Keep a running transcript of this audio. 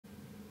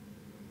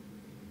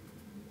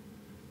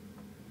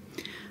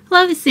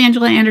Hello, this is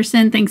Angela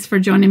Anderson. Thanks for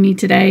joining me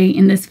today.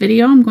 In this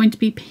video, I'm going to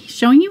be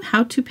showing you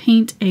how to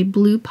paint a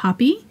blue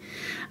poppy.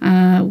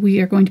 We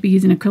are going to be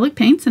using acrylic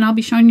paints, and I'll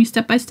be showing you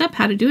step by step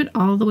how to do it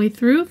all the way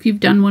through. If you've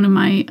done one of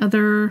my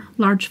other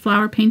large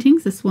flower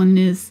paintings, this one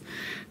is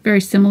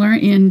very similar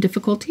in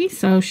difficulty,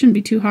 so it shouldn't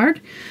be too hard.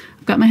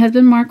 I've got my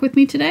husband Mark with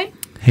me today.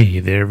 Hey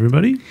there,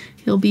 everybody.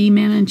 He'll be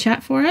man in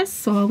chat for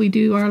us while we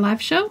do our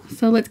live show,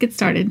 so let's get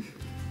started.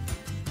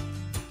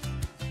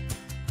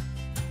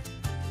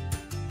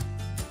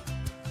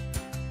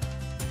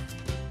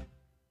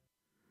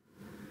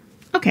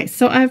 Okay,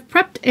 so I've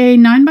prepped a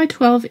 9 by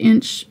 12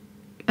 inch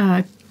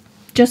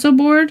gesso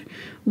board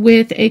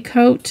with a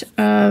coat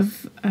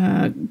of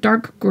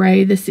dark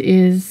gray. This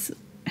is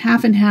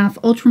half and half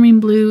ultramarine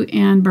blue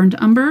and burnt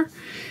umber.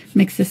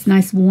 Makes this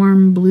nice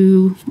warm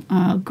blue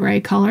gray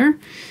color.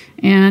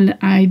 And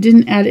I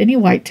didn't add any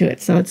white to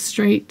it, so it's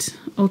straight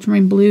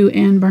ultramarine blue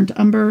and burnt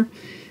umber.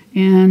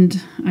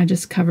 And I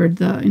just covered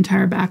the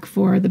entire back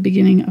for the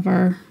beginning of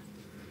our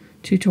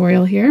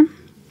tutorial here.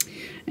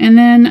 And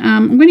then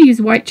I'm going to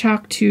use white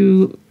chalk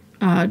to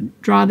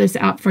draw this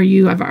out for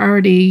you. I've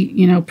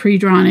already,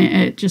 pre-drawn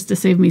it just to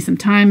save me some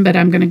time, but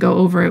I'm going to go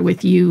over it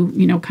with you,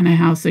 kind of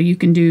how so you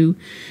can do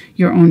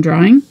your own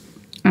drawing.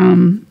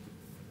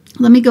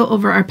 Let me go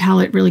over our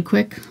palette really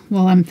quick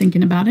while I'm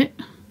thinking about it.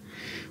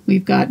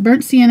 We've got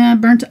burnt sienna,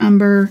 burnt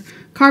umber,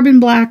 carbon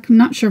black. I'm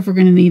not sure if we're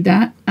going to need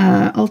that.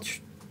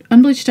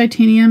 Unbleached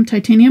titanium,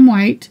 titanium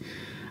white,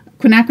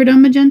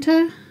 quinacridone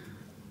magenta,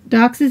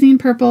 dioxazine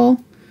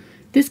purple.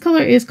 This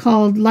color is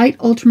called light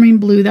ultramarine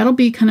blue. That'll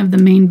be kind of the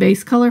main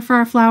base color for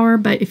our flower,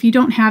 but if you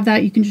don't have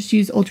that, you can just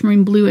use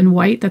ultramarine blue and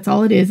white. That's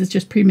all it is. It's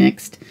just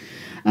pre-mixed.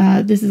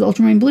 This is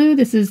ultramarine blue.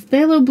 This is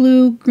phthalo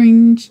blue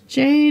green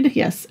shade.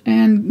 Yes,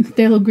 and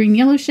phthalo green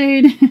yellow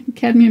shade,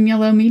 cadmium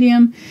yellow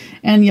medium,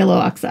 and yellow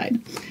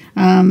oxide.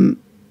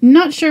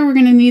 Not sure we're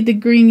going to need the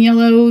green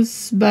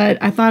yellows, but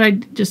I thought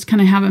I'd just kind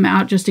of have them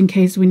out just in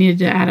case we needed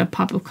to add a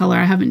pop of color.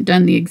 I haven't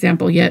done the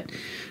example yet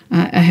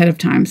ahead of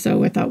time,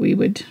 so I thought we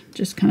would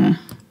just kind of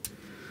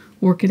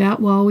work it out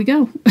while we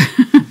go.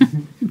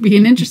 Be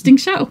an interesting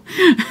show.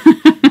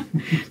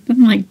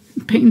 Nothing like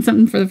painting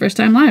something for the first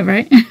time live,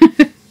 right?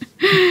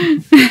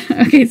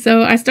 Okay,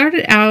 so I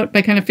started out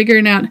by kind of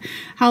figuring out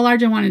how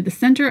large I wanted the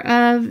center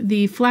of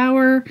the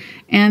flower,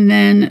 and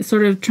then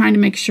sort of trying to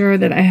make sure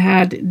that I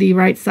had the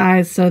right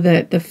size so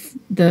that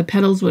the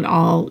petals would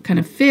all kind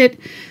of fit.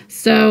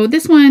 So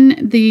this one,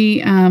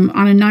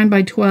 on a 9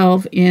 by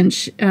 12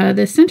 inch,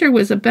 the center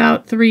was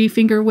about 3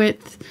 finger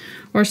width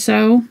or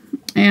so,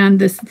 and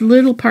this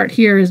little part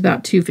here is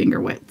about 2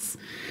 finger widths.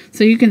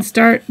 So you can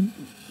start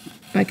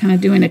by kind of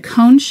doing a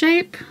cone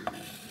shape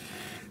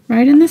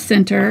right in the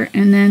center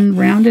and then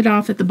round it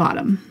off at the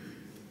bottom.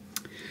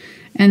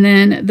 And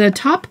then the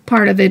top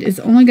part of it is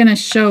only going to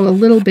show a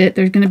little bit.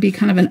 There's going to be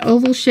kind of an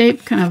oval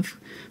shape, kind of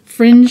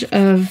fringe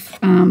of,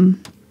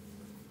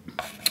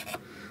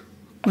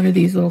 what are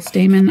these little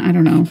stamen? I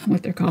don't know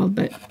what they're called,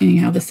 but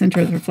anyhow, the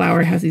center of the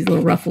flower has these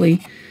little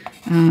ruffly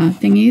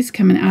thingies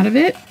coming out of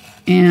it.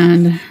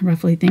 And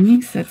ruffly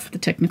thingies, that's the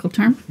technical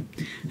term.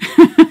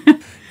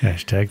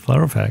 Hashtag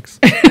flower facts.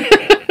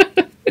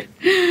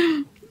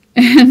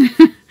 And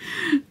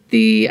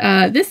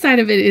this side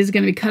of it is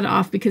going to be cut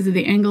off because of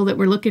the angle that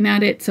we're looking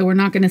at it, so we're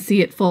not going to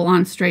see it full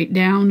on straight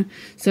down.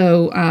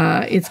 So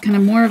it's kind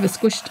of more of a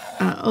squished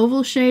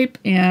oval shape,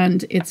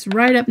 and it's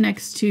right up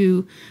next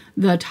to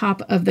the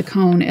top of the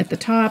cone at the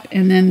top,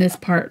 and then this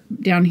part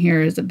down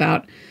here is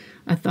about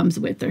a thumb's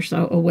width or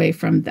so away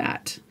from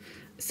that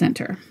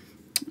center.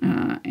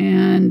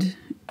 And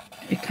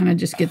it kind of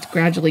just gets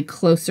gradually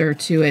closer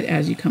to it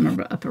as you come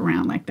up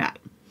around like that.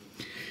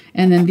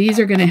 And then these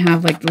are going to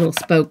have like the little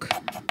spoke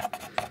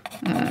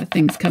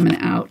things coming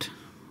out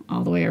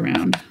all the way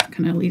around,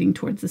 kind of leading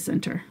towards the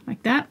center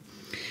like that.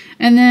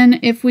 And then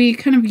if we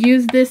kind of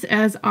use this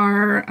as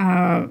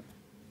our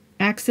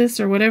axis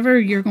or whatever,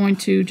 you're going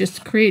to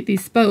just create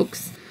these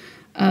spokes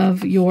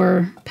of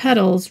your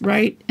petals,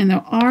 right? And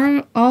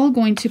they're all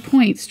going to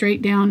point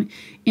straight down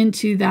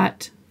into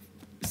that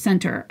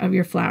center of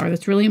your flower.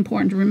 That's really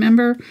important to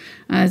remember.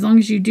 As long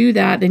as you do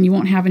that, then you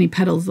won't have any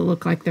petals that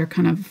look like they're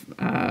kind of,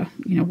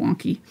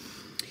 wonky.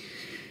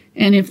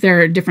 And if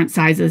they're different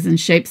sizes and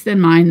shapes than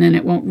mine, then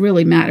it won't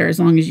really matter as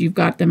long as you've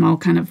got them all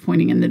kind of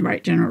pointing in the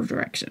right general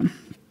direction.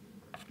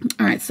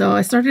 All right, so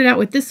I started out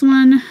with this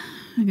one.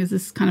 I guess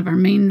this is kind of our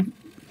main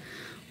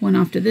one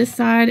off to this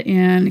side,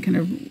 and kind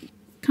of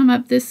come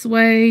up this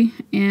way,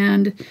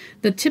 and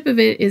the tip of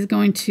it is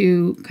going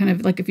to kind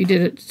of like if you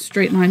did a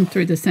straight line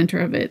through the center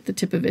of it, the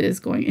tip of it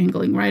is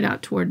angling right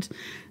out towards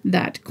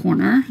that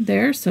corner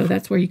there. So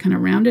that's where you kind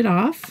of round it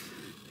off,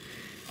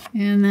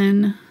 and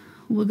then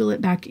wiggle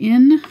it back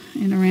in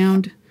and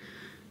around,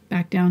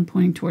 back down,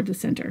 pointing toward the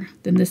center.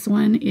 Then this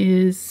one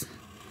is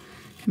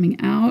coming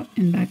out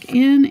and back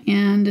in,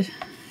 and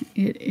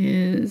it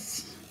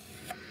is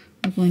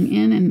wiggling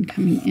in and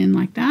coming in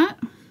like that.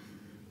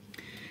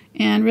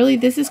 And really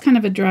this is kind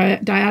of a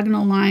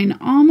diagonal line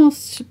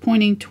almost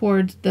pointing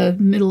towards the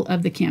middle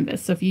of the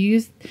canvas. So if you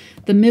use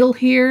the middle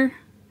here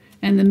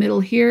And the middle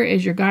here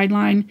is your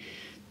guideline.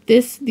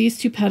 These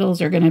two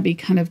petals are going to be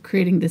kind of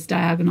creating this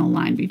diagonal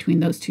line between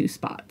those two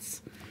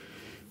spots.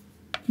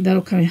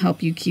 That'll kind of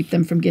help you keep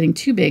them from getting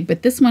too big.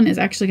 But this one is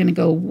actually going to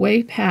go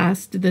way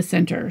past the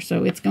center.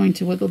 So it's going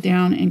to wiggle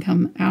down and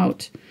come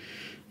out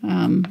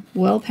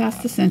well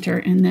past the center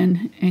and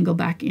then angle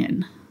back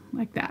in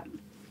like that.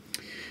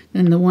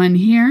 Then the one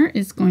here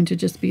is going to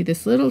just be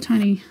this little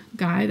tiny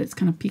guy that's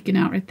kind of peeking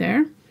out right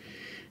there.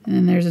 And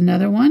then there's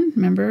another one.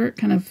 Remember, it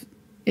kind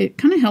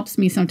of helps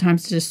me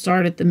sometimes to just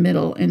start at the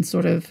middle and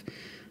sort of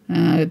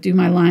do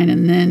my line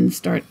and then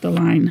start the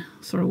line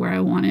sort of where I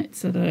want it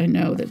so that I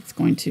know that it's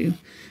going to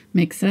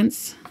make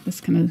sense.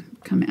 This kind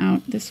of come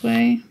out this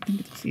way. I think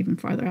it's even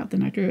farther out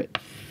than I drew it.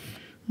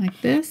 Like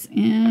this.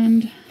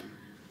 And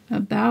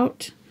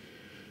about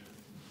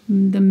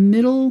the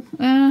middle,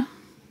 a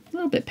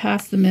little bit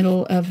past the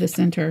middle of the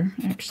center,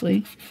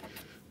 actually.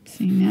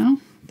 See now?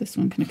 This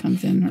one kind of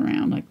comes in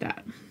around like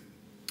that.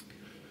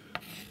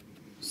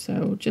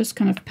 So just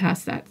kind of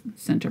past that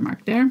center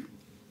mark there.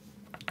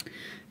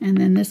 And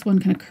then this one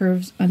kind of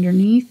curves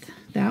underneath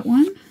that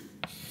one.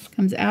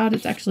 Comes out.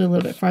 It's actually a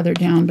little bit farther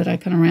down, but I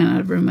kind of ran out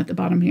of room at the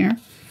bottom here.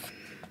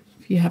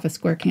 If you have a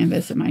square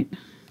canvas, it might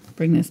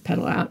bring this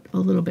petal out a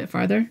little bit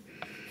farther.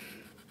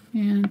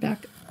 And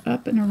back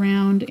up and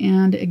around,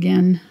 and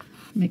again,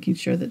 making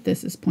sure that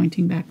this is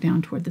pointing back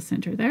down toward the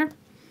center there.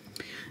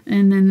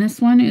 And then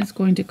this one is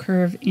going to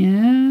curve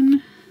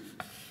in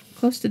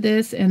close to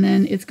this, and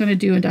then it's going to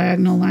do a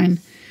diagonal line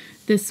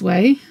this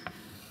way,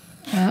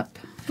 up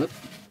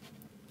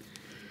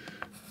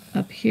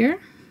here,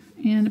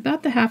 and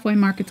about the halfway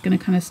mark it's going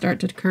to kind of start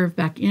to curve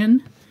back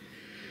in,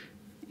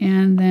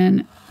 and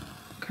then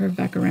curve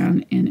back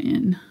around and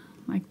in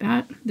like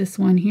that. This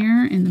one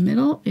here in the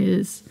middle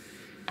is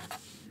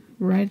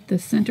right at the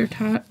center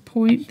top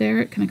point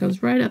there. It kind of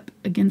goes right up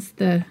against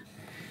the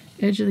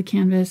edge of the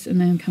canvas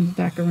and then comes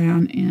back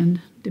around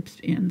and dips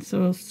in.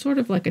 So sort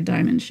of like a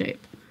diamond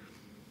shape.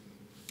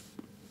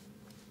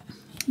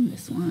 And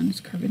this one is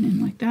curving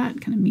in like that,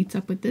 kind of meets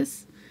up with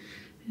this.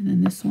 And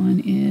then this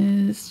one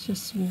is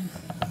just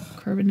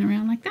curving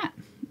around like that.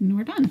 And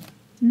we're done.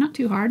 Not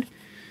too hard.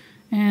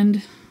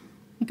 And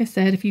like I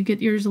said, if you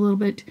get yours a little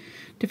bit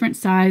different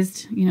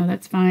sized, you know,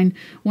 that's fine.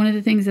 One of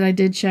the things that I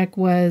did check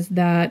was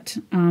that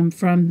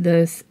from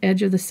this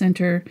edge of the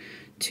center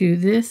to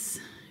this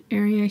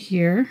area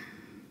here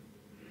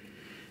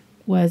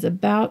was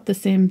about the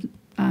same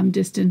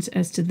distance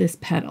as to this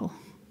petal.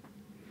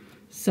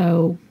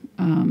 So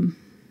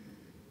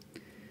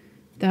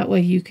that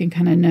way you can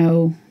kind of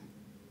know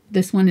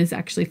this one is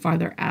actually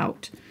farther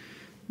out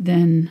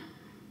than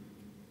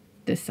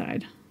this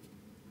side.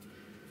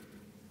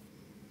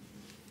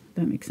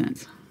 That makes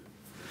sense.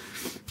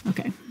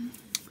 Okay,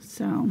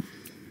 so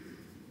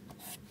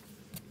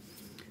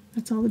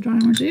that's all the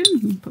drawing we're doing. You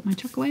can put my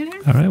chuck away there.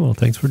 All right, well,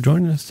 thanks for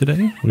joining us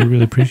today. We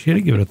really appreciate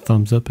it. Give it a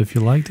thumbs up if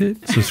you liked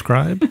it.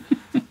 Subscribe.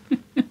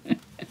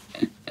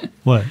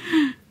 What?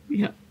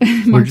 Yep,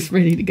 Mark's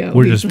ready to go.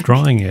 We're just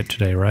drawing it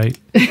today, right?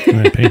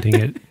 We're not painting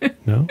it.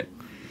 No?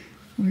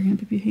 We're going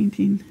to be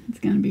painting. It's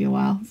going to be a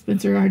while.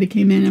 Spencer already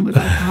came in and was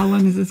like, how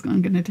long is this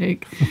going to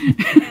take?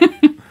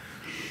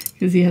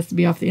 Because he has to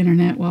be off the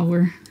internet while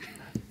we're...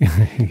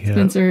 Yeah.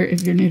 Spencer,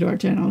 if you're new to our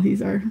channel,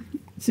 he's our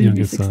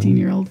soon-to-be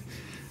 16-year-old.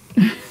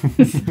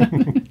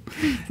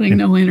 It's like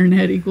no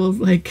internet equals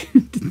like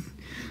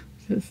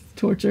just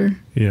torture.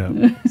 Yeah.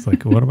 It's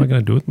like, what am I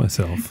going to do with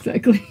myself?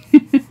 Exactly.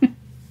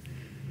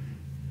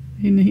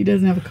 He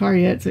doesn't have a car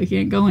yet, so he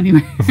can't go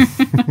anywhere.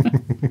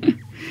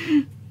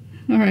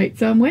 All right,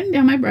 so I'm wetting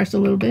down my brush a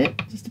little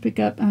bit just to pick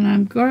up, and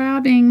I'm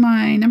grabbing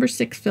my number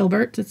 6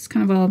 Filbert. It's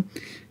kind of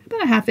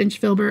about a 1/2-inch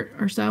Filbert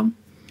or so.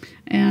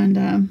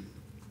 And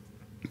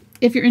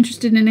if you're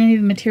interested in any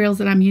of the materials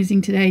that I'm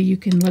using today, you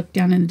can look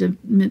down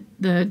in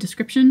the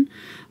description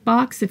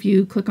box. If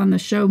you click on the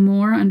show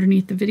more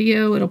underneath the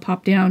video, it'll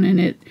pop down and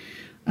it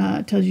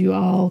tells you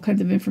all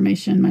kinds of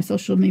information, my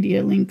social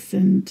media links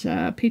and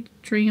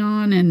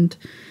Patreon and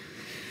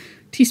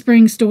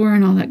Teespring store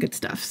and all that good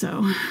stuff.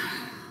 So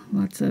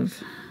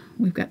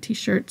we've got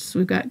t-shirts,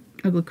 we've got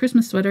ugly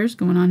Christmas sweaters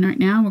going on right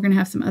now. We're going to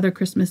have some other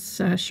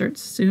Christmas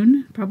shirts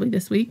soon, probably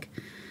this week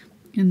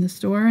in the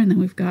store. And then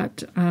we've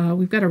got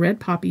a red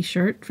poppy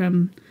shirt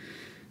from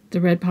the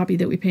red poppy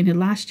that we painted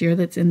last year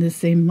that's in the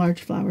same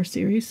large flower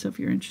series. So if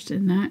you're interested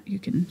in that, you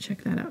can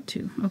check that out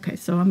too. Okay,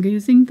 so I'm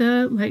using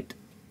the light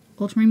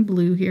ultramarine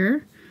blue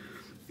here.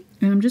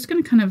 And I'm just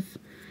going to kind of,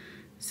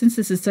 since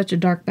this is such a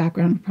dark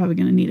background, I'm probably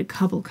going to need a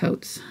couple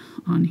coats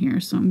on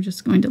here. So I'm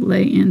just going to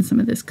lay in some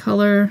of this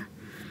color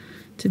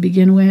to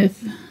begin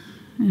with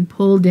and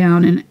pull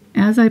down. And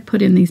as I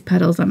put in these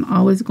petals, I'm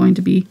always going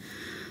to be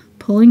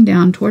pulling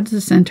down towards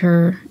the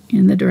center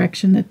in the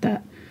direction that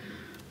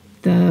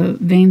the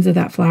veins of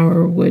that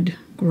flower would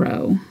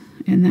grow.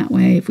 And that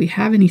way, if we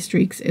have any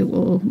streaks, it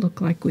will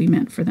look like we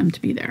meant for them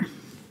to be there.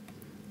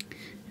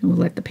 And we'll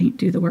let the paint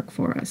do the work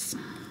for us.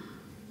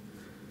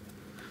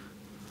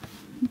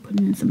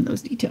 Putting in some of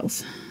those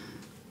details.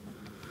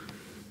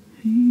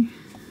 Okay.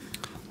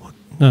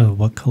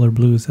 What color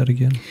blue is that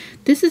again?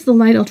 This is the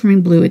light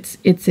ultramarine blue. It's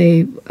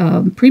a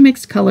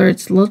pre-mixed color.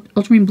 It's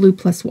ultramarine blue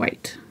plus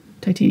white,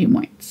 titanium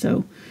white.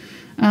 So,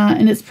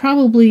 and it's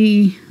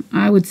probably,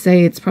 I would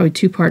say it's probably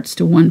 2 parts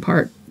to 1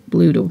 part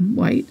blue to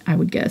white, I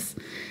would guess.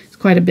 It's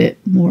quite a bit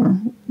more,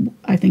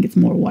 I think it's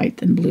more white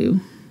than blue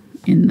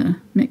in the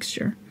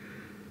mixture.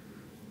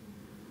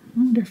 I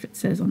wonder if it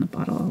says on the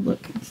bottle. I'll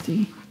look and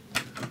see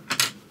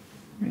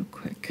real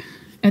quick.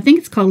 I think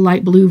it's called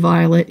light blue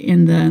violet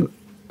in the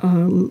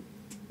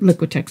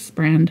Liquitex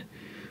brand.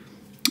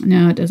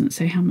 No, it doesn't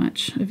say how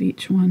much of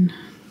each one.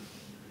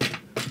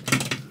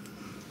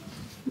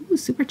 Ooh,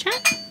 super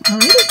chat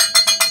already?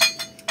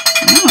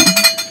 Oh.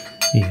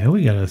 Yeah,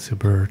 we got a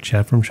super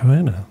chat from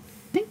Joanna.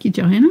 Thank you,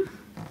 Joanna.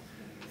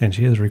 And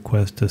she has a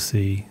request to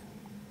see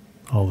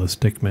all the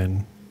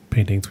stickman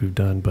paintings we've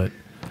done, but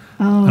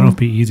I don't know if it'd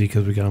be easy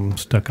because we got them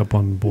stuck up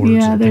on boards.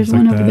 Yeah, and there's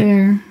things one like over that.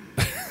 there.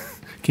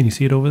 Can you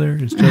see it over there?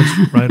 It's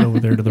just right over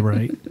there to the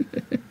right.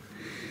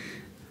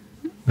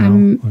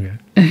 No? Okay.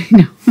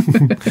 No.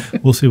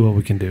 We'll see what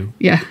we can do.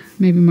 Yeah,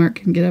 maybe Mark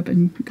can get up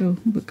and go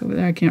look over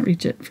there. I can't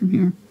reach it from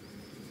here.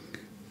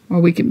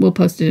 Or we'll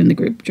post it in the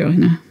group,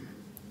 Joanna.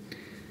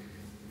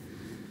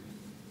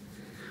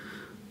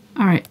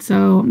 All right,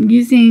 so I'm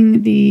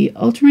using the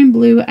ultramarine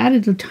blue,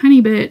 added a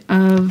tiny bit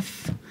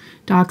of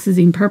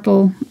dioxazine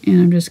purple,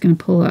 and I'm just going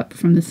to pull up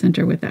from the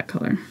center with that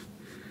color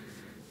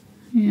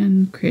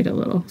and create a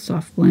little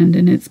soft blend.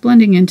 And it's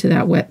blending into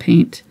that wet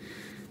paint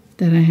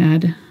that I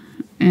had.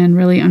 And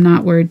really, I'm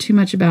not worried too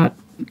much about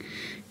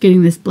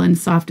getting this blend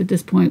soft at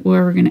this point,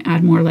 where we're going to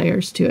add more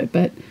layers to it.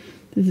 But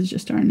this is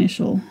just our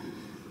initial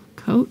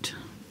coat.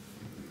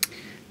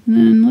 And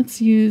then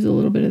let's use a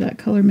little bit of that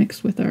color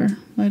mixed with our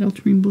light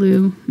ultramarine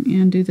blue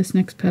and do this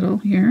next petal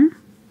here.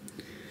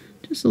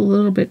 Just a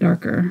little bit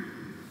darker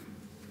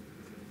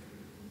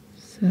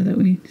so that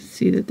we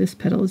see that this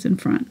petal is in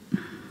front.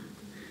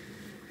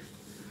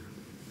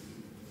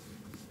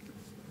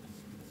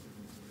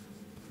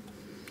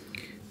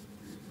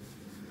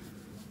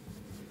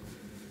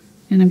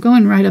 And I'm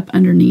going right up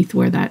underneath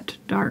where that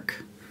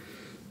dark,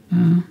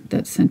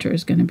 that center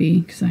is going to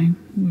be, because we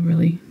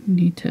really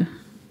need to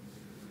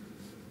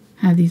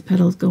have these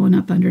petals going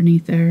up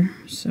underneath there.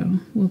 So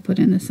we'll put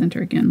in the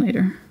center again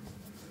later.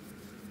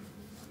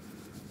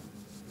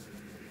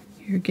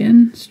 Here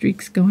again,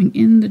 streaks going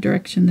in the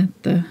direction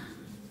that the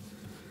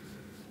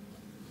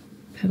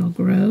petal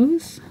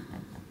grows.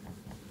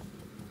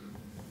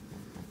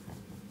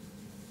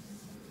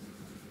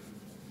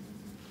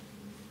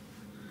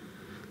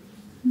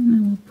 And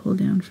then we'll pull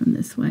down from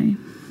this way.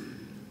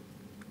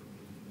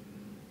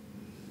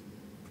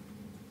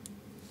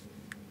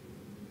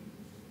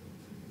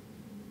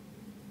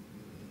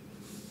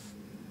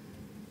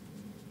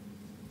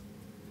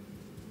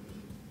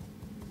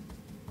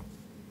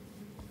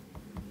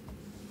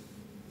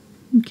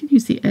 You can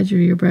use the edge of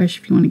your brush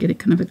if you want to get it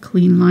kind of a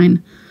clean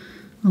line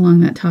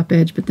along that top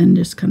edge, but then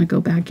just kind of go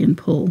back and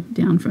pull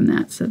down from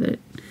that so that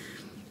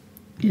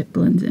it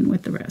blends in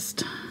with the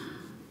rest.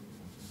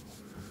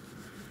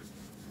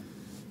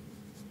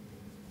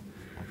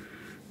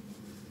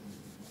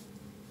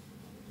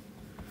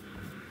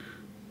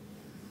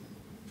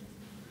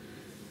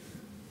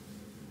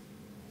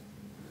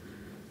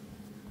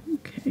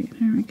 Okay,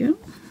 there we go.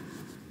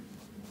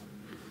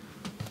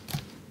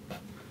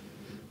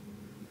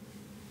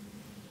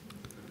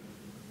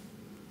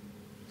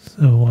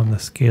 So on the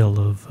scale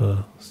of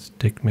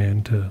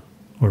Stickman to,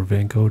 or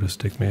Van Gogh to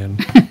Stickman,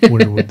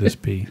 where would this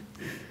be?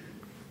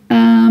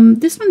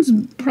 This one's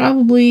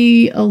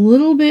probably a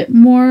little bit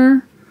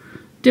more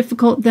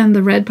difficult than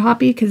the red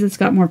poppy because it's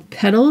got more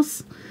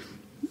petals.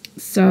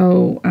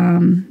 So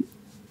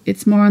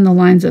it's more on the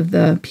lines of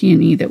the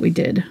peony that we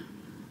did.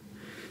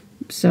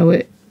 So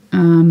it, I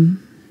don't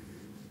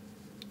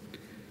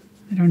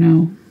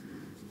know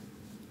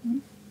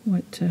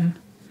what,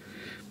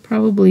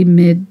 probably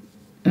mid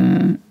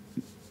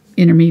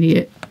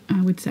intermediate,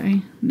 I would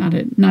say. Not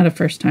a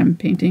first time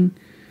painting,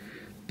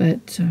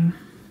 but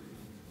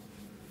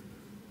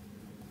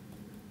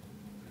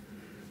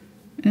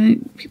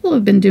and people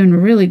have been doing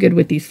really good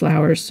with these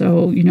flowers.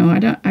 So, you know,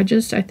 I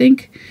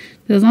think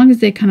that as long as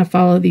they kind of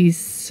follow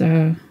these,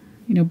 you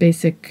know,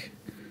 basic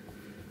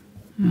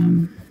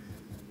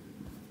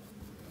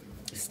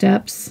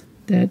steps,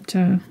 that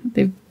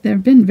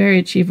they've been very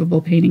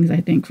achievable paintings,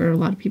 I think, for a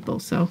lot of people.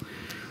 So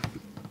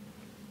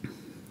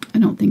I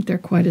don't think they're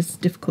quite as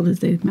difficult as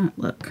they might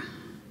look.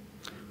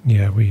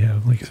 Yeah, we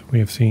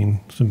have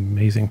seen some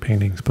amazing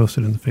paintings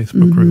posted in the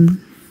Facebook group,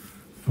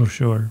 for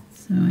sure.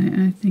 So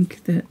I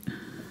think that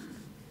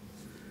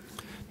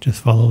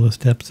just follow the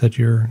steps that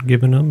you're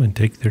giving them and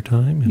take their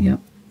time. And yep.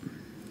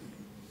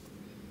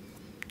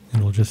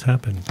 It'll just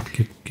happen.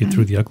 Get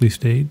through the ugly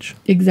stage.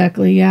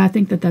 Exactly. Yeah, I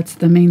think that's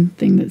the main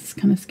thing that's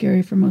kind of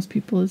scary for most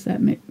people, is that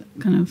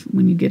kind of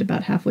when you get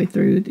about halfway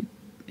through,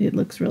 it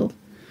looks real.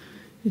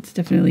 It's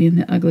definitely in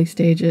the ugly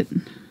stage. It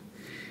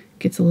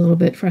gets a little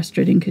bit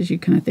frustrating because you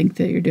kind of think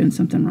that you're doing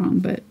something wrong.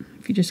 But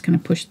if you just kind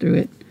of push through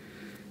it,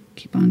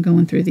 keep on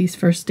going through, these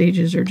first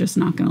stages are just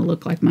not going to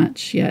look like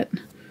much yet.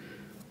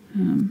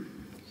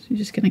 So you're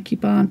just going to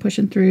keep on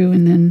pushing through,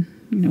 and then,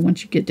 you know,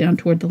 once you get down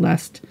toward the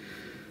last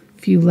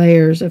few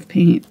layers of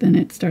paint, then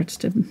it starts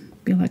to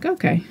be like,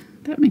 okay,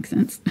 that makes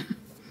sense.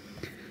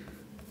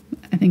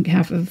 I think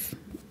half of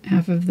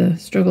the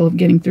struggle of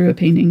getting through a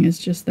painting is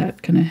just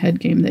that kind of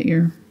head game that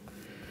your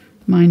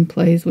mind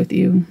plays with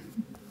you,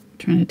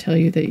 trying to tell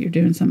you that you're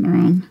doing something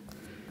wrong.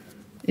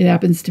 It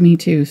happens to me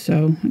too,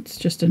 so it's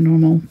just a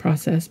normal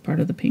process. Part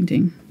of the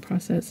painting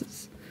process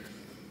is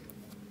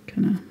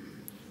kind of...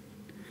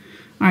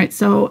 All right,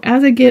 so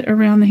as I get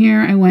around the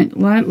hair, I went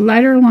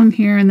lighter along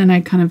here, and then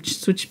I kind of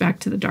switched back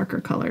to the darker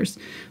colors.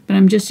 But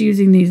I'm just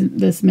using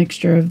this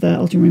mixture of the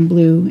ultramarine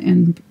blue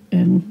and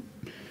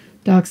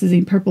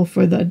dioxazine purple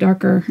for the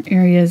darker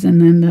areas, and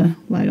then the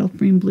light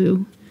ultramarine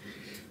blue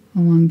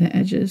along the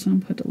edges. I'll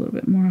put a little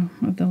bit more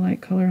of the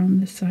light color on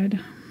this side.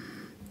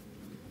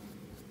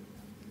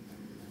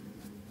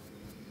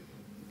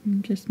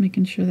 I'm just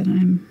making sure that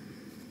I'm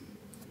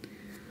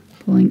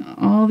pulling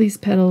all these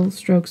petal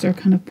strokes are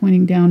kind of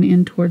pointing down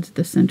in towards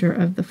the center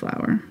of the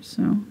flower.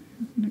 So I'm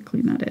going to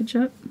clean that edge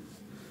up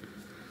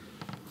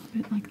a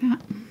bit like that.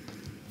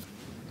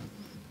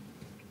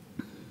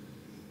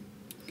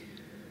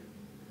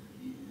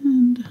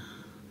 And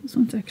this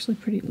one's actually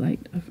pretty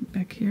light up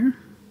back here.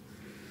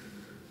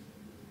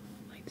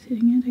 Light's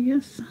hitting it, I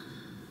guess.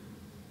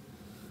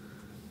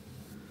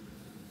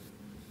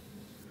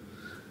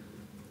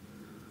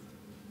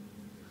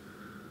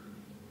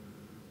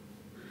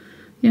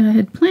 Yeah, I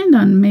had planned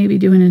on maybe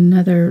doing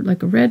another,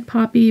 like a red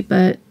poppy,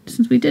 but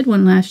since we did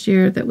one last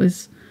year that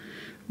was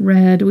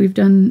red, we've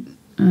done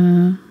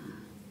a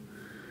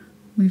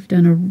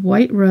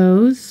white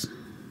rose.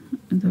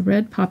 The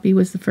red poppy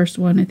was the first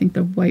one. I think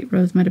the white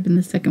rose might have been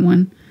the second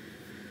one.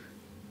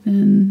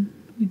 Then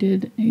we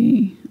did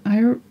a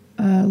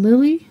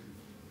lily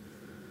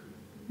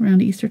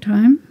around Easter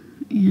time,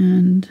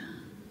 and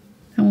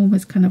that one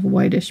was kind of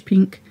whitish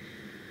pink.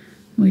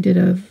 We did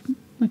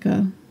like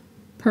a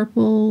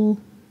purple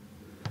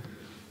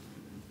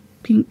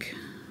pink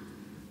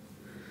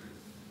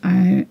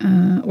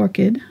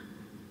orchid.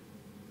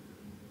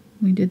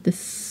 We did the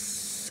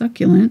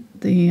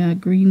succulent, the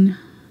green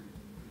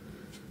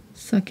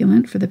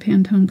succulent for the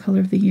Pantone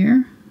color of the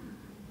year.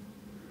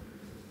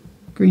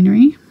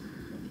 Greenery.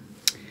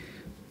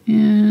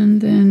 And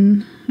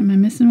then, am I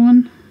missing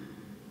one?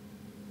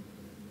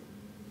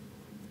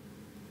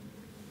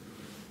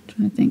 I'm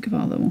trying to think of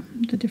all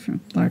the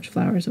different large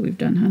flowers that we've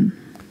done, hon.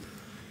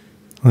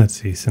 Let's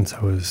see, since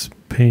I was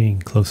paying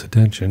close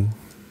attention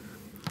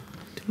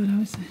to what I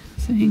was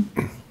saying.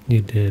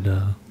 You did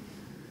a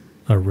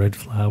red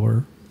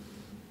flower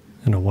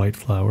and a white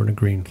flower and a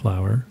green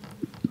flower.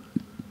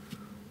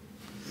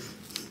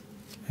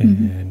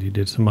 And you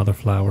did some other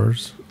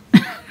flowers.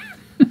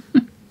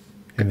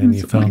 And then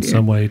you found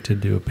some way to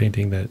do a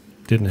painting that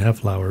didn't have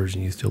flowers,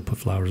 and you still put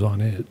flowers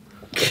on it.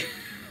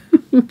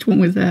 Which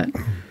one was that?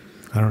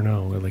 I don't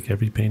know, like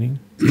every painting.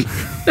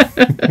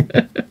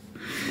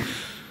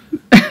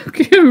 I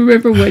can't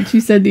remember what you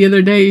said the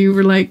other day. You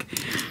were like,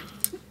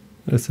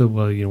 I said,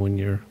 well, you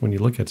know, when you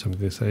look at something,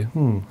 they say,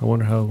 I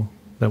wonder how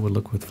that would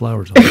look with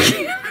flowers on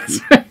it. That's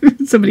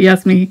right. Somebody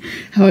asked me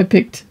how I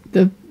picked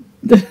the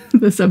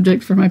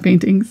subject for my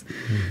paintings.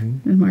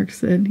 And Mark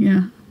said,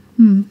 yeah.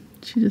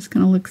 She just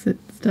kind of looks at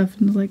stuff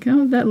and is like, how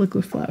would that look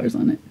with flowers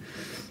on it?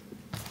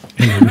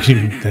 And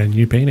then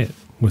you paint it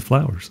with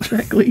flowers.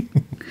 Exactly.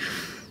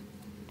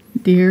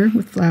 Deer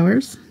with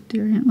flowers.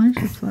 Deer antlers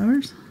with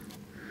flowers.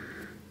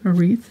 A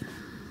wreath.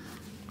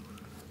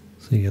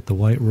 So you got the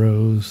white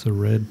rose, the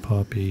red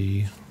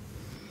poppy.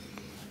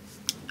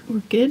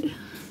 Orchid.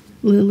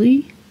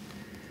 Lily.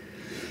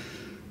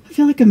 I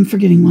feel like I'm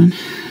forgetting one.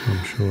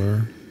 I'm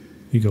sure.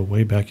 You go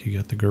way back, you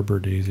got the Gerber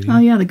daisy. Oh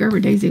yeah, the Gerber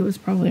daisy was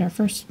probably our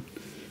first,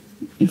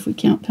 if we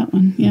count that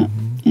one. Yeah.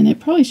 And it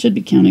probably should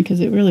be counted because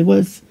it really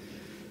was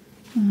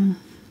in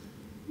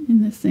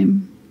the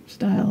same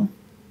style.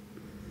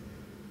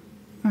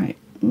 All right.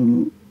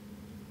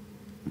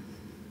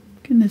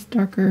 Getting this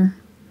darker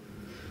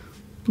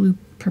blue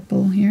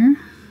purple here.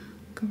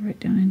 Go right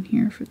down in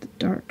here for the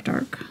dark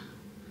color.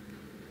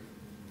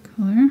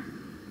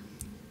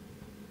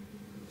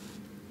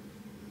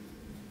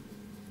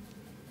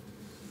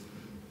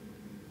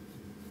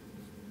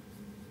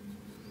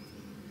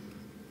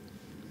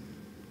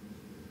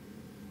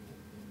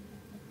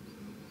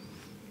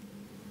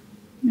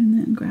 And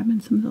then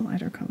grabbing some of the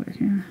lighter color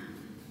here.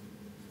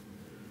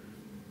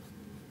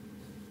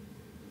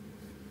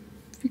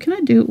 You kind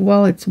of do it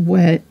while it's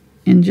wet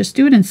and just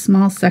do it in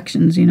small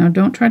sections, you know.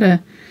 Don't try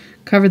to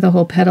cover the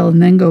whole petal and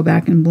then go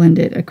back and blend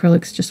it.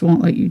 Acrylics just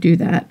won't let you do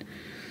that.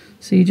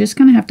 So you just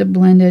kind of have to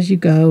blend as you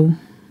go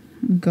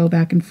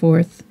back and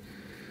forth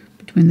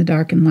between the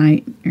dark and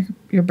light.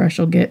 Your brush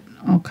will get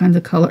all kinds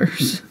of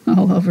colors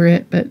all over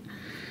it, but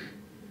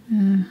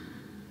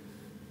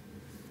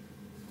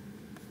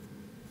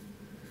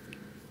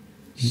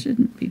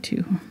shouldn't be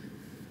too.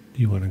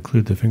 Do you want to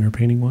include the finger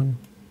painting one?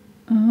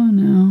 Oh,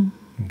 no.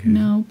 Okay.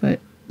 No, but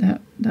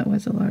that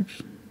was a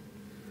large.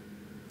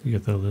 You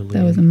got the lily.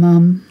 That was a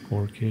mum.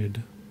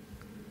 Orchid.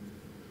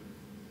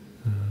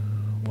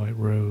 white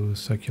rose,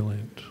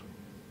 succulent.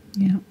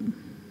 Yeah.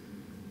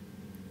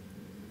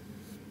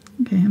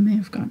 Okay, I may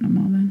have gotten them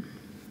all then.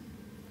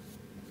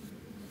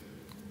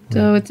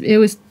 So it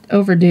was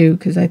overdue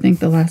because I think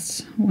the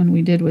last one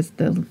we did was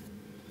the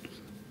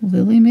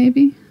lily,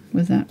 maybe?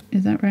 Is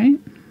that right?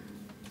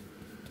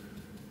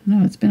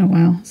 No, it's been a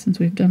while since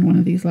we've done one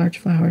of these large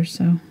flowers,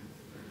 so.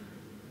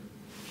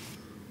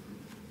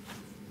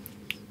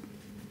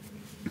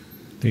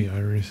 The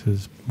iris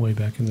is way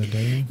back in the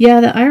day?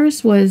 Yeah, the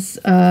iris was,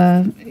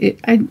 I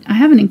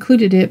haven't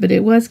included it, but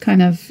it was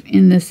kind of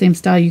in the same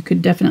style. You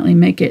could definitely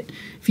make it,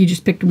 if you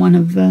just picked one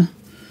of the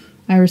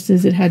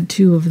irises, it had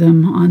 2 of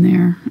them on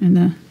there in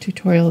the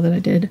tutorial that I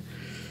did.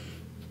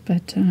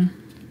 But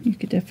you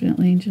could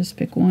definitely just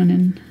pick one.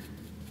 And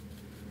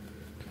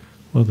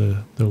well,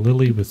 the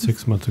lily was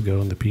 6 months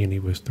ago and the peony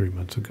was 3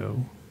 months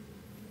ago.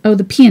 Oh,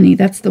 the peony,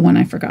 that's the one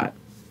I forgot.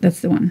 That's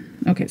the one.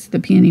 Okay, so the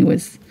peony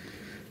was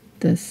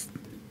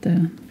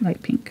the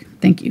light pink.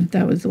 Thank you.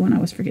 That was the one I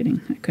was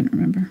forgetting. I couldn't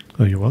remember.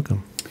 Oh, you're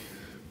welcome.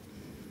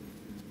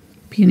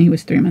 Peony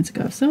was 3 months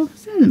ago, so it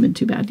hasn't been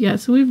too bad. Yeah,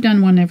 so we've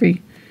done one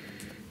every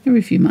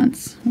few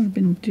months. We've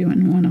been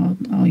doing one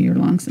all year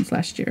long since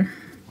last year.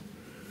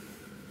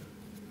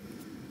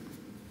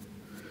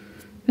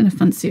 Been a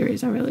fun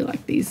series. I really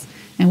like these.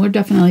 And we're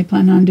definitely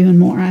planning on doing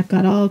more. I've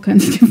got all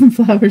kinds of different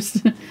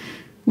flowers.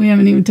 We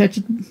haven't even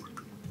touched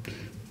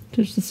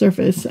the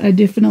surface. I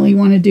definitely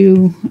want to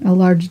do a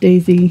large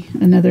daisy,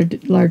 another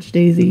large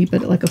daisy,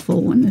 but like a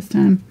full one this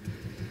time.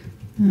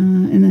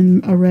 And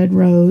then a red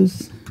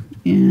rose,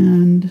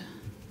 and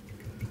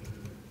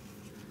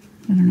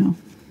I don't know.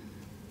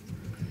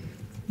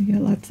 We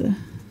got lots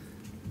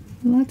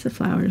of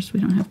flowers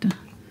we don't have to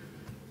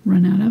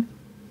run out of.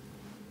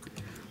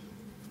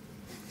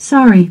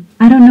 Sorry,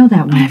 I don't know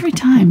that one. Every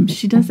time.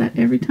 She does that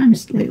every time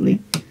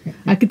lately.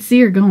 I could see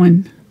her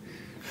going.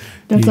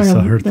 That's You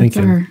saw her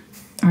thinking.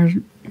 Our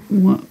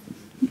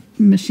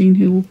machine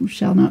who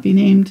shall not be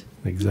named.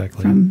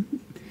 Exactly. From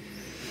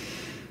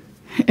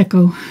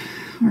Echo.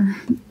 Or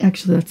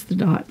actually, that's the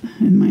Dot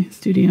in my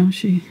studio.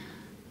 She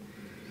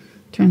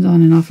turns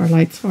on and off our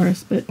lights for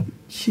us, but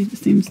she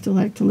seems to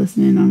like to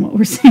listen in on what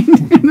we're saying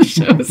in the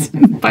shows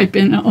and pipe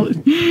in all.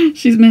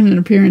 She's made an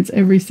appearance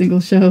every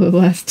single show the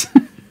last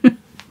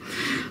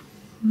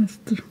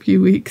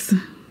few weeks.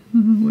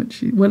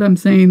 What I'm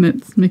saying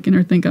that's making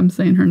her think I'm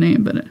saying her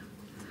name, but I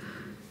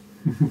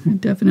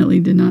definitely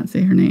did not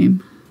say her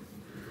name.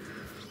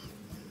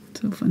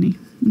 So funny.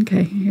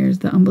 Okay, here's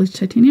the unbleached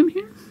titanium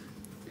here.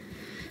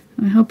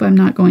 I hope I'm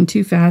not going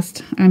too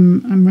fast.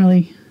 I'm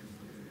really,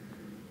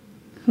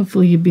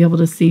 hopefully you'll be able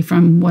to see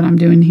from what I'm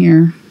doing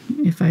here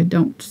if I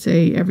don't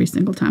say every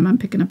single time I'm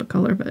picking up a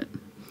color, but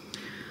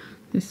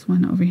this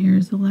one over here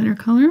is the lighter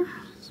color.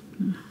 So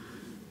I'm gonna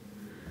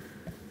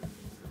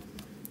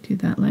do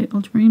that light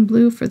ultramarine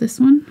blue for this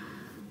one.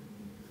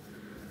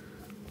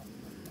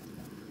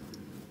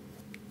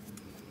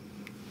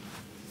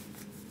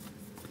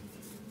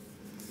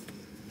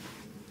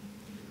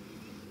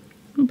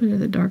 A little bit of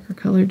the darker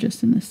color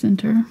just in the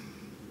center.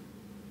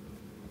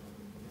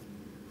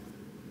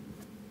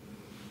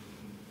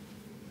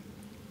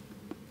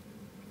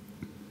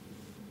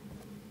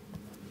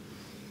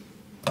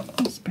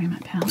 I'll spray my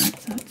palette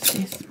so it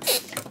stays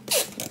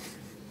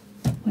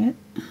wet.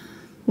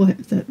 What?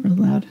 Is that real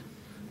loud?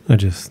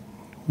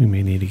 We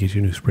may need to get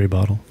you a new spray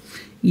bottle.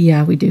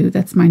 Yeah, we do.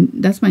 That's my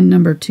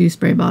number 2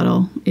 spray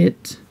bottle.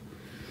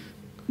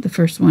 The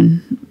first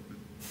one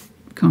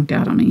conked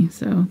out on me,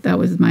 so that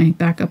was my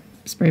backup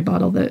spray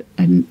bottle that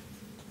I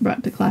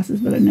brought to classes,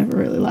 but I never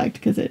really liked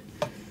because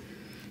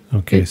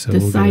Okay, so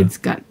the sides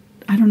got.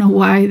 I don't know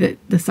why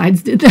the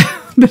sides did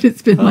that, but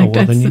it's been like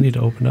that. Well, then you need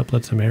to open up,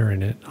 let some air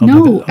in it.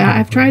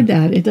 I've tried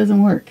that. It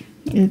doesn't work.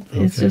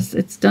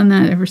 It's done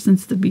that ever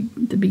since the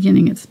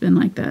beginning. It's been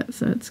like that,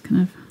 so it's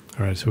kind of.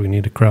 All right, so we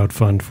need to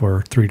crowdfund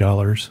for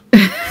 $3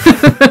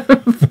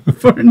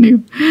 for a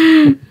new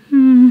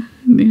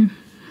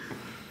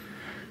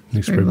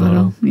spray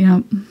bottle.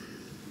 Yeah.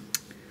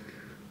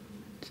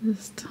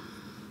 Just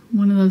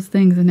one of those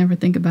things I never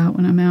think about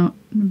when I'm out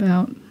and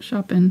about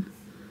shopping.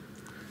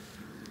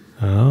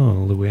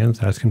 Oh,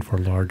 Luann's asking for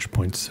large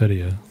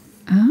poinsettia.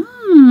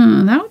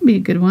 Oh, that would be a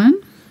good one.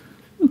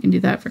 We can do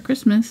that for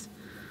Christmas.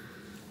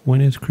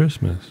 When is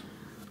Christmas?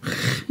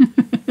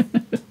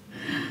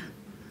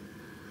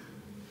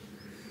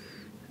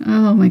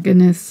 Oh my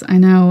goodness. I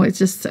know. It's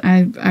just,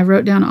 I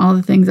wrote down all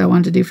the things I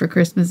want to do for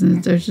Christmas,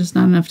 and there's just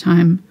not enough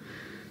time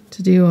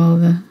to do all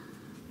the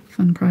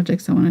fun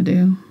projects I want to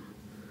do.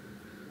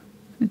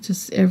 It's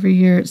just every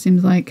year it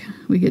seems like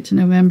we get to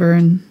November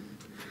and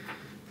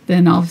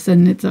then all of a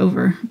sudden it's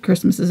over.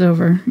 Christmas is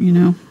over, you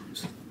know.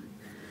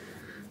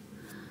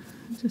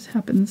 It just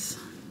happens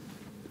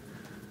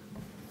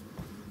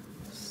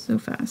so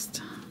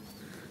fast.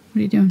 What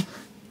are you doing?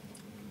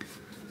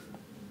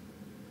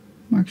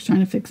 Mark's trying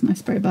to fix my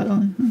spray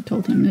bottle. I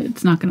told him that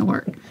it's not going to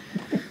work.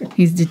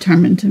 He's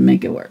determined to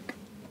make it work.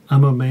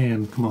 I'm a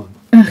man. Come on.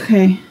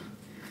 Okay.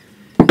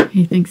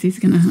 He thinks he's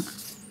going to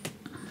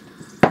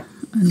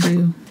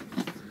undo.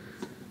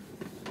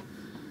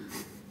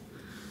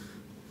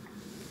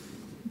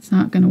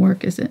 not going to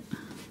work, is it?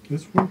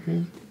 It's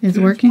working. It's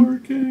working?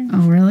 Working.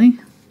 Oh, really?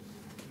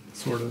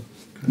 Sort of.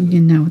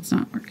 You know it's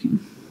not working.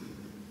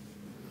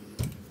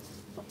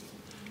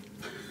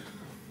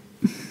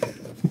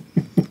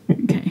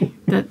 Okay,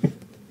 that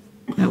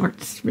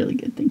works really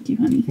good. Thank you,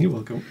 honey. You're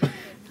welcome.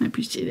 I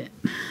appreciate it.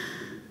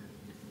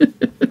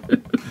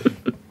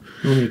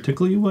 You want me to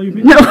tickle you while you're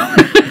being? No.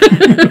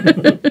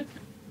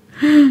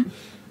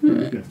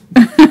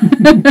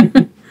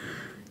 Okay.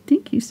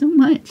 Thank you so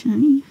much,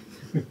 honey.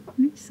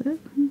 You're so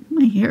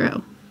my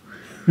hero.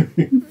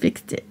 You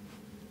fixed it.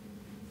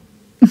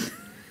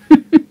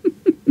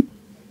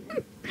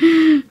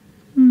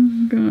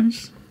 Oh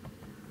gosh.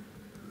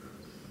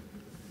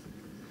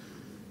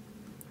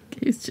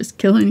 It's just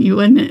killing you,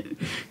 wasn't it?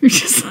 You're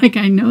just like,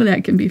 I know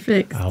that can be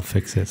fixed. I'll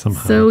fix it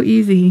somehow. So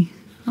easy.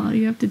 All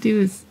you have to do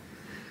is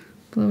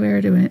blow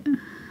air to it.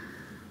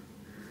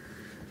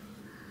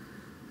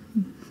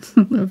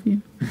 I love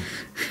you.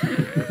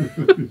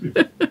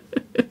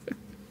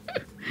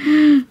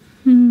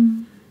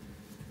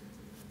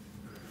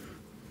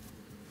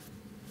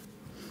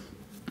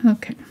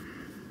 Okay.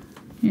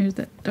 Here's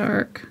that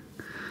dark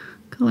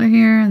color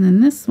here, and then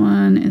this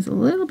one is a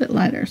little bit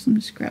lighter, so I'm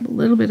just grab a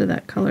little bit of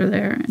that color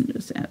there and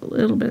just add a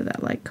little bit of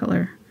that light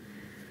color.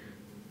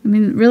 I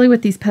mean, really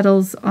with these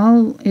petals,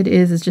 all it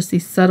is just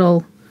these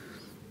subtle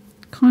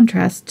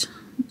contrast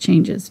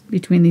changes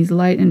between these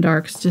light and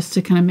darks, just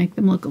to kind of make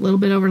them look a little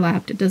bit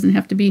overlapped. It doesn't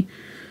have to be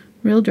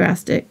real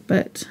drastic,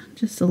 but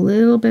just a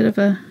little bit of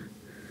a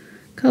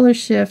color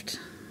shift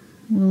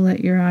will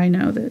let your eye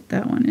know that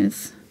that one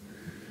is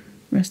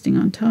resting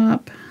on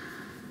top.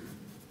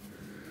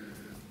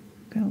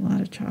 Got a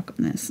lot of chalk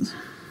on this.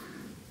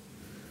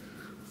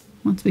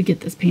 Once we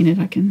get this painted,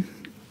 I can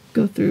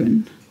go through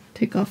and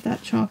take off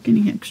that chalk,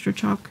 any extra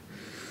chalk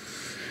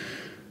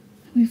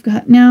we've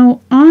got. Now,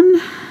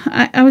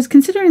 I was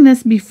considering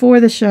this before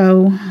the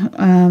show,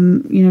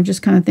 you know,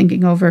 just kind of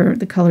thinking over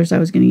the colors I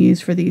was going to use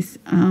for these.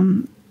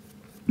 And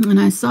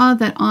I saw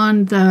that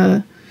on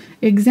the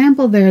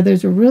example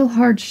there's a real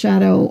hard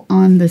shadow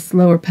on this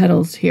lower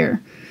petals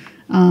here.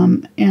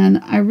 And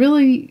I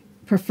really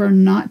prefer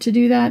not to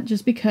do that,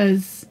 just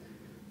because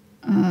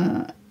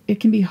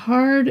it can be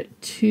hard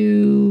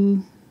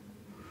to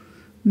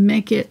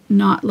make it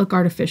not look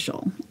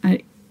artificial.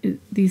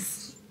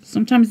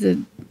 Sometimes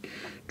the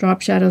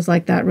drop shadows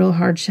like that, real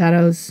hard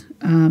shadows,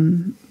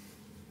 can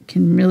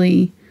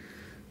really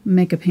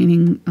make a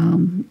painting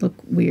look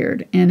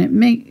weird, and it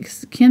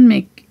can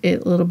make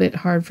it a little bit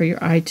hard for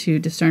your eye to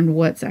discern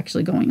what's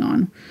actually going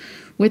on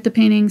with the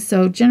painting.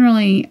 So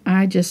generally,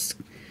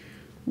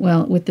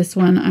 with this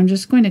one, I'm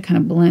just going to kind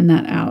of blend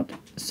that out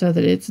so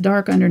that it's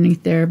dark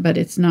underneath there, but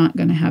it's not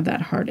going to have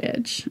that hard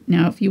edge.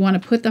 Now, if you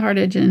want to put the hard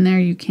edge in there,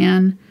 you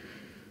can.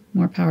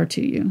 More power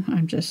to you.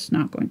 I'm just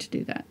not going to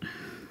do that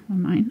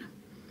on mine.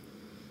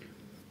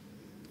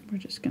 We're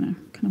just going to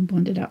kind of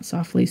blend it out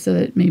softly so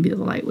that maybe the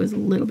light was a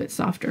little bit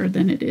softer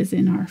than it is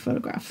in our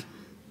photograph.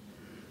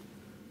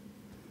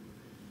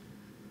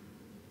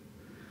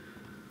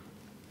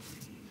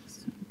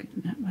 So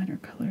getting that lighter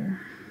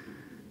color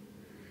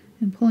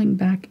and pulling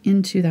back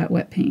into that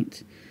wet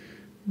paint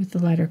with the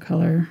lighter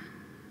color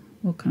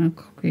will kind of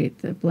create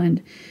the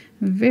blend.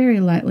 Very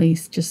lightly,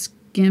 just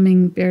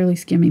barely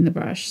skimming the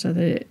brush so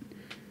that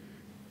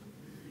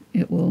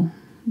it will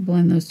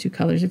blend those two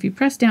colors. If you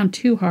press down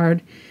too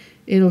hard,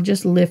 it'll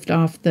just lift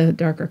off the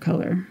darker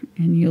color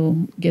and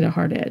you'll get a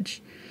hard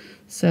edge.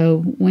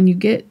 So when you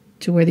get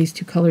to where these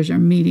two colors are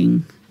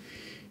meeting,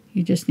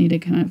 you just need to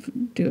kind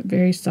of do it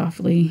very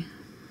softly.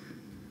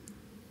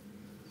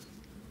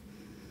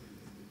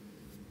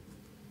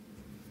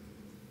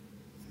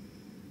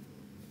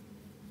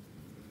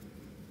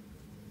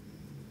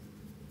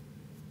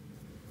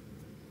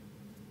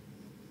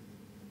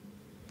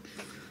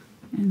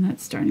 And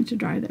that's starting to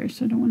dry there,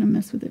 so I don't want to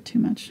mess with it too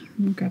much. I'm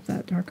going to grab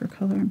that darker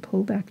color and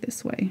pull back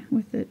this way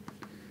with it.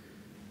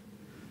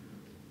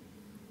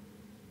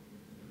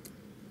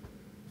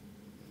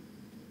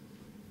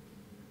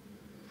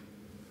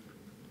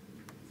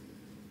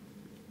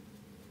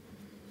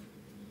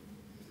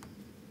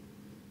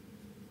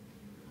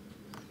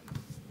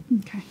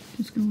 Okay,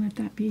 just going to let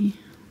that be.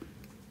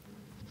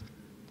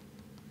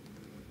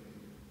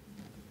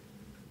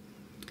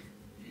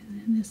 And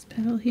then this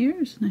petal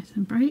here is nice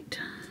and bright.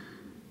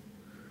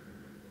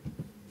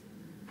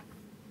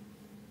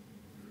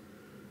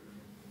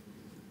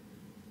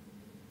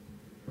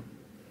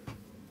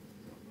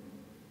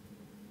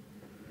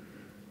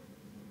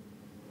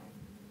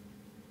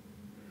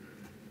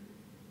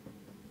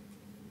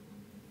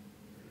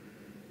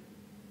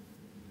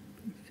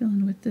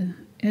 Filling with the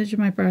edge of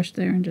my brush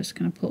there and just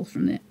kind of pull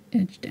from the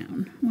edge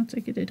down once I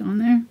get it on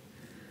there.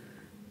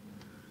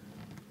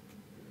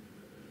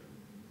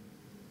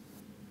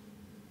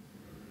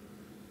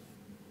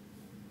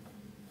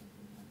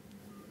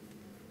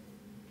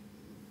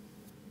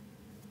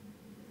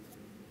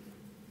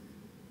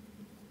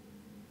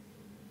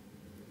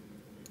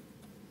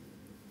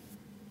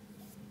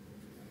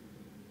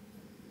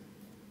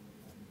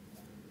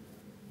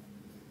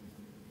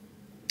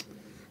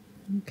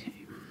 Okay.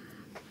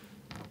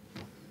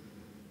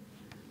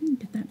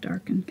 that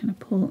dark and kind of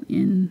pull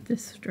in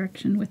this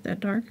direction with that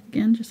dark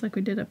again, just like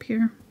we did up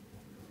here.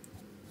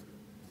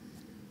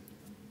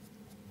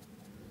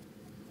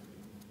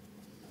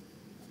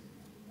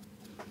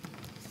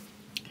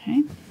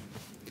 Okay.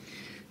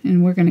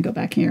 And we're going to go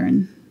back here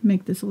and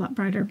make this a lot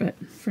brighter, but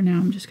for now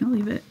I'm just going to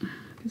leave it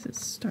because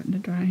it's starting to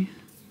dry.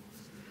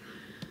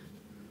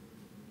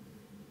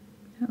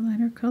 That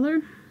lighter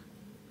color.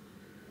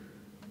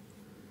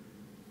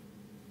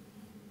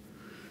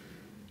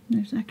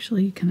 There's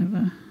actually kind of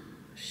a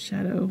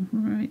shadow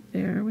right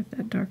there with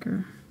that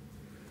darker,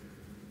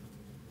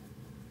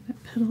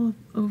 that petal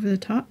over the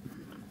top.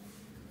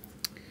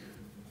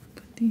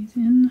 Put these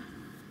in.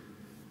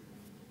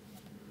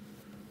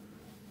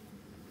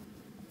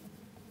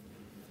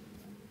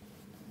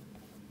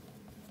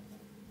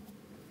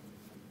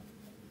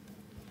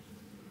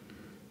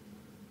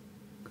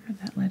 Grab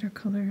that lighter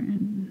color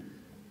and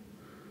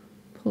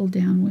pull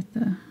down with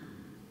the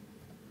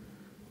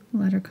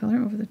lighter color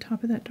over the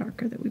top of that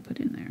darker that we put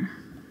in there.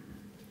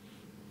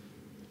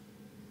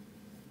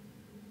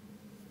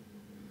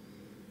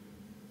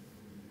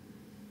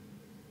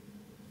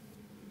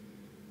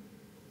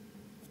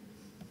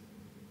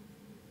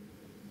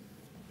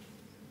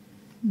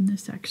 And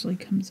this actually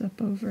comes up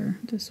over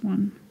this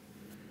one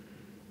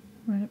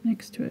right up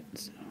next to it,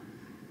 so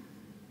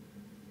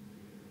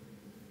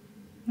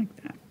like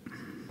that.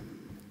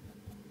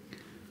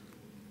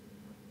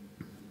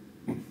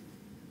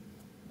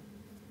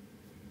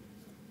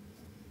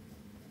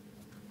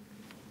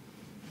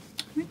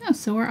 Yeah,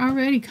 so we're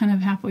already kind of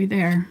halfway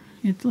there.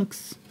 It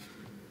looks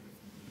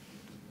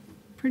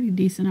pretty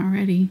decent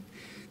already.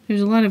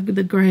 There's a lot of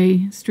the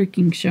gray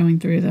streaking showing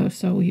through though,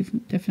 so we've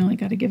definitely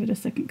got to give it a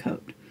second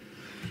coat.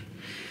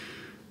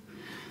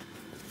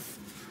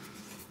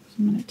 So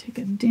I'm going to take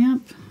a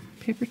damp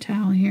paper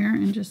towel here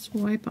and just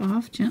wipe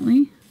off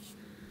gently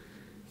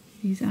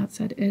these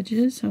outside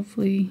edges,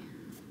 hopefully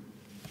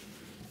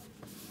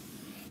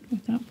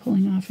without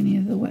pulling off any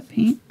of the wet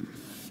paint.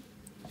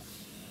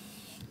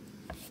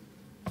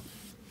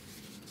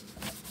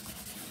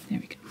 There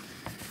we go.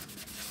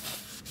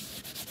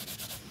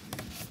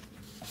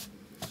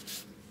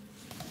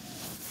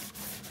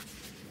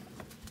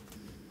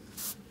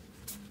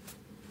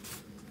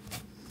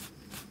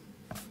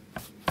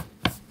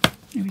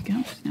 There we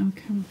go. Now we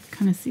can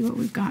kind of see what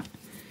we've got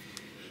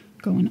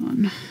going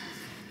on.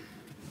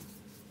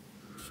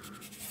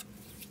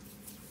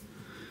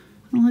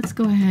 Well, let's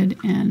go ahead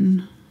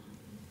and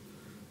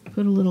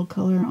put a little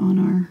color on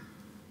our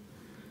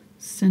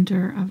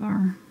center of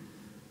our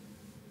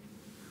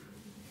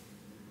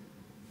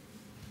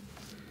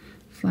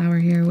flower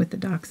here with the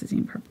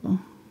Dioxazine purple.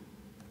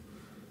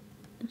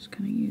 Just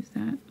kind of use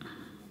that.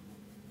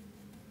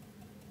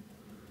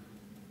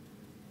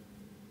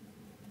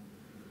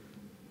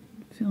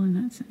 Fill in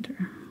that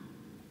center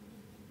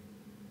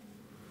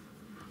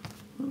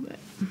a little bit.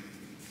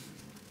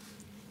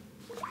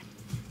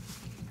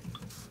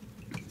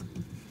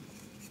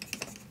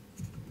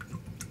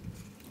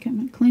 Okay, I'm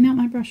going to clean out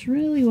my brush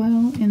really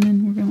well, and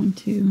then we're going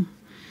to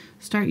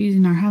start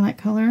using our highlight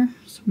color.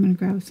 So I'm going to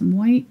grab some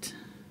white.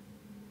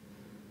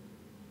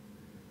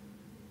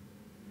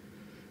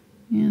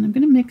 And I'm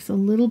going to mix a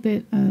little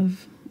bit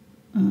of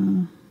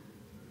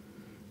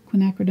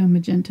quinacridone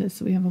magenta,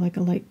 so we have like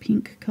a light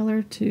pink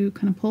color to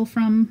kind of pull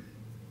from.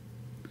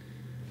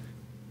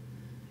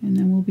 And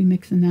then we'll be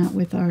mixing that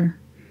with our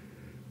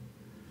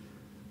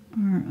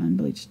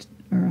unbleached,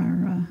 or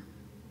our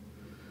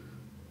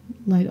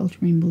light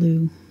ultramarine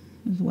blue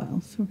as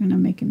well. So we're going to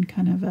make it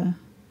kind of a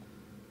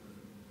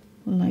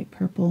light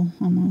purple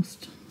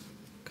almost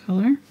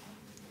color.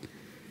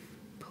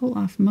 Pull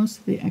off most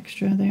of the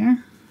extra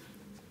there.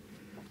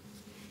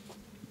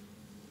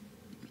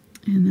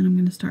 And then I'm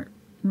going to start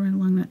right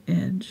along that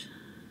edge.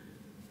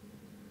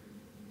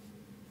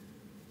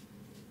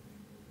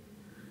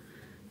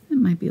 It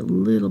might be a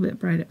little bit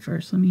bright at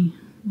first.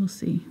 We'll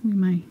see. We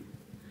might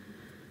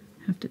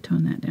have to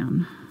tone that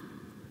down.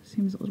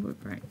 Seems a little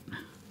bit bright.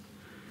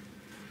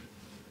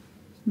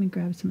 Let me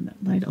grab some of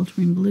that light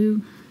ultramarine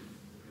blue.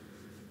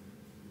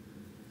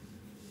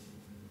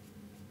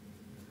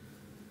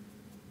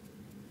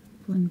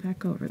 Blend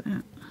back over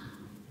that.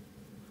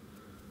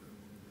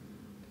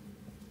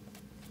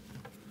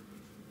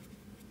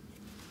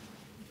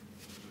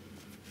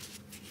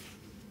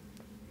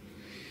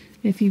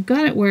 If you've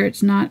got it where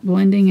it's not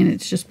blending and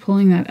it's just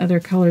pulling that other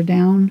color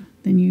down,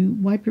 then you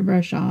wipe your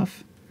brush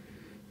off,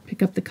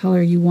 pick up the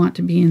color you want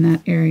to be in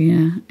that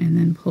area, and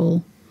then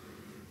pull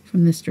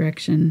from this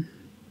direction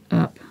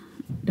up.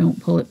 Don't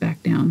pull it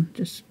back down,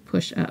 just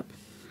push up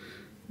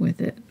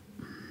with it.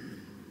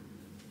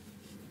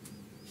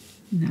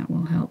 And that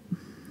will help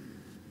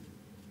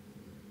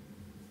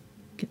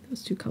get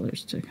those two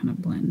colors to kind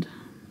of blend.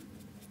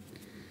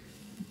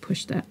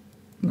 Push that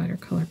lighter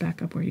color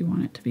back up where you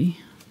want it to be.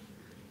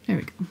 There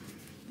we go.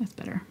 That's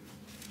better.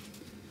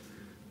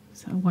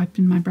 So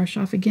wiping my brush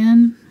off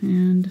again,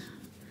 and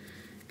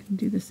can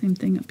do the same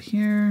thing up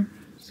here.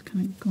 Just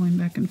kind of going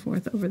back and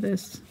forth over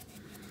this.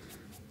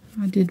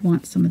 I did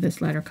want some of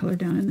this lighter color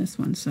down in this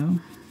one, so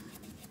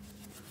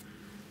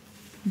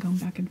Going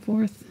back and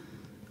forth,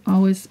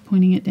 always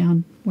pointing it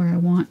down where I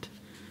want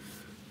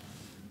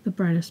the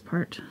brightest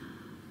part,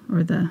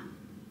 or the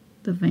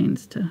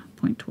veins to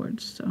point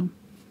towards. So,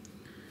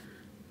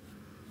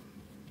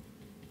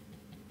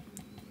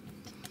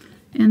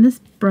 and this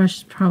brush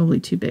is probably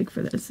too big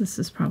for this. This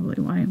is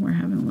probably why we're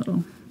having a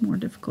little more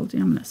difficulty.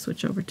 I'm going to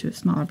switch over to a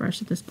smaller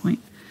brush at this point.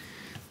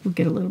 We'll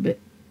get a little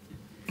bit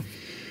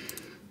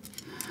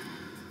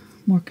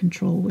more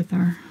control with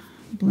our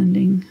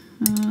blending.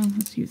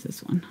 Let's use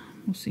this one.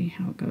 We'll see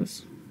how it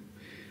goes. I'm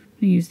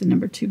going to use the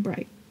number 2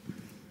 bright.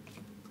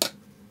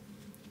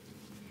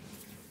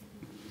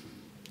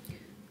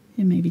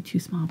 It may be too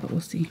small, but we'll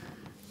see.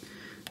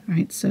 All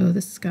right, so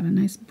this has got a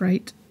nice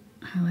bright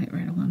highlight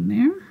right along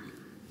there.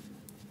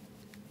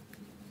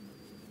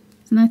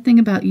 The nice thing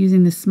about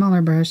using this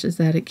smaller brush is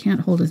that it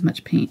can't hold as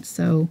much paint,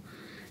 so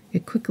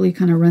it quickly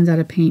kind of runs out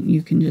of paint.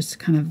 You can just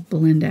kind of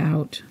blend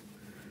out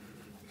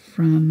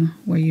from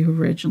where you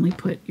originally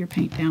put your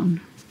paint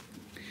down.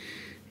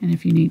 And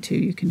if you need to,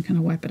 you can kind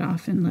of wipe it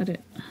off and let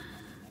it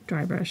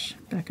dry brush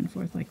back and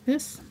forth like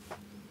this.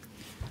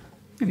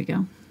 There we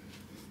go.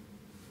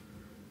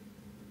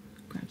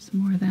 Grab some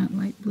more of that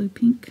light blue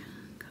pink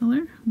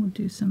color. We'll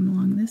do some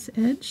along this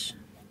edge.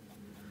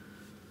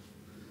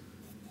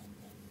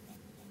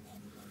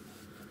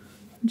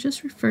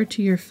 Just refer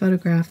to your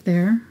photograph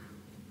there.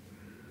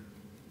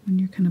 When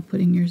you're kind of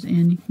putting yours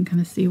in, you can kind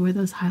of see where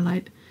those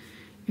highlight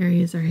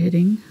areas are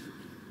hitting.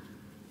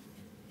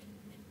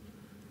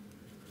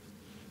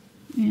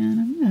 And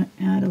I'm going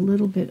to add a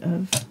little bit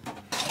of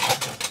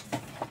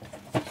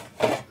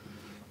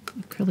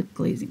acrylic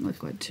glazing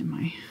liquid to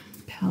my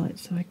palette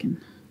so I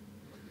can,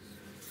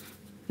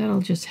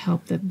 that'll just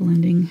help that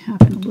blending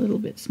happen a little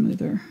bit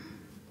smoother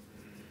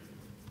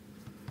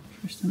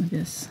for some of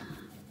this.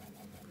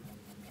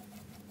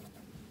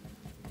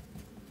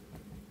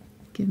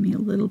 Give me a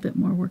little bit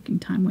more working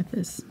time with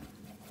this.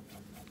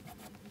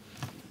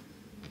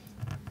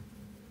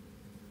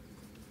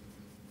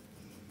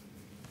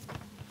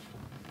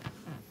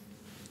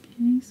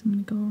 Okay, so I'm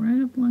going to go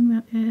right up along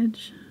that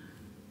edge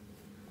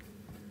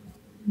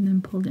and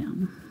then pull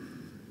down.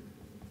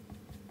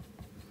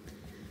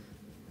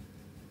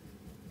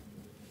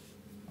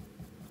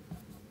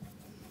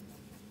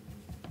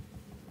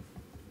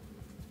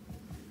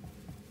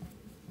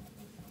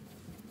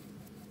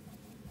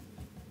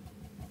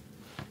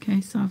 Okay,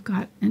 so I've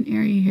got an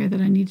area here that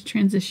I need to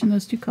transition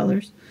those 2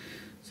 colors.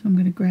 So I'm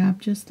going to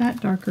grab just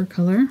that darker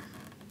color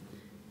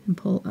and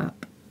pull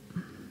up.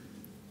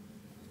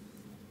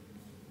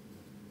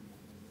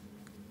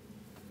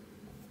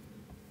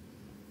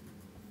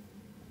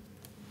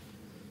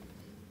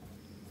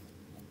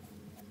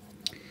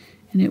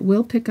 And it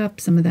will pick up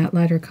some of that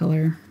lighter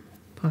color,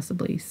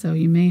 possibly. So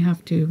you may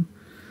have to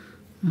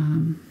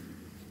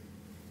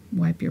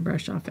wipe your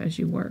brush off as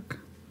you work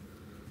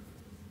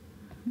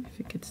if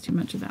it gets too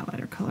much of that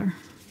lighter color.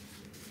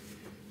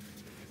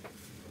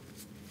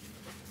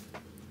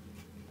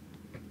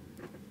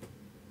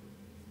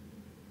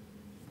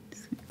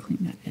 Just going to clean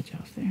that edge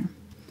off there.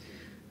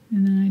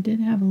 And then I did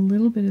have a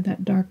little bit of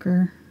that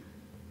darker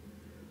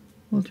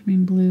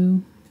ultramarine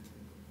blue,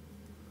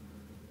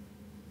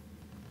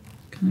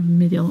 kind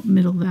of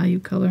middle value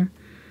color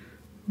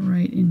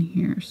right in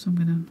here. So I'm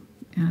going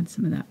to add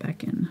some of that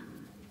back in.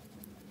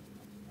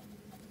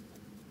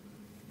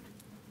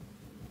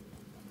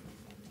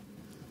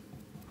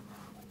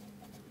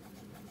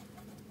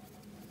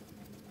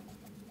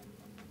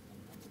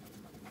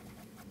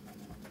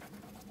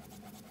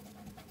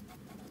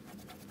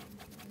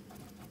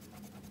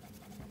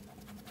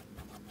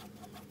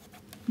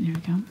 There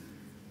we go.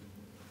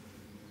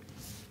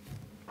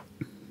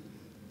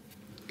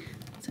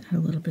 Let's add a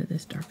little bit of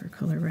this darker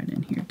color right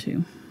in here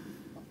too.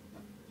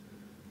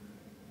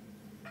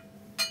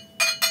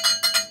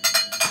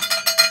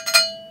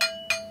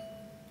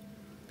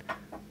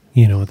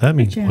 You know what that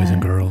means, boys and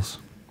girls.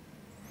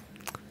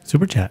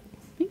 Super chat.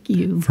 Thank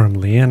you. From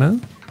Leanna.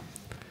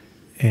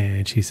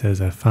 And she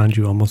says, I found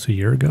you almost a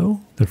year ago.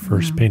 The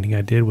first painting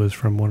I did was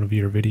from one of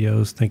your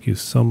videos. Thank you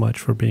so much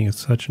for being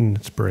such an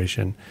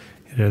inspiration.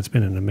 It has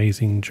been an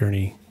amazing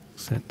journey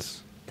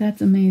since.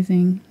 That's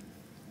amazing.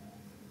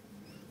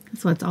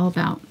 That's what it's all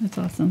about. That's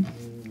awesome.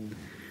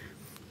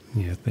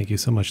 Yeah, thank you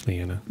so much,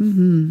 Leanna.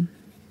 Mm-hmm.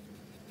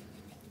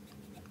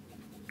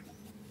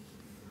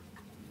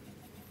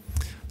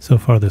 So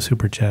far, the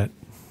super chat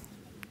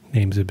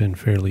names have been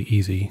fairly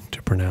easy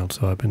to pronounce,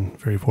 so I've been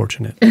very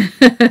fortunate.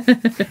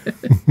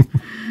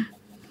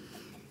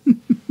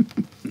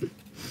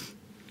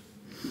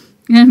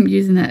 I'm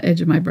using that edge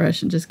of my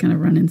brush and just kind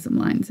of running some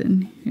lines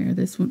in here.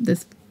 This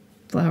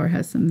flower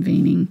has some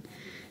veining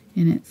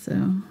in it, so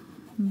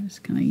I'm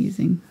just kind of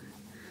using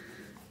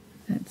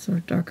that sort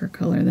of darker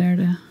color there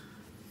to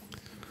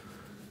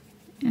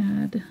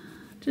add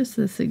just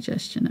the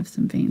suggestion of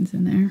some veins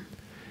in there.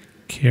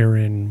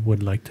 Karen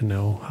would like to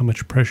know, how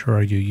much pressure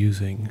are you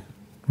using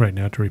right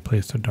now to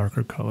replace the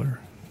darker color?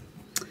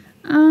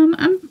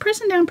 I'm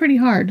pressing down pretty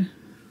hard.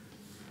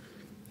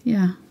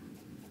 Yeah.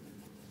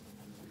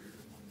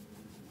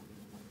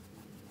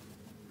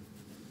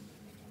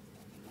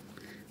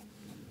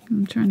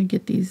 I'm trying to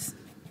get this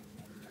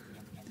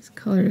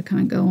color to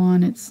kind of go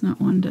on. It's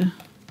not one to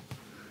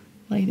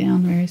lay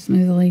down very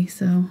smoothly,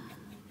 so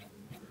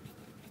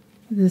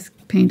this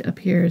paint up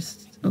here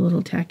is a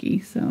little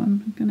tacky, so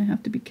I'm going to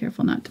have to be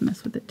careful not to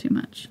mess with it too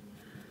much.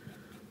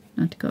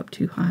 Not to go up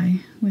too high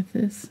with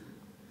this.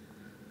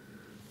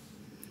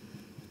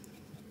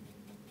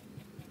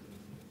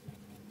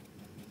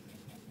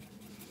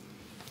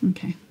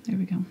 Okay, there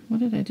we go.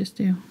 What did I just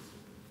do?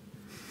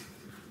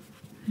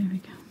 There we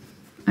go.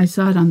 I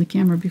saw it on the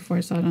camera before I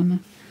saw it on the...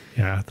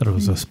 Yeah, I thought it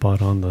was a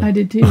spot on the... I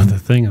did too. On the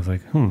thing. I was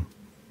like,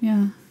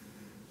 Yeah.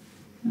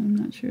 I'm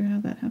not sure how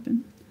that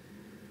happened.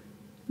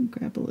 I'll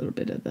grab a little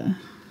bit of the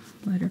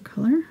lighter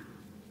color.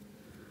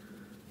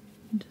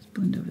 And just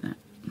blend over that.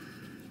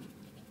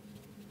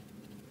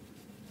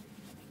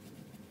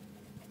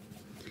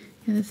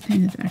 Yeah, this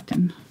paint is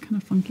acting kind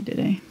of funky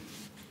today.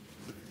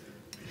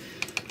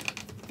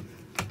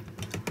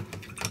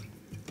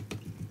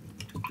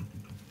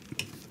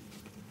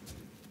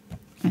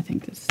 I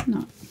think it's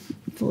not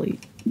fully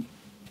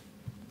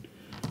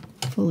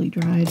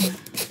dried. Put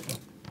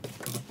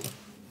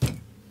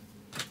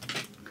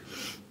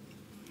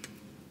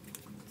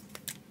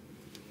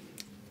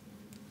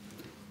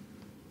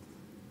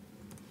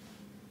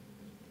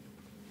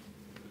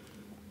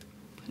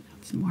out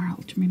some more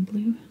ultramarine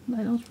blue,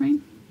 light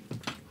ultramarine.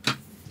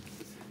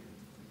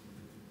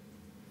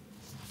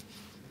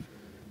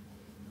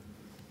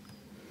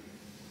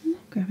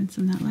 Grabbing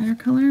some of that lighter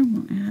color,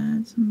 we'll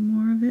add some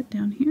more of it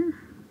down here.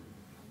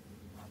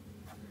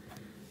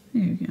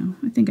 There you go.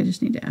 I think I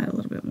just need to add a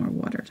little bit more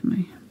water to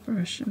my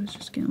brush. It was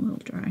just getting a little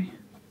dry.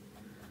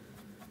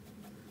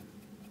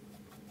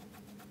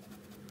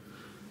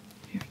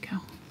 Here we go.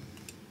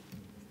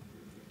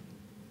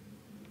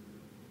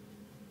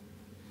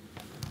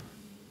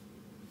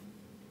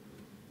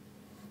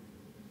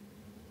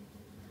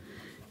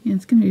 Yeah,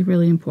 it's going to be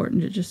really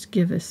important to just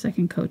give a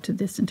second coat to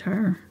this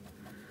entire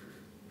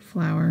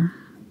flower,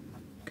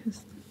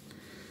 because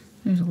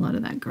there's a lot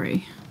of that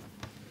gray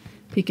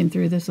peeking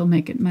through. This will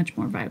make it much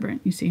more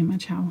vibrant. You see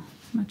how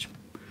much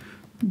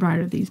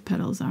brighter these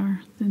petals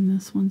are than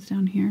this one's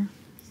down here.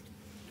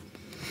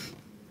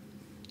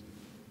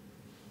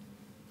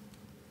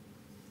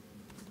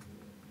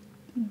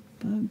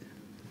 Bug.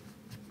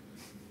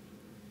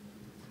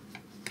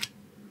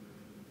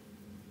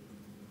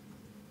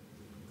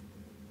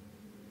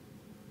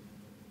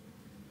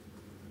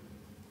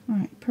 All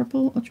right,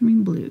 purple,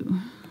 ultramarine blue.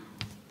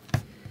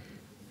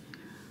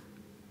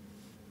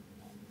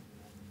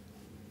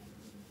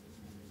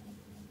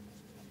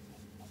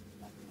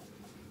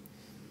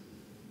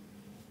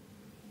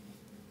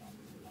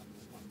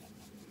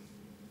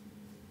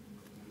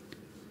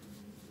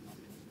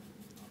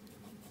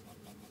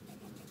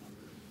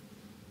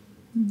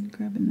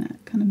 Grabbing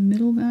that kind of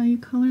middle value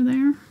color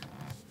there.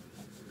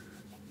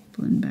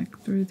 Blend back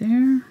through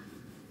there.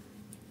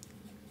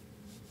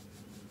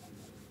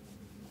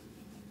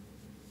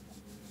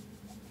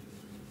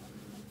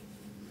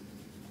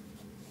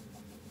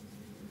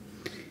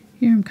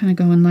 Here I'm kind of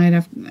going light.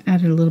 I've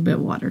added a little bit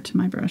of water to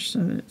my brush so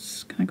that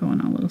it's kind of going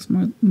on a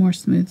little more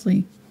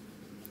smoothly.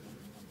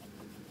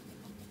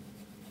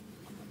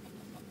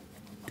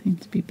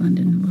 Seems to be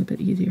blending a little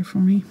bit easier for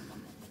me.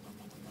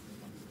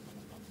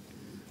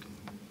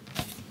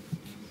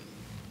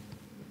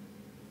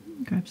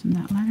 Grab some of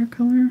that lighter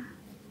color,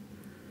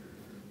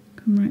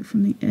 come right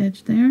from the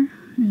edge there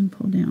and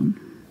pull down.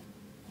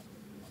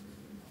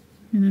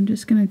 And I'm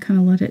just going to kind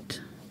of let it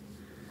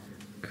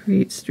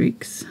create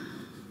streaks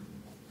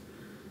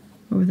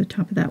over the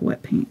top of that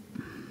wet paint.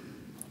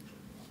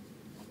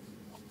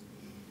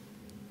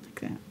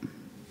 Like that.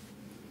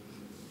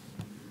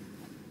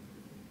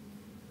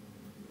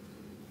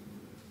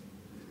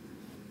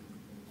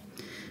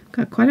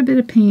 Got quite a bit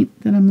of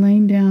paint that I'm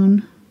laying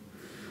down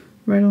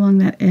right along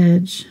that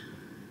edge.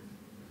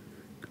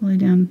 Lay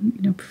down,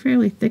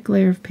 fairly thick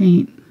layer of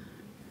paint,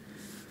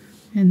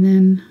 and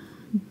then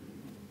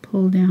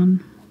pull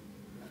down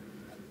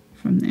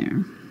from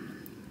there.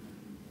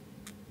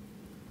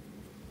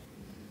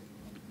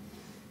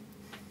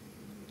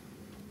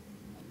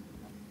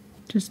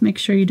 Just make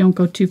sure you don't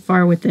go too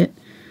far with it,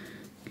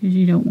 because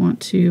you don't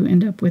want to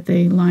end up with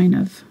a line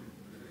of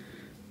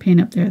paint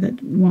up there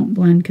that won't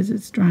blend because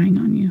it's drying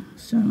on you.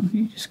 So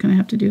you're just going to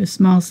have to do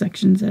small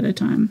sections at a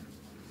time.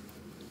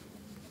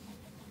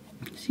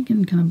 So you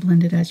can kind of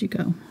blend it as you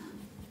go.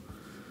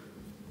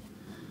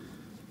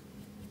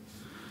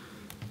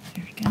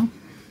 There we go.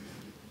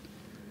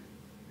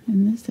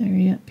 And this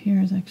area up here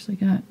has actually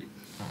got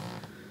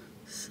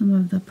some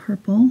of the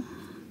purple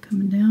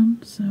coming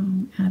down, so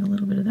add a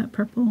little bit of that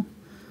purple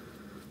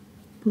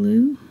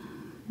blue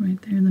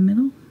right there in the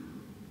middle.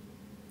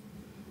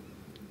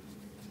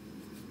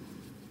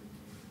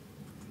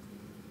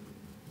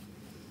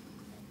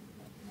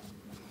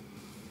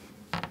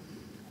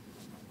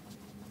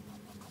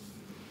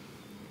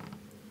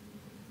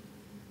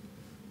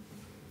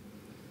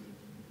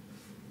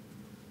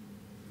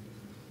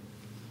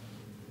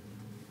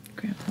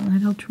 Grab the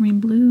light ultramarine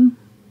blue.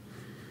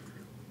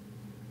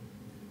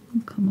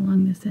 We'll come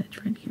along this edge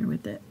right here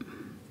with it.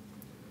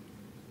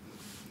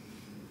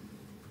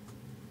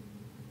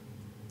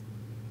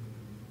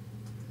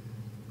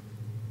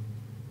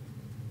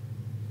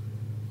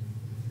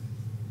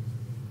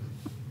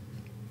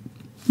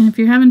 And if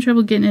you're having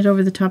trouble getting it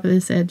over the top of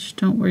this edge,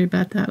 don't worry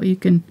about that. You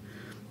can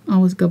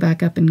always go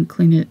back up and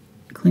clean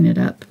it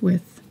up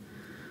with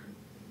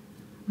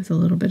a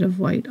little bit of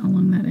white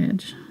along that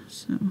edge.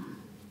 So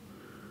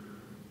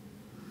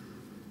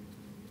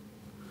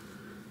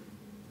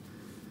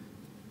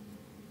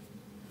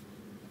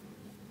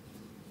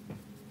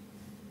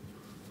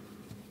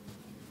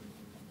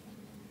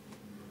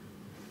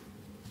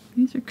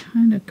these are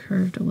kind of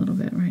curved a little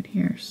bit right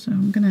here, so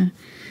I'm going to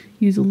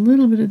use a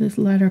little bit of this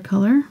lighter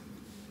color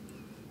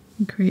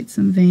and create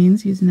some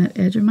veins using that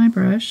edge of my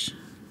brush.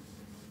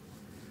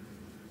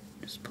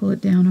 Just pull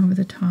it down over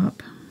the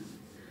top,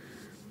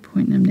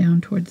 pointing them down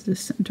towards the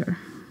center.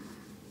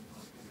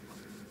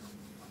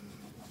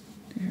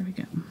 There we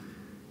go.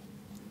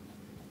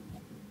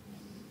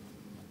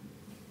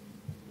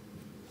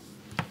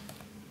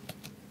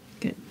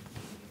 Good.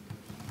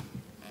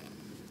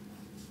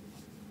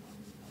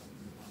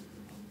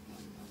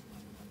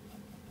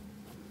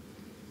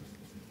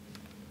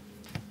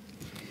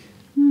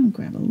 I'll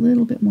grab a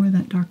little bit more of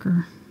that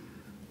darker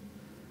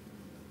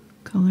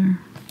color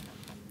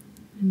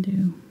and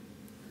do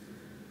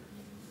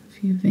a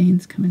few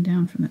veins coming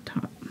down from the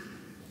top,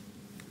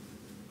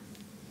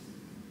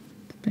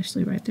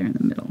 especially right there in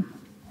the middle.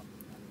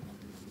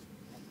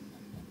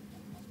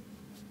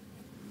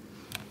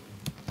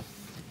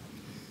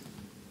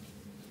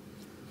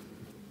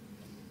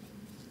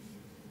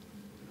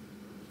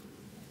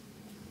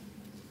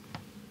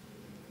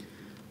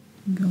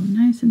 And go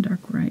nice and dark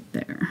right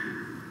there.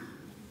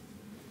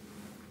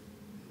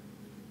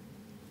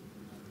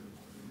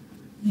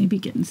 Maybe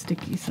getting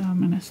sticky, so I'm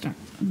gonna stop.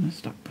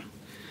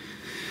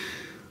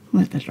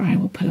 Let that dry.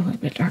 We'll put a little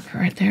bit darker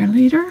right there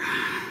later.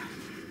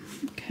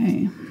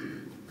 Okay.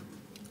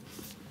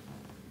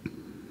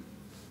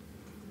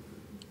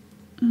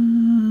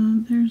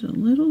 There's a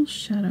little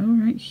shadow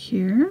right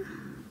here,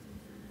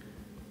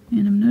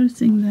 and I'm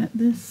noticing that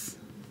this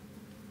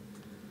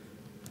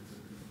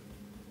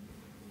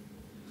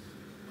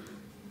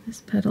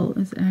petal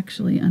is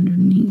actually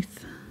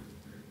underneath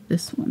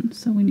this one,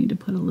 so we need to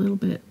put a little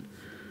bit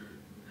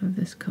of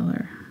this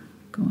color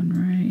going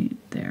right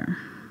there.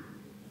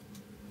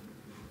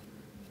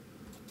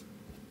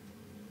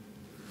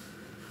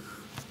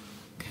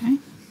 Okay.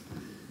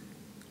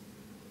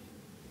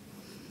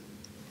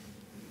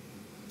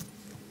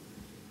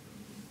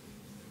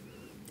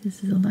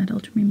 This is a light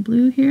ultramarine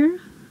blue here.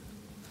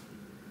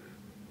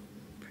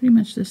 Pretty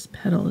much this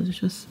petal is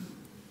just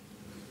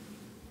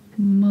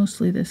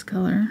mostly this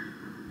color.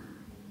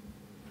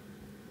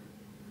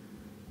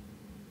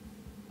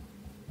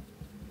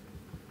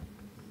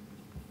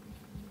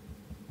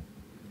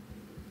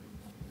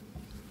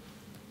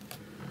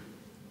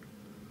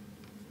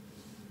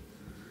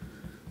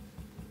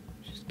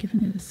 Just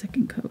giving it a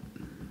second coat.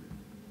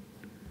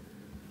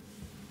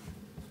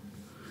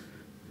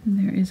 And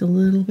there is a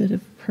little bit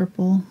of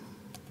purple,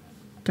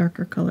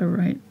 darker color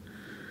right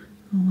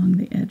along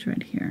the edge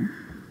right here.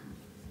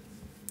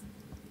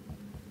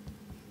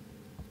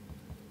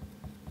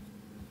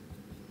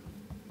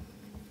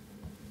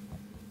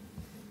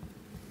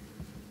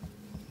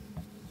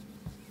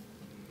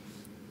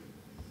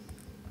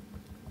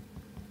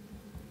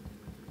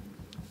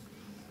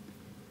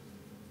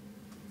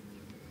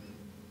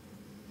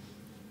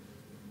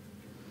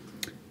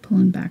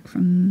 Pulling back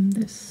from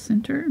this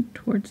center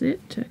towards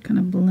it to kind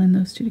of blend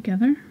those two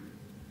together.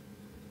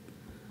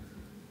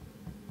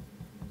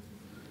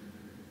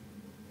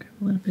 Grab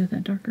a little bit of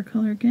that darker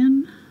color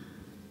again.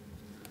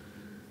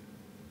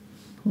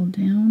 Pull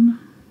down.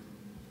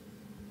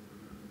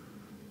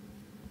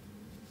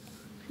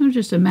 It was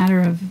just a matter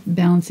of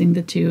balancing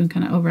the two and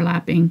kind of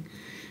overlapping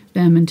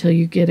them until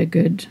you get a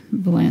good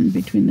blend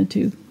between the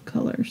two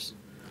colors.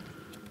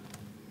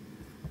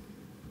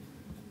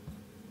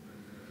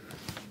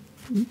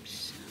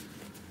 Oops.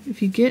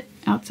 If you get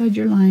outside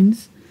your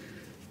lines,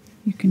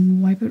 you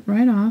can wipe it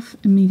right off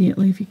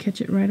immediately if you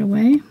catch it right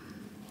away.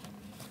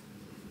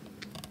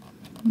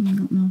 I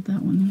don't know if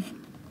that one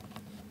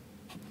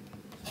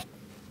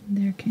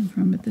there came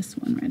from, but this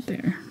one right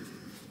there.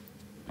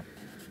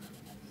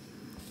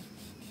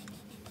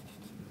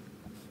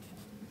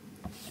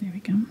 There we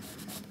go.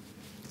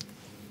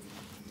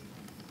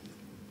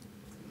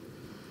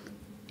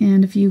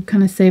 And if you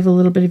kind of save a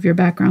little bit of your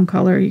background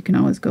color, you can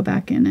always go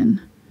back in and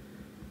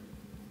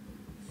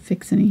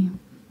fix any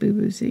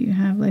boo-boos that you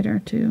have later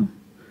too.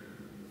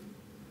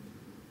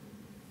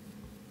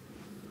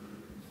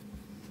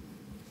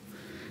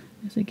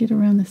 As I get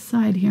around the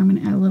side here, I'm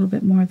going to add a little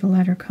bit more of the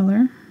lighter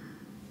color.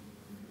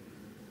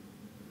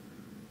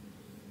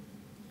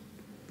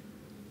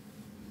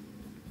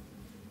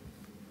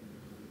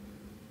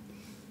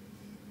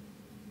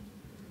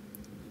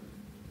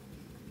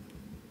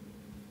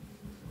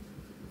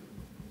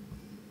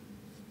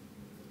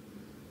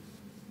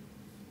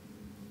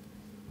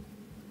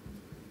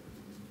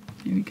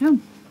 There we go.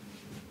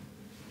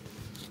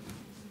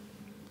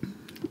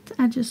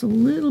 add just a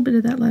little bit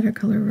of that lighter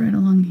color right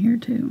along here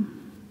too.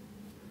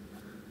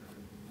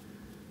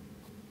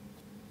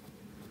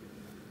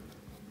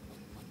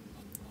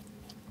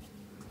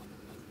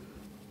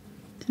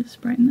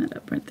 Just brighten that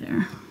up right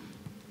there.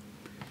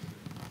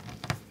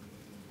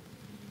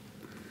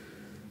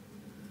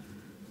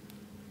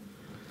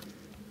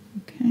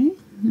 Okay,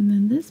 and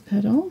then this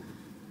petal,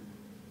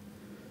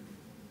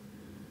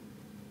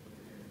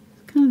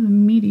 it's kind of a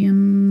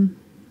medium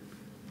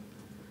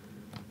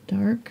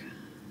dark.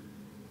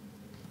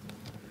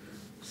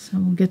 So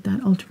we'll get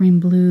that ultramarine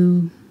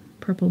blue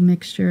purple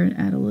mixture and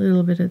add a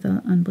little bit of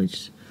the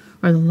unbleached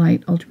or the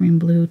light ultramarine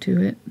blue to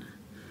it.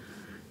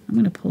 I'm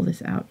going to pull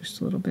this out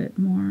just a little bit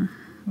more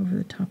over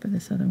the top of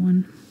this other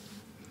one.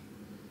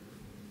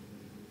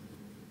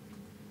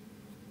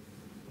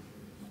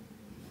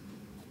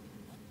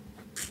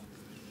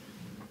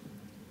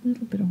 A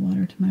little bit of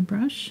water to my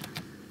brush.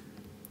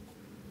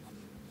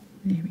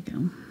 There we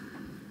go.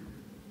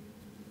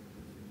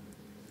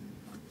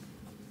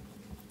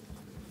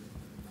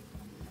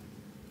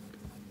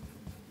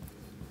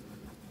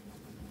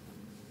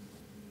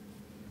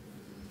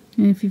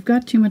 And if you've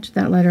got too much of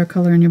that lighter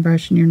color in your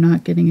brush and you're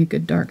not getting a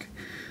good dark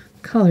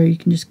color, you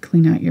can just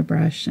clean out your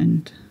brush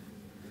and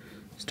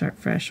start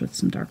fresh with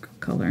some dark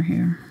color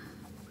here.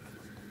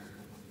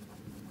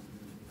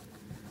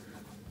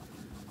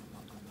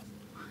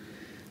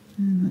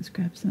 And let's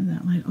grab some of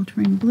that light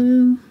ultramarine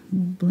blue.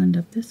 We'll blend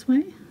up this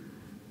way.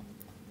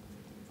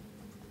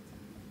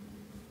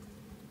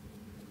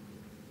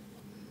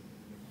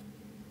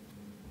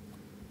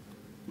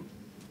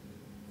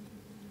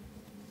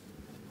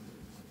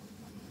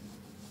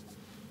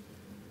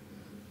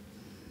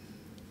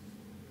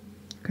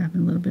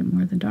 Grabbing a little bit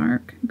more of the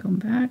dark, going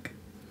back.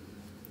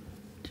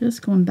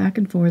 Just going back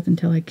and forth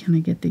until I kind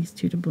of get these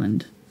two to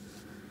blend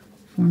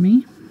for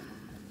me.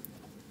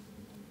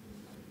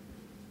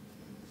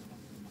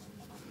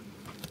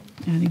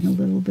 Adding a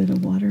little bit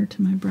of water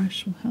to my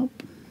brush will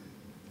help.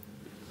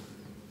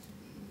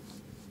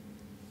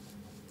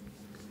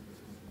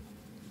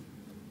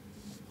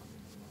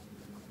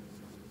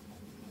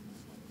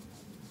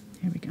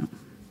 There we go.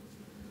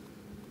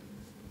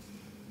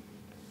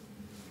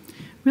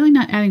 Really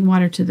not adding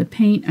water to the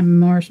paint. I'm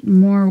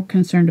more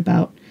concerned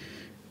about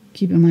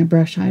keeping my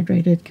brush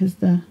hydrated because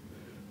the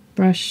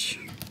brush,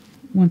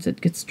 once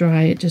it gets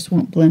dry, it just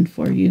won't blend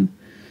for you.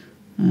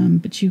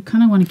 But you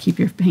kind of want to keep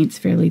your paints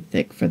fairly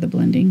thick for the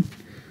blending.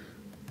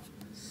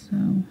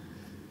 So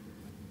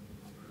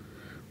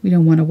we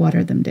don't want to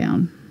water them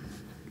down.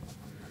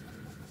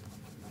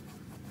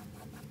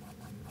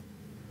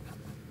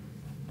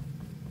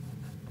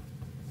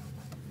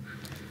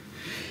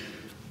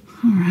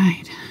 All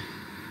right.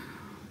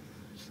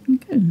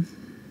 Good.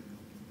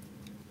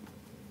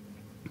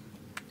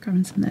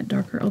 Grabbing some of that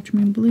darker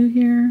ultramarine blue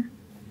here.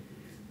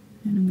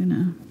 And I'm going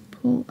to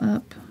pull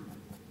up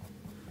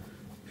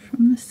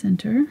from the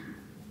center.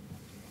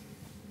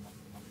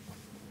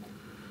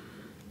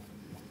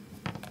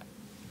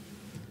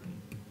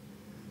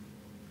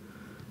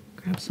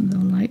 Grab some of the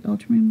light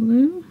ultramarine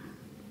blue,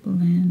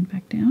 blend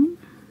back down.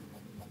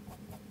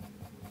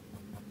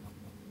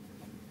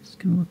 It's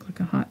going to look like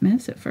a hot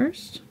mess at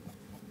first,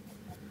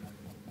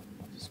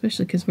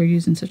 especially because we're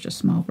using such a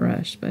small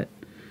brush, but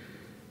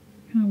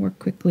I'm going to work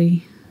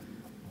quickly.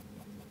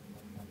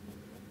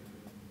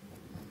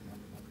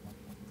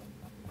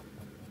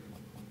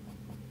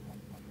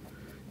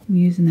 I'm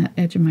using that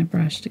edge of my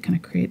brush to kind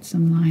of create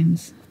some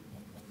lines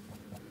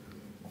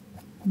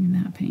in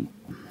that paint.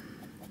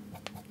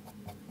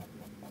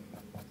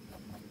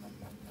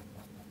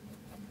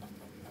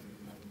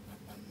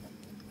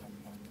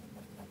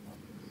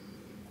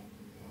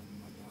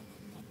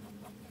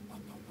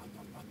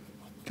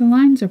 The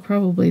lines are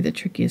probably the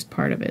trickiest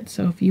part of it,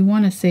 so if you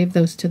want to save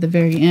those to the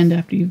very end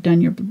after you've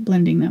done your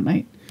blending, that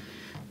might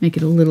make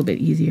it a little bit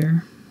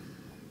easier.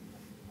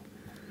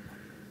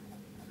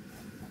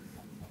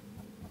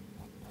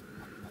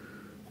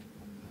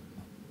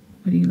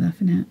 What are you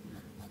laughing at?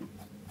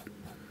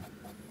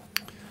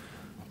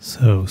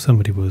 So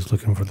somebody was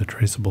looking for the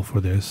traceable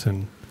for this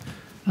and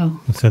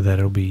said that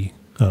it'll be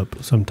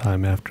up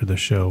sometime after the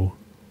show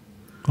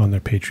on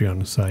their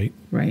Patreon site.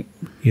 Right.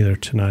 Either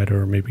tonight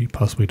or maybe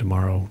possibly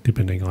tomorrow,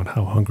 depending on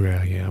how hungry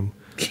I am.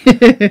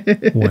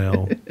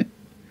 Well,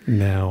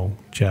 now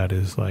Chad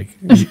is like,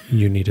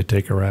 you need to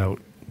take her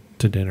out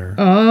to dinner.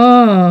 Oh,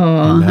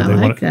 I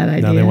like that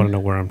idea. Now they want to know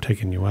where I'm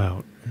taking you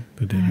out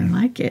to dinner. I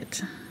like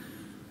it.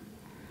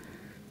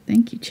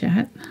 Thank you,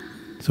 chat.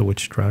 So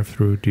which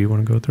drive-through do you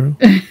want to go through?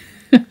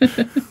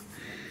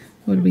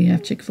 What did we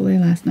have? Chick-fil-A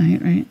last night,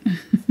 right?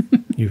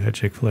 You had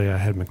Chick-fil-A, I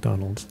had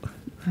McDonald's.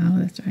 Oh,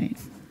 that's right.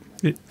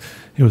 It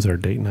was our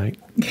date night.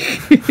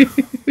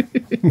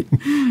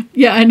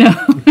 Yeah, I know.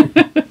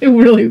 It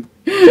really,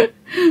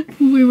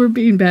 we were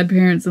being bad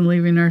parents and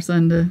leaving our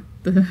son to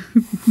the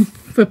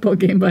football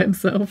game by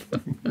himself.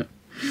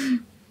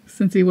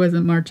 Since he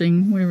wasn't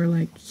marching, we were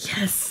like,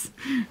 yes,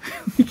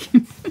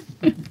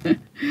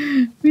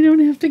 we don't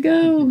have to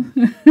go.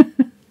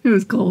 It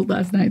was cold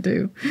last night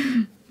too.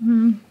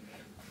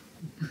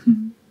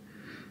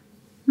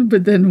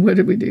 But then what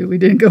did we do? We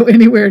didn't go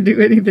anywhere, do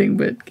anything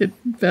but get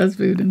fast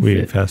food and We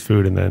sit. ate fast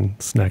food and then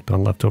snacked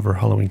on leftover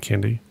Halloween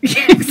candy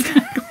Yeah,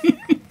 exactly.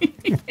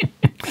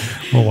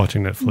 while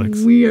watching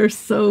Netflix. We are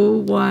so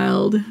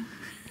wild.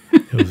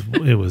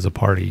 It was a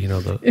party, you know,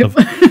 of a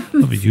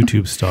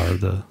YouTube star.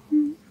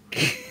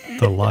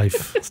 The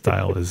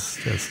lifestyle is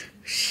just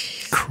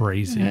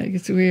crazy.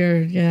 It's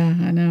weird. Yeah,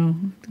 I know.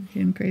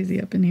 Getting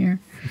crazy up in here.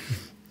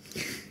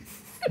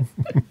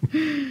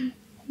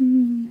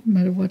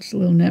 Might have watched a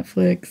little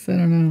Netflix. I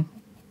don't know.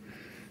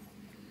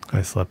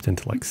 I slept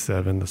until like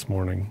 7 this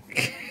morning.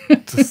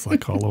 Just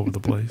like all over the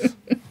place.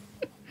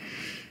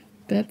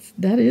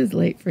 That is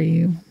late for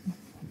you.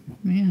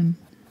 Man.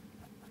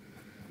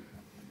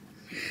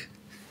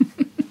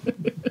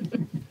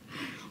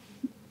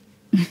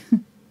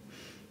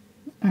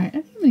 All right,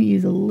 I think I'm going to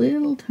use a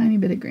little tiny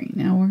bit of green.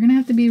 Now, we're going to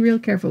have to be real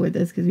careful with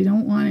this because we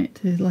don't want it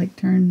to like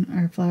turn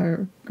our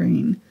flower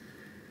green.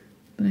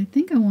 But I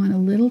think I want a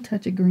little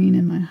touch of green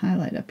in my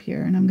highlight up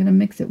here. And I'm going to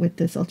mix it with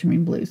this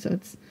ultramarine blue. So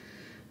it's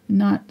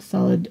not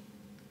solid,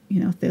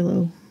 you know,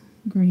 phthalo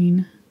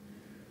green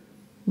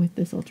with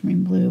this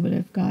ultramarine blue. But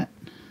I've got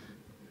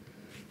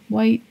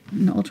white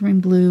and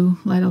ultramarine blue,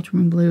 light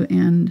ultramarine blue,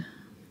 and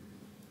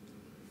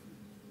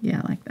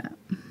yeah, like that.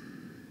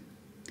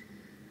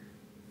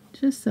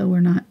 Just so we're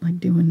not like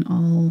doing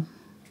all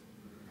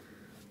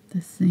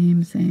the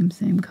same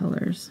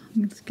colors.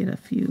 Let's get a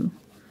few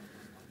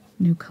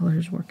new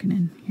colors working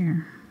in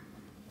here.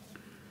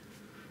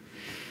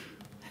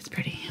 That's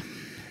pretty.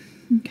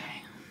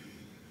 Okay.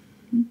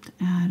 Let's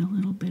add a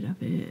little bit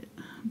of it.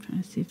 I'm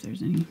trying to see if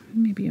there's any,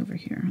 maybe over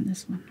here on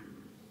this one.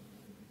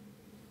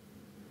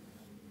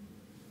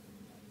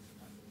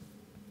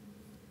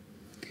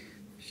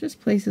 There's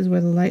just places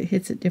where the light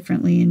hits it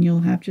differently and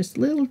you'll have just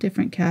little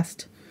different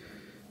cast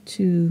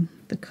to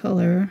the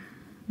color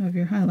of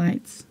your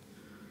highlights.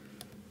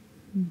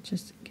 It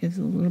just gives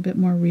a little bit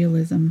more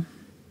realism.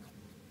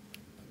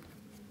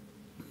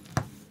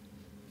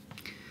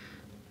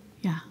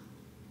 Yeah,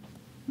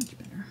 much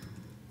better.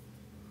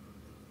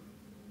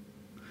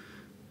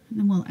 And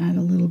then we'll add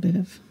a little bit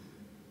of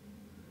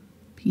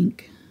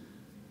pink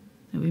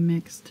that we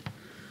mixed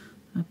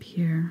up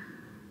here.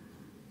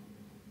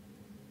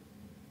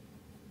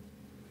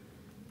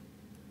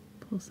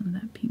 Pull some of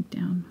that pink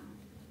down.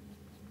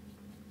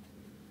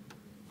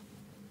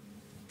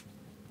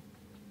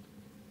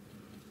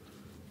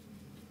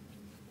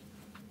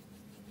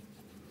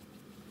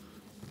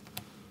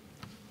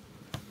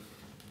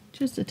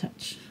 Just a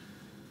touch.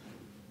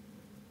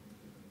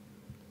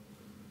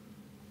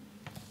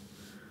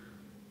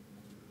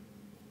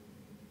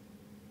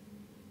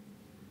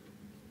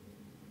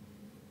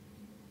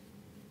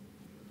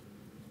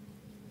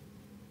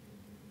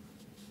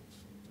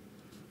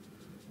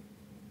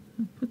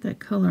 I'll put that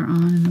color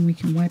on and then we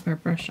can wipe our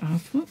brush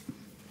off. Whoop.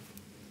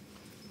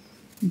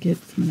 Get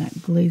some of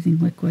that glazing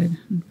liquid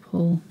and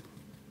pull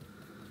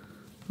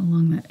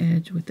along that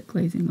edge with the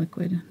glazing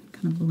liquid.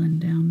 Kind of blend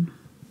down.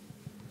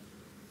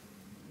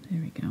 There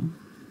we go.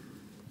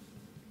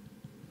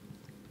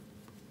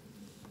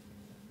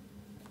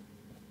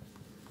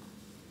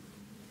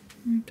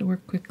 I have to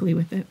work quickly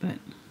with it, but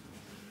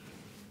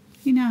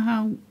you know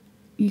how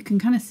you can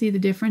kind of see the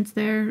difference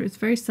there? It's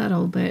very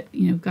subtle, but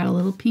you know, got a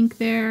little pink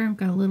there,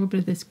 got a little bit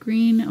of this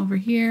green over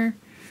here.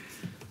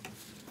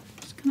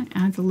 Just kind of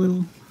adds a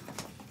little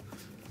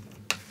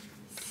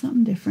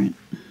something different.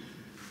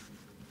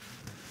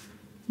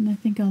 And I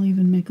think I'll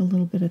even make a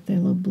little bit of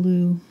phthalo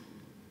blue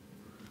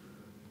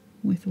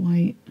with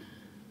white.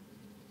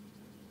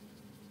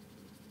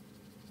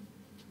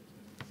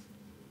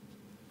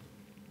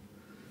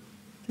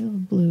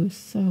 Phthalo blue is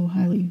so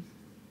highly,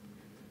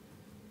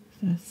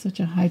 such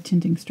a high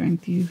tinting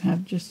strength. You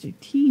have just a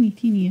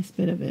teeniest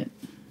bit of it.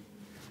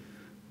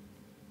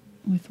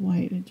 With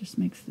white, it just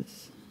makes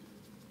this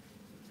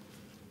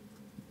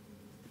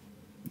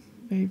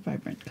very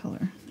vibrant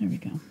color. There we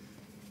go.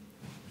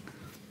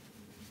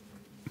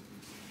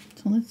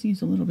 So let's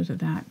use a little bit of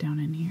that down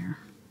in here.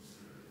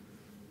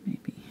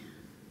 Maybe.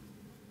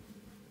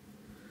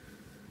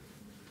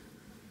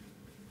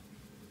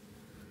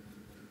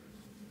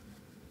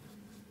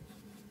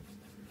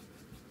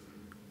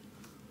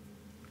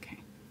 Okay.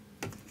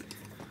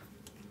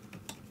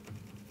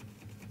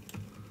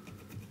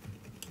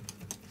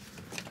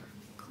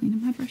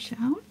 Cleaning my brush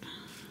out.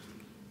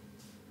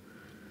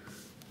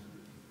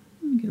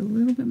 Get a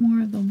little bit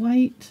more of the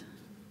white.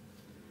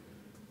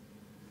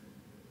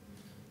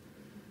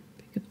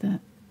 Pick up that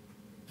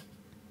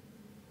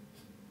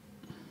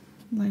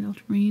light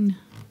ultramarine,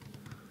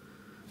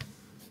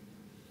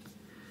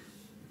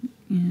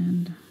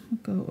 and we'll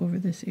go over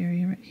this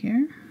area right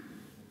here.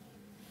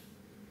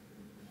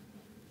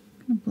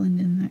 I'm going to blend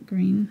in that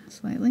green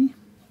slightly,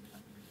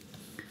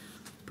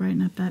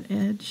 brighten up that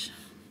edge.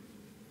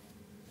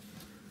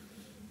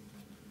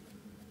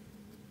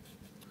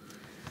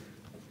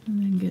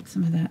 And then get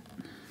some of that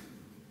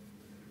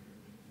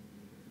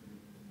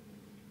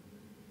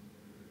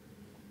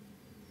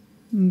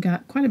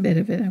got quite a bit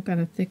of it. I've got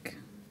a thick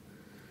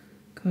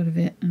coat of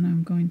it, and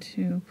I'm going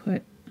to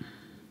put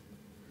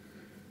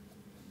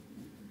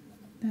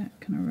that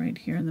kind of right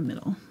here in the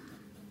middle.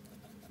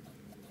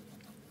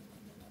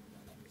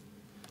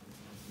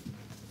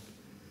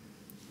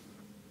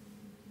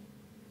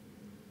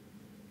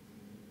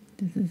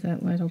 This is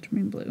that light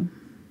ultramarine blue.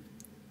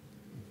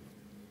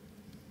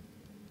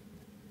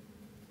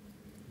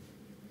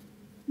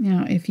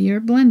 Now, if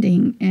you're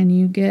blending and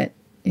you get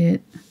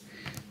it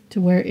to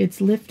where it's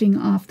lifting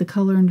off the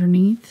color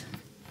underneath,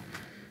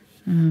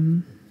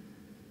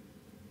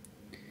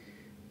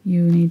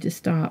 you need to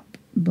stop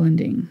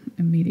blending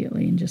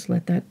immediately and just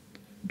let that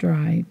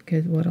dry,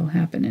 because what will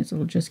happen is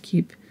it'll just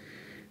keep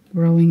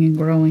growing and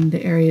growing.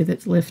 The area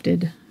that's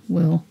lifted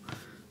will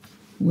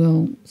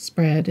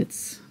spread.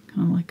 It's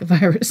kind of like a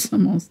virus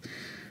almost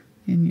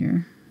in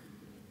your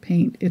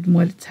paint. And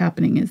what's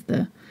happening is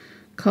the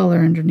color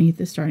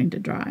underneath is starting to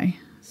dry.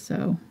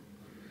 So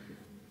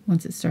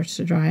once it starts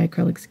to dry,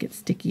 acrylics get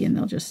sticky and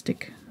they'll just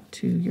stick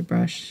to your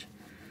brush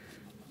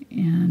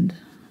and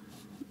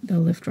they'll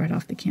lift right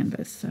off the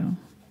canvas. So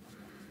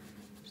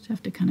just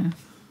have to kind of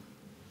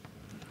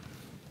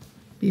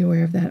be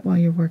aware of that while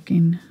you're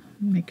working.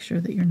 Make sure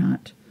that you're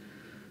not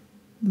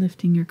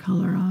lifting your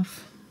color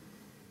off.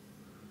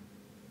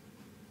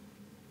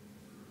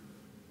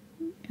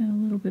 Add a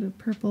little bit of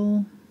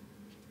purple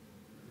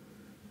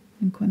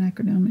and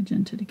quinacridone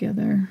magenta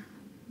together.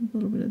 A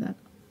little bit of that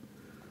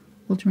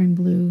ultramarine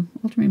blue.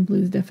 Ultramarine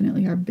blue is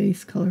definitely our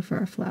base color for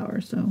our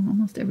flower, so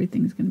almost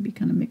everything's going to be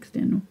kind of mixed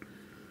in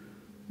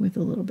with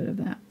a little bit of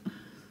that.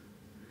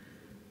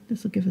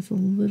 This will give us a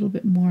little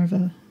bit more of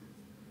a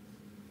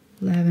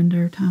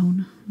lavender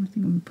tone. I think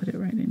I'm going to put it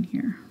right in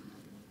here.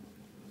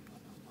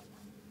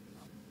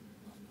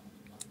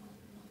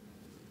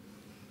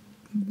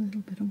 A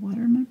little bit of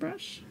water in my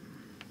brush.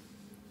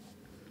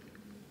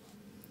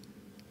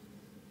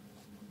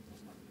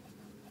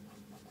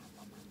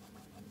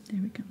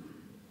 There we go.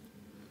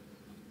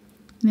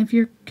 And if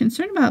you're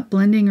concerned about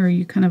blending, or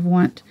you kind of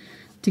want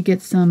to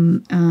get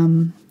some,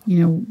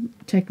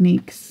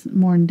 techniques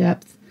more in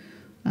depth,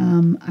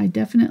 I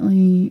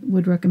definitely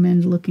would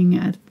recommend looking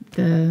at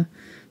the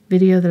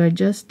video that I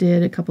just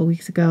did a couple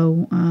weeks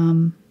ago,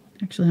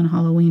 actually on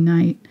Halloween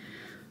night,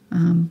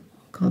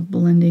 called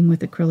Blending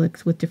with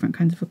Acrylics, with different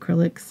kinds of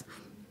acrylics.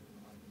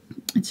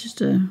 It's just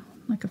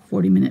like a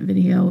 40-minute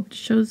video. It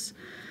shows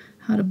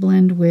how to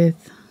blend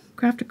with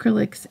craft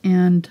acrylics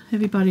and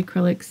heavy body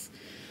acrylics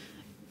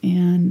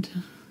and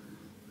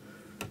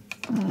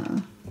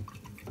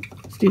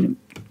student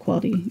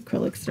quality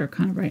acrylics that are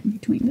kind of right in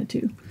between the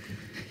two.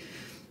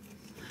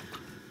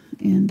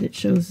 And it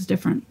shows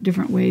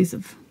different ways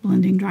of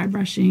blending, dry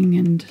brushing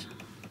and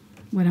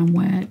wet on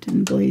wet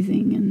and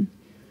glazing, and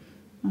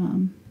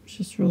it's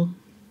just real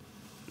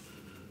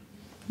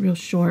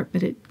short,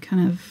 but it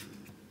kind of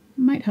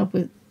might help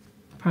with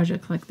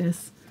projects like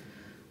this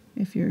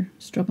if you're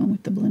struggling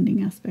with the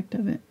blending aspect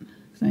of it,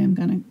 because I am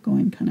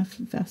going kind of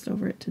fast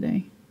over it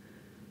today,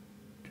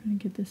 trying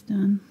to get this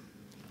done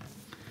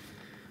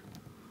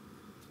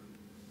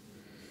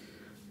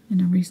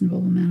in a reasonable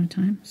amount of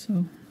time.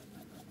 So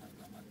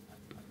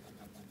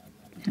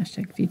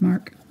hashtag feed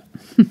Mark.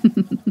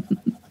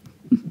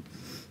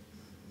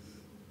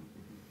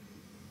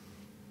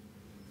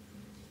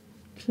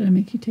 Should I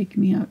make you take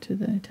me out to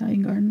the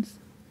Italian gardens?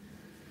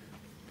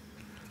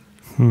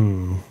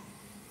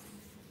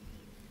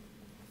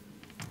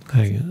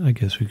 I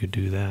guess we could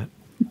do that.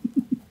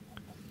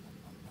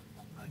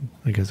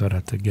 I guess I'd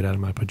have to get out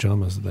of my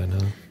pajamas then,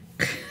 huh?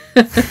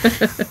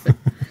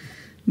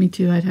 Me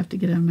too. I'd have to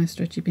get out of my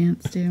stretchy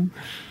pants too.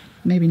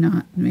 Maybe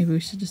not. Maybe we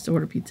should just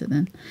order pizza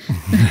then.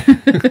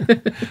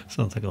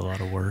 Sounds like a lot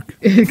of work.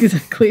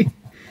 Exactly.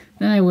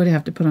 Then I would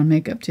have to put on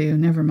makeup too.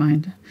 Never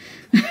mind.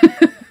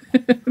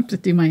 Have to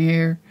do my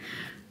hair.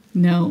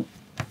 No.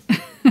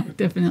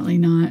 Definitely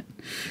not.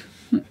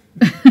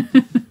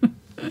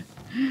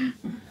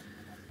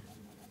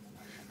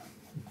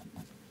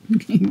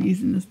 I'm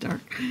using this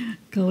dark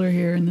color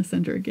here in the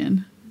center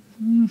again.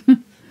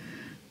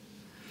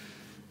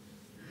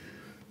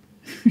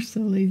 We're so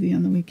lazy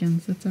on the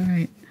weekends. That's all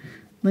right.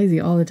 Lazy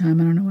all the time.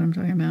 I don't know what I'm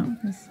talking about.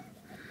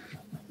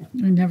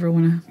 I never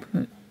want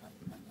to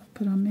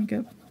put on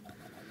makeup.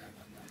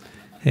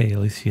 Hey, at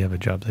least you have a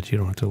job that you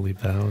don't have to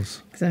leave the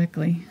house.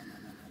 Exactly.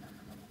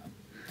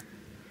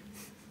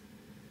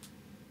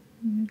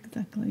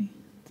 Exactly.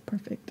 It's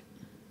perfect.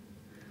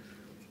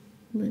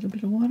 A little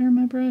bit of water in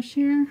my brush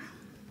here.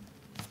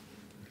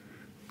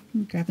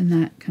 I'm grabbing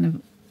that kind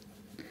of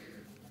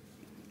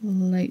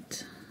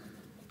light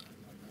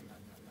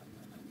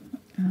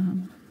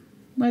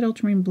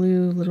ultramarine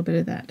blue, a little bit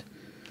of that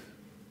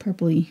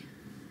purpley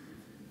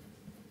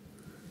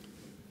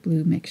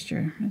blue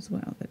mixture as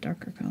well, the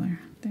darker color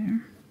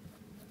there.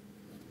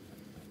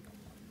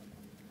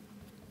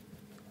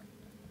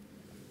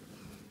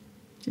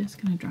 Just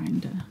kind of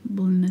trying to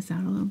blend this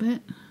out a little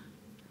bit.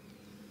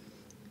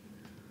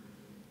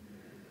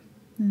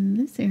 And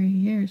this area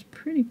here is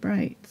pretty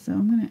bright, so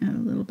I'm going to add a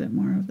little bit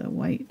more of the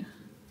white.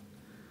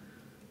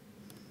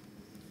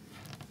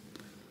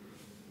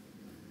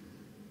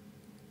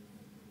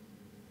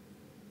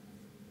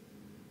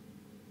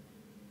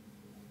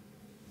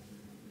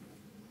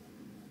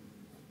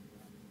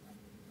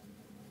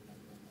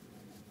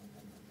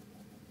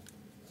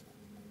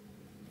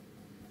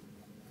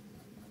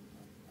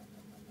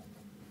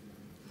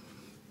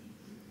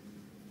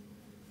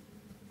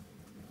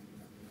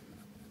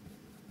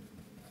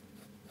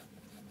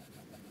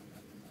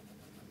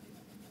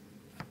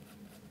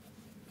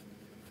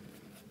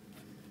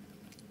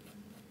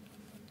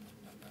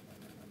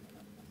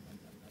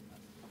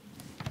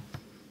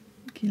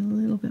 Get a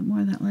little bit more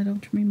of that light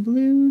ultramarine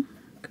blue.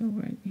 Go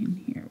right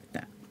in here with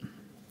that.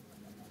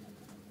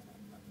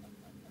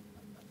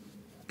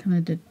 Kind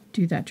of to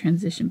do that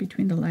transition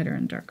between the lighter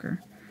and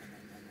darker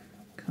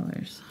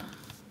colors.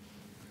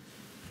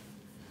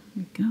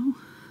 There we go.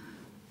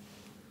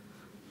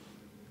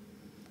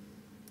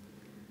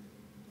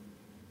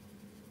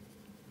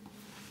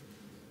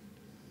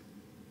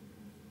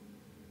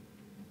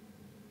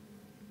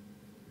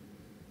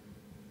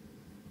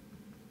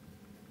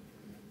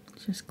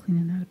 Just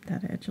cleaning up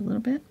that edge a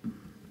little bit.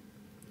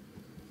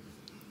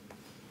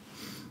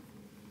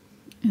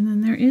 And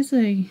then there is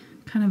a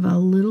kind of a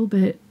little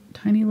bit,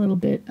 tiny little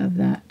bit of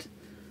that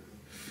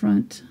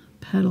front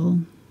petal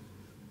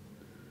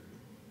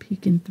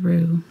peeking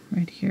through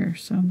right here.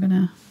 So I'm going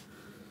to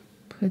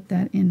put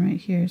that in right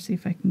here, see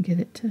if I can get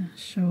it to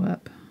show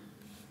up.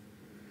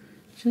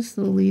 Just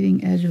the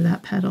leading edge of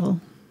that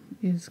petal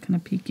is kind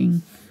of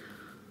peeking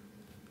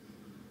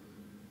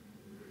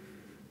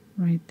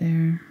right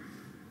there.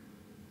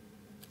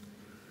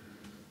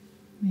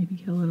 Maybe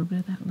get a little bit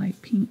of that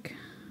light pink.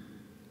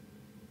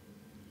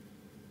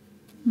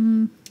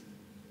 There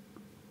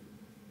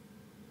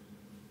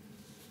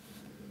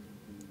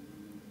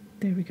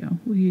we go.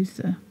 We'll use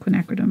the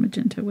quinacridone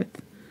magenta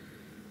with,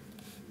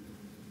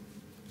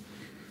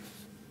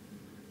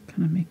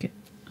 kind of make it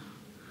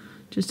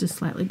just a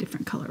slightly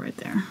different color right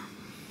there.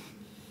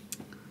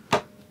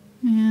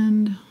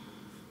 And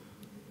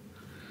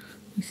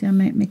you see I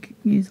might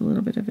use a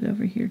little bit of it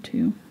over here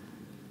too.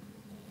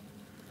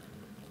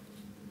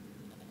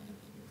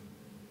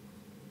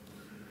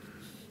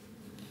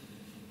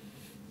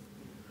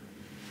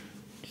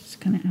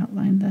 Kind of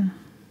outline the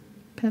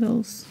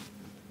petals.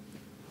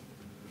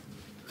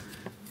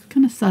 It's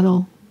kind of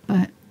subtle,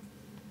 but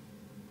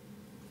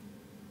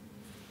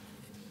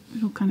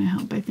it'll kind of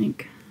help, I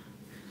think,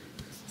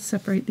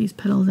 separate these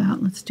petals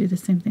out. Let's do the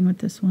same thing with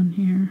this one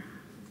here.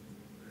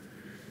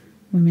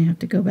 We may have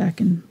to go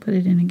back and put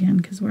it in again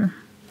because we're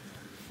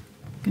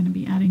going to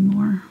be adding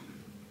more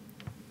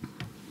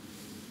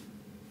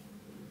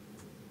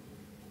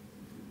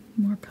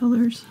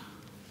colors.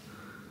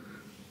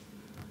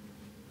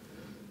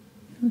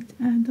 Let's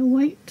add the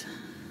white.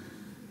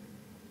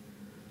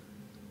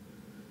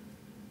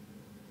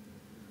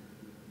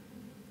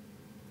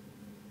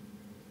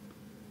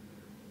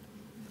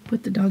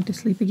 Put the dog to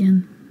sleep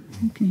again.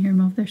 You can hear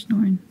him over there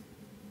snoring.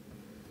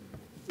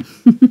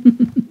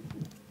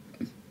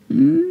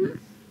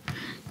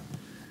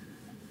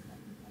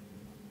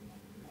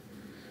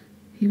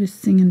 He was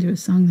singing to a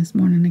song this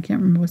morning. I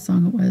can't remember what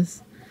song it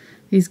was.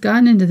 He's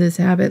gotten into this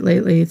habit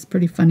lately. It's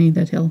pretty funny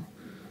that he'll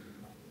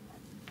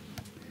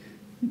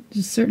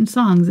just certain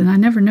songs, and I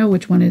never know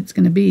which one it's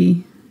going to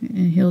be,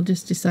 and he'll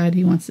just decide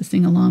he wants to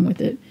sing along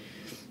with it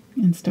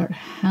and start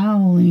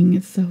howling.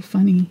 It's so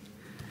funny.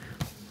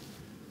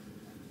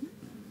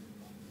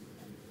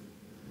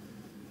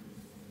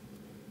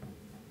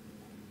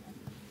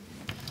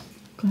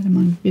 Got him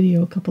on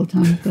video a couple of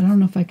times, but I don't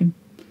know if I can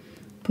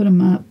put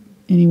them up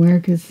anywhere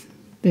because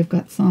they've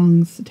got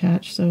songs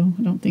attached, so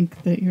I don't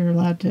think that you're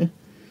allowed to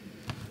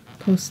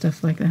post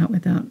stuff like that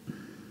without,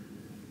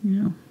 you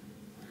know,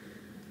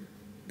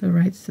 the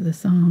rights to the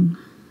song,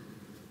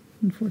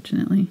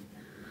 unfortunately.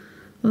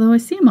 Although I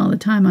see them all the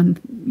time on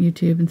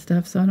YouTube and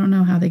stuff, so I don't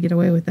know how they get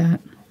away with that.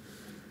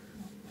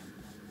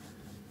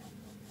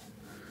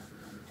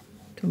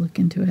 To look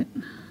into it.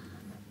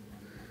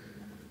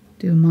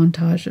 Do a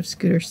montage of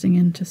Scooter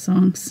singing to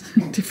songs,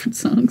 different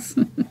songs.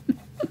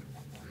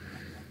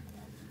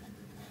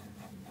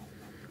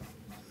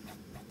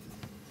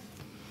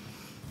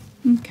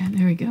 Okay,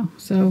 there we go.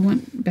 So I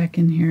went back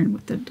in here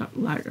with the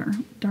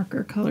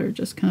darker color,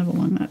 just kind of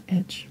along that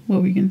edge.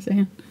 What were you going to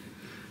say?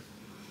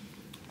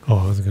 Oh,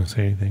 I wasn't going to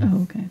say anything.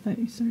 Oh, okay. I thought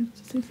you started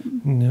to say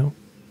something. No.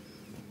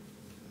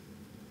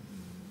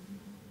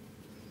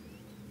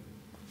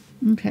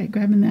 Okay,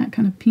 grabbing that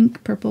kind of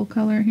pink purple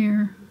color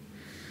here.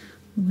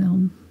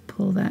 We'll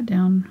pull that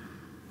down.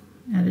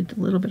 Added a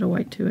little bit of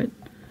white to it.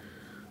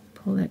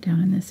 Pull that down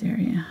in this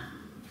area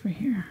for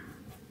here.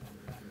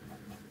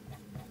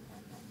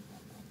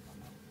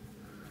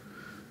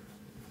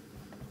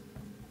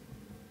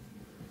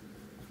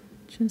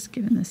 Just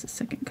giving this a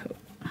second coat.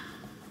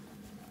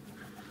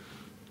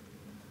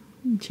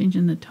 I'm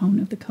changing the tone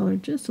of the color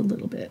just a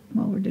little bit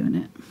while we're doing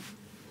it.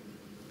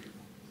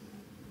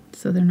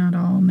 So they're not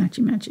all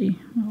matchy-matchy.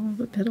 All of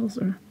the petals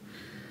are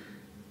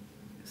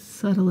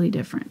subtly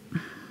different.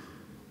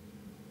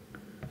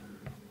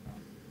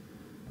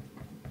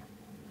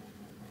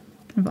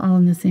 Kind of all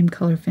in the same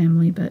color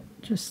family, but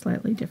just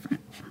slightly different.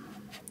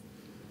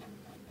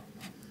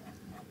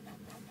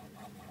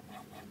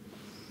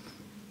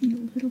 A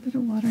little bit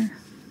of water.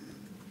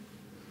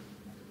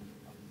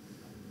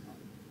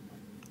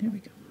 There we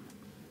go.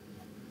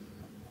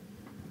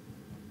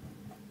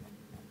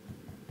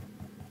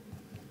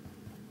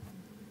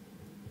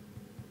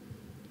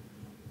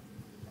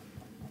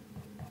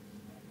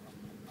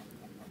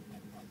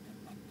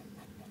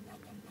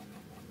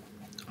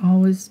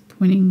 Always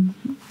pointing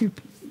your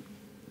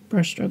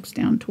brush strokes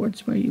down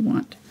towards where you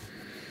want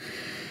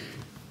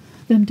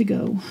them to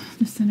go,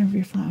 the center of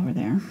your flower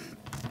there.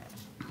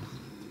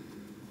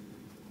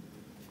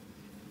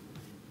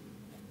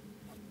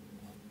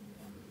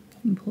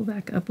 And pull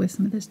back up with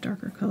some of this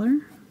darker color.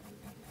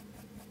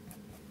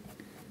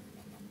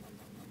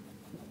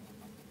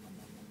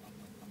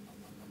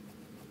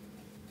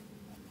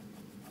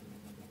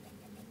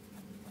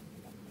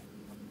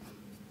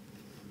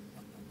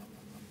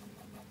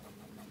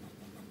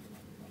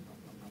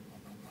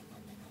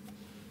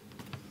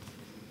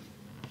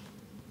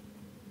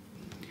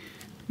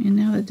 And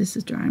now that this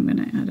is dry, I'm going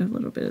to add a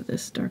little bit of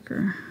this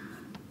darker,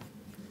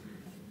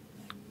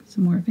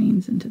 some more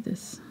veins into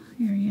this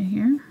area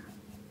here.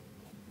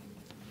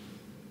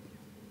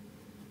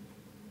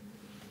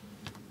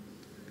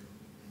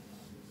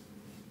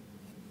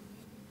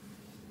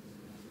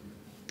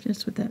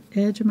 Just with that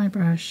edge of my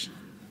brush.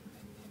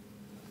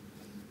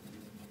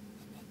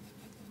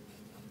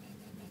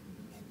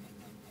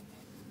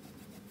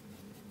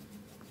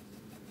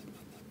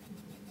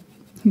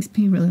 He's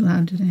being really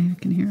loud today. I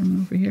can hear him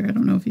over here. I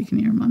don't know if you can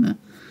hear him on the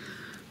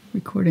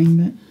recording,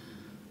 but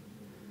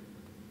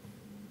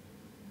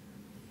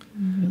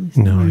really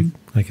no,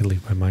 I can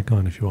leave my mic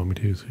on if you want me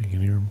to, so you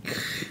can hear him.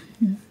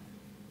 Yeah.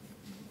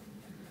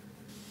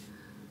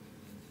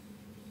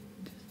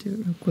 Just do it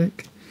real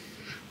quick.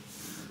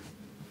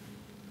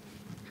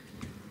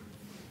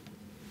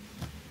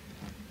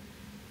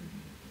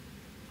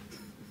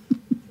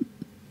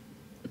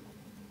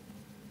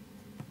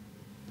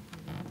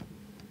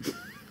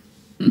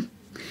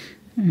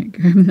 Alright,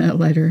 grabbing that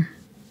lighter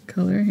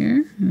color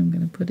here, and I'm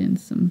going to put in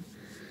some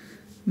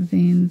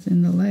veins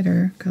in the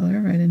lighter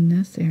color right in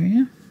this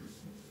area.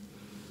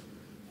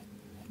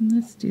 And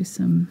let's do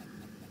some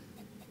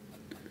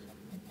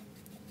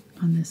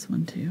on this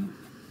one too.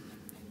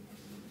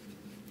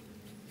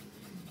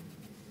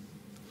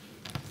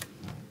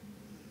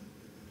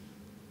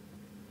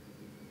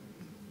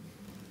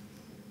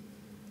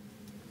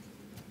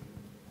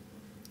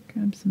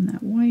 Grab some of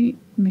that white,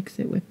 mix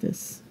it with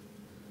this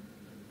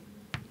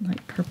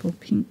light purple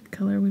pink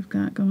color we've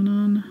got going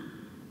on.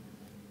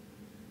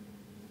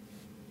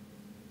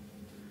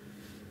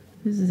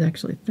 This is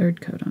actually third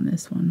coat on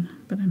this one,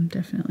 but I'm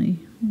definitely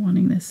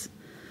wanting this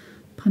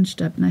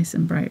punched up nice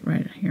and bright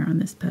right here on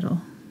this petal.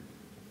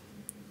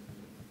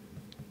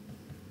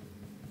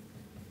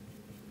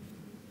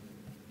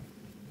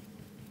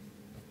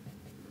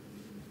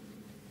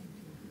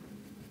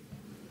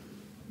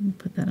 And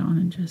put that on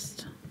and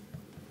just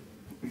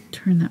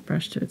turn that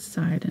brush to its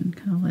side and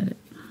kind of let it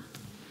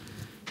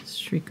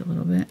streak a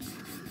little bit.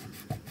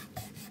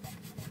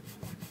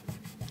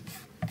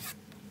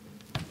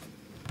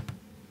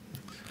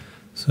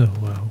 So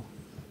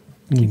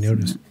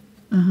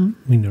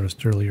we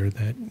noticed earlier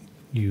that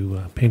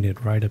you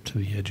painted right up to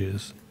the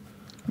edges.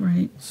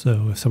 Right.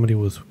 So if somebody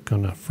was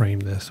going to frame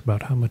this,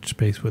 about how much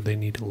space would they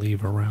need to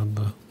leave around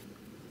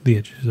the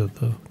edges of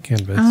the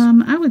canvas?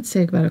 I would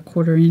say about a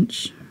 1/4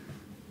 inch.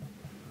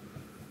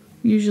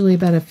 Usually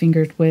about a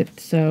fingered width,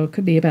 so it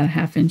could be about a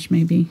 1/2 inch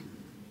maybe.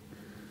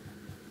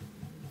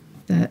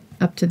 That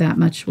up to that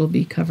much will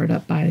be covered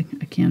up by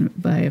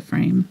a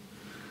frame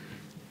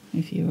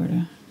if you were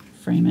to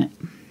frame it.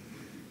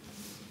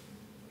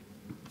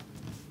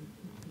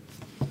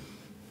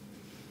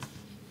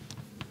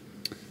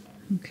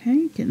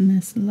 Okay, getting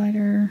this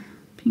lighter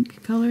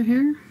pink color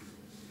here.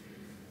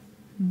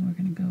 And we're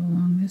going to go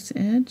along this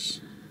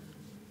edge.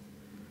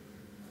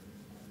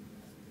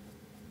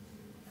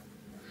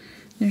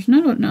 There's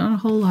not a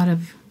whole lot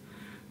of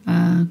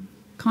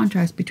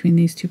contrast between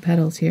these two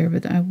petals here,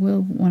 but I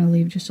will want to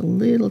leave just a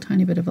little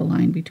tiny bit of a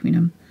line between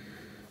them,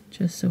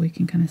 just so we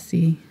can kind of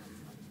see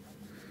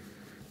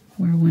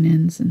where one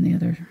ends and the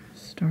other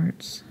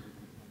starts.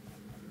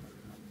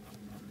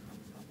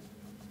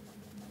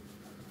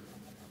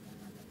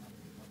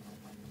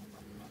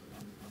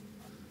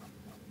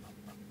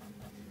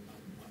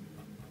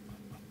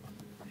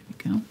 There we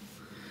go.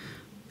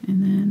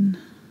 And then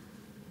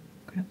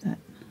grab that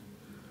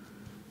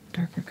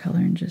darker color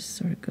and just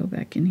sort of go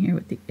back in here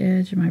with the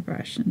edge of my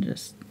brush and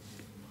just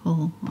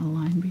pull a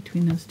line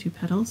between those two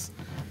petals.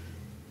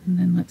 And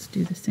then let's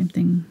do the same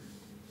thing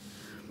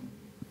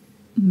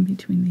in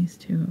between these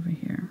two over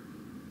here.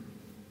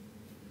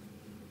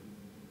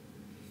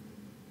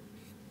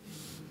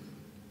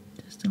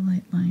 Just a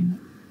light line.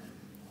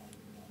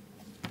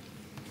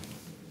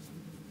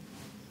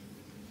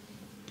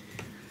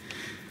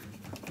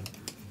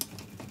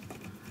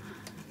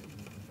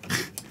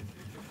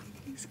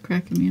 He's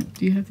cracking me up.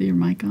 Do you have your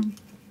mic on?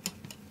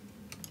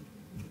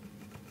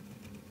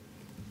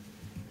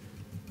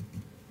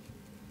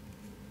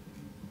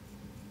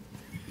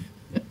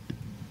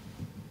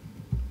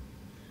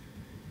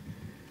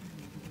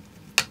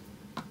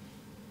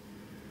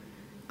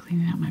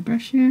 Cleaning out my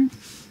brush here.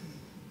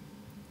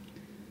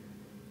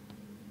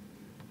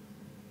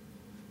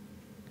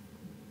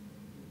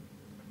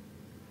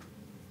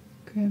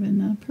 Grabbing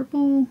the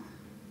purple.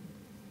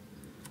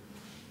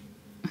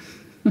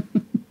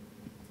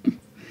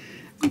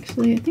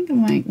 Actually, I think I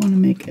might want to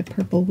make a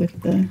purple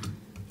with the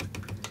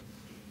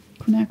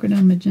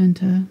quinacridone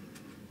magenta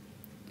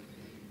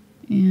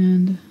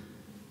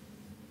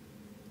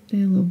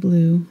phthalo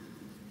blue.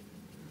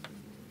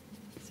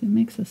 So it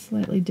makes a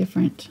slightly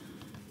different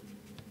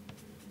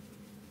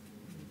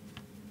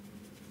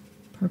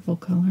purple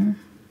color.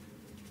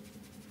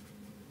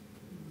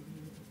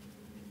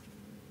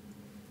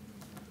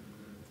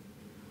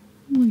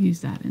 We'll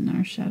use that in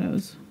our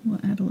shadows.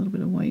 We'll add a little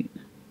bit of white.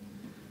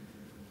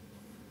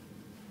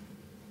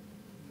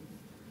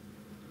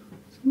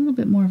 It's a little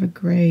bit more of a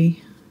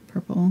gray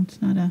purple.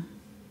 It's not a,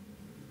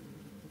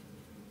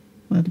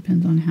 well, it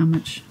depends on how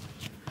much,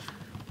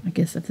 I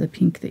guess, of the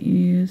pink that you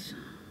use.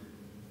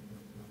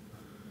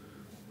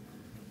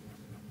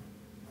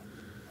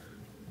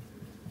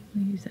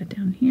 We'll use that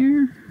down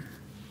here.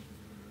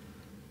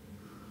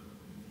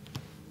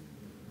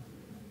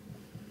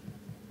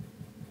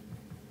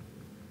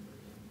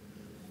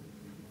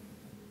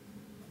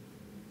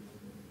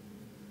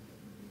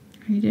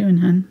 How you doing,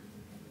 hun?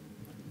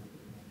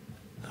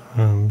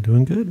 I'm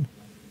doing good.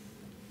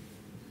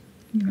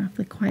 You're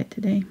awfully quiet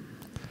today.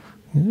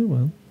 Yeah,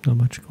 well, not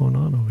much going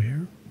on over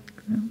here.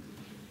 Good.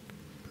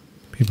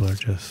 People are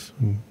just,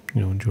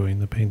 enjoying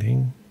the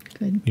painting.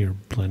 Good. You're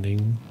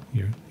blending.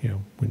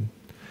 When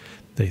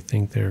they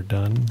think they're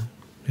done,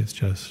 it's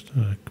just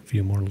a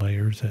few more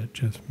layers that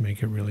just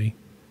make it really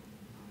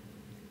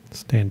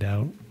stand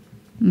out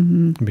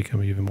and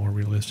become even more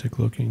realistic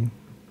looking.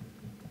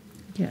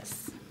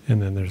 Yes. And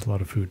then there's a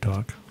lot of food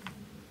talk.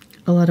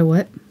 A lot of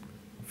what?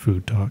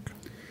 Food talk.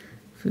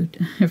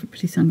 Food.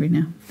 Everybody's hungry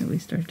now that we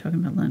started talking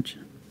about lunch.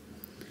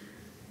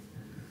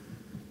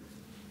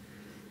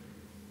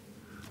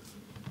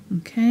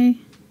 Okay.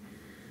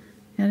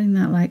 Adding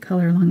that light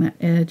color along that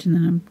edge, and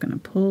then I'm going to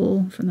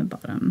pull from the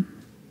bottom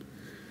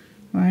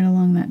right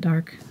along that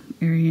dark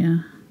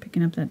area,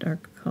 picking up that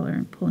dark color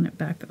and pulling it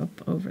back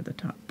up over the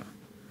top.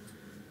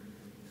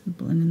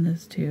 Blending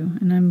those two.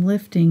 And I'm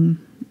lifting.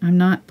 I'm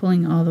not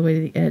pulling all the way to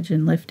the edge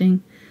and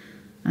lifting.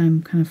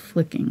 I'm kind of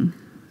flicking.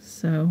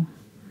 So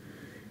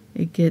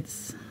it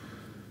gets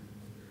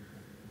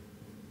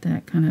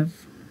that kind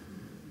of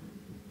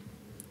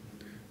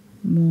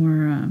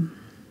more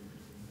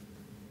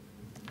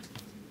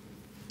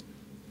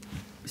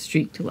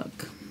streaked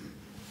look.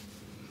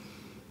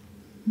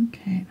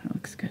 Okay, that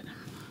looks good.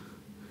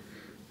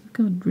 Let's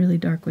go really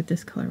dark with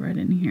this color right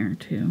in here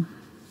too.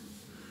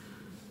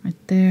 Right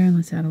there, and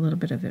let's add a little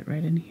bit of it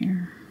right in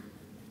here.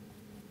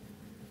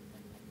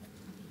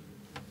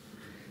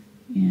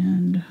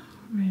 And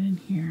right in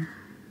here.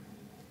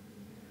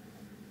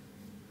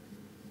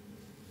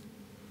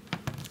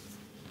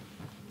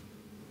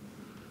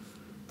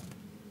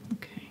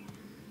 Okay.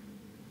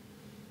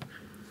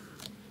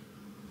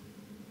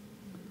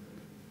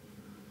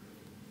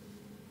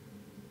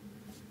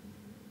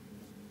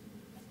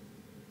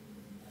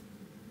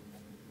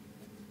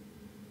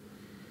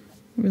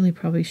 Really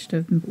probably should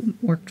have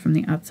worked from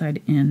the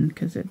outside in,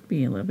 because it'd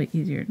be a little bit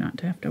easier not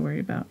to have to worry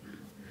about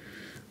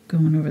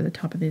going over the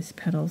top of these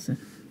petals.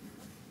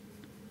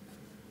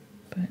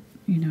 But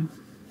you know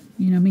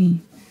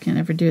me, can't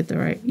ever do it the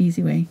right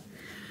easy way.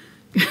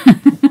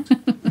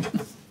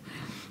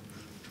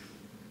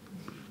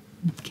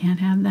 Can't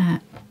have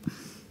that.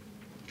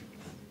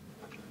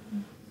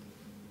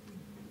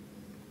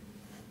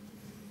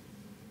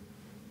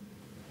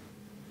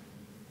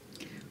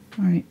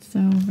 Alright, so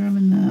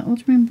grabbing the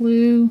ultramarine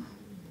blue,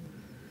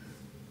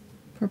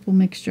 purple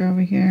mixture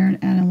over here,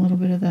 and adding a little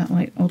bit of that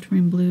light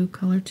ultramarine blue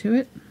color to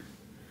it.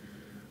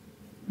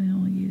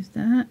 We'll use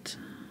that.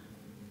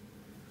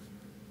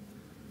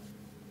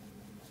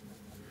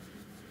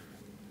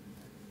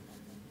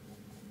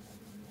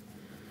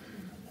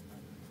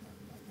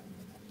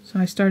 So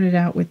I started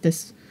out with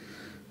this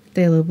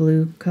phthalo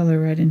blue color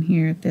right in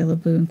here,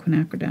 phthalo blue and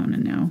quinacridone,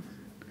 and now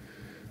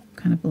I'm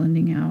kind of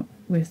blending out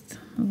with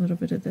a little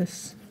bit of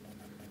this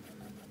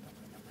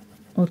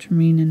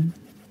ultramarine and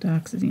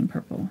dioxazine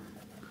purple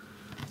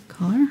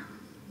color.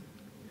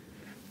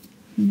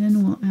 And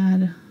then we'll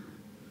add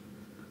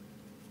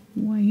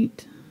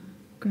white,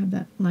 grab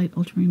that light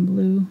ultramarine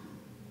blue,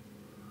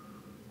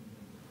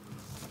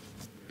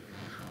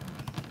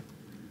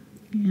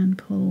 and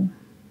pull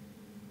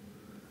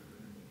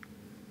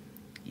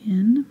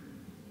in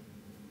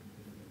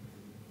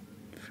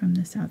from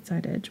this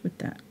outside edge with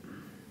that.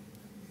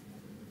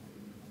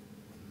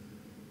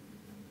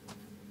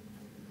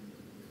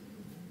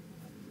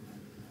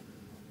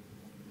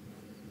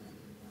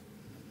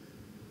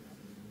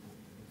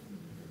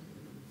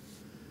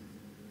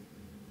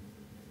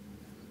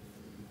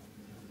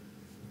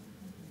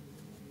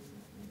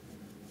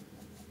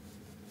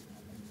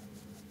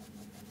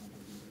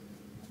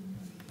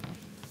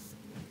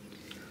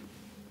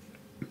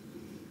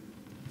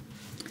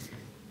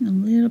 A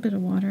little bit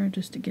of water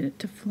just to get it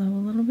to flow a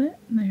little bit.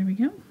 There we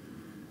go.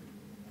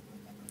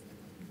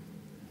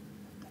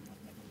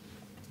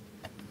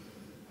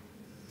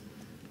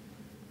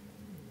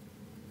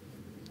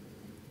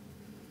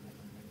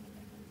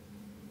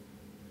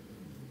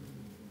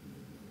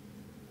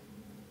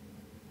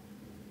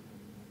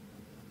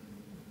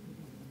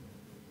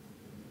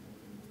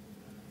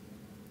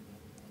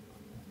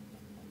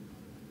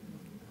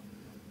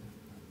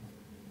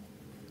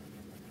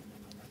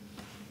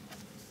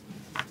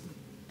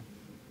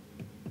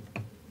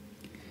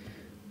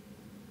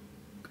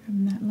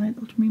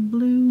 ultramarine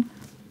blue.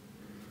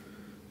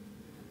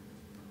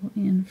 Pull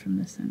in from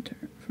the center,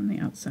 from the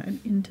outside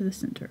into the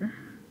center.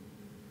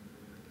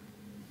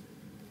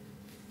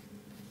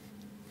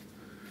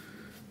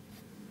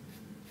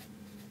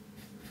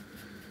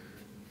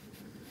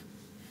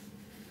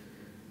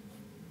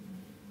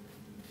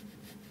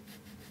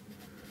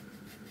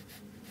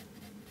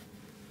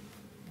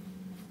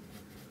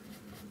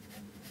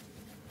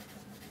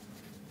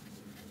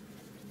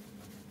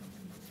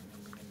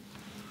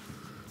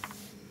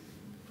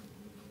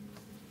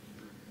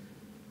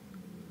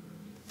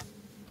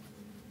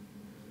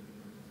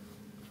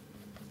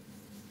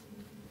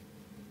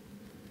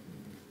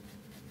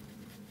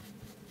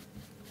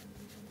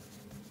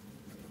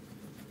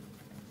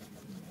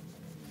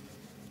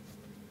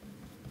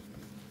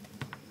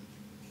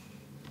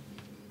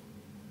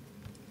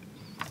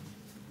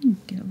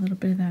 Get a little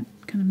bit of that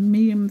kind of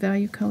medium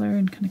value color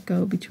and kind of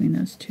go between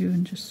those two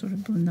and just sort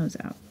of blend those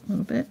out a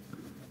little bit.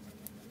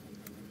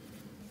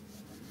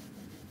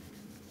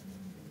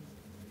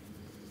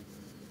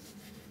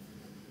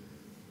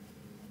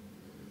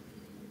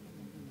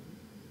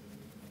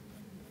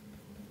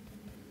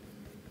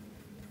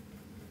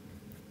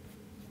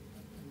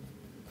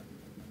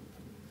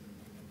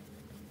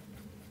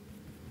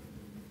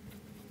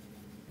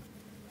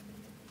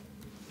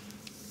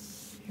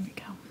 Here we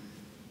go.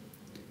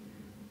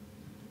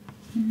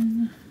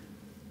 And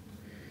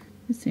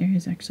this area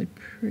is actually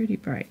pretty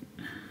bright.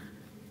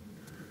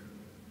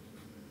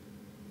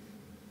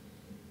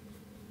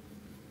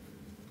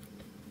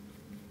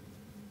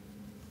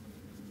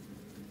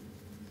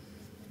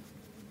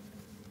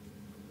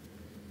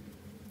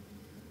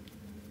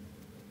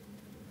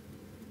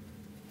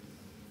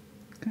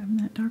 Grabbing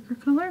that darker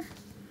color,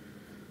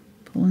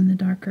 pulling the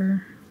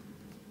darker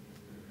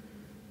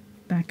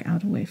back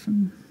out away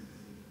from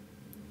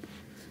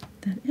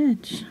that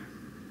edge.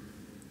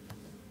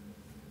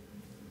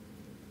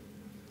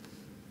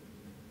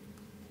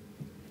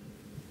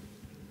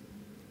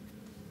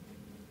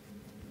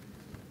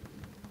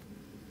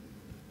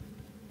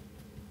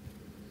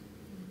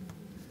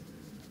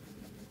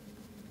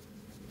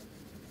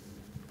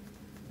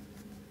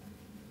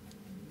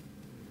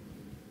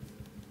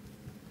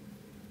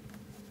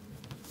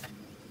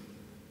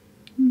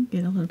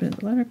 Get a little bit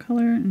of lighter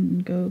color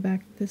and go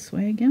back this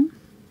way again.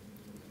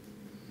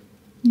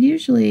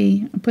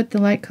 Usually I put the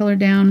light color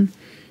down,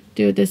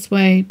 do it this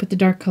way, put the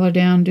dark color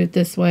down, do it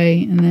this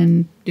way, and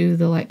then do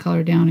the light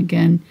color down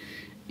again.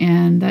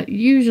 And that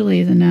usually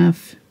is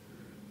enough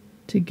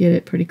to get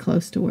it pretty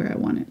close to where I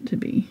want it to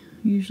be.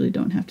 Usually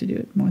don't have to do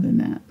it more than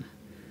that.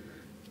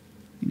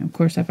 You know, of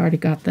course I've already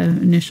got the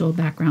initial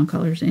background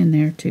colors in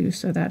there too,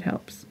 so that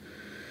helps.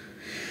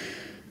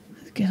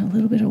 Let's get a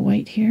little bit of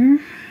white here,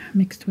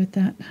 mixed with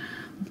that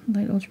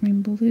light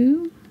ultramarine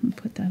blue, and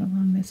put that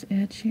along this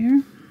edge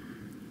here.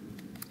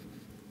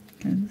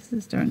 Okay, this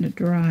is starting to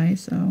dry,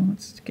 so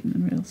it's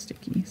getting real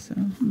sticky, so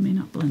it may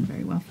not blend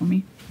very well for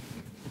me.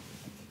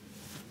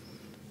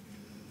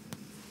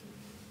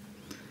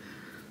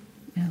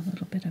 Add a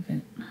little bit of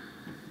it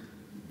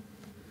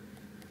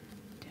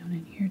down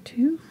in here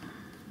too.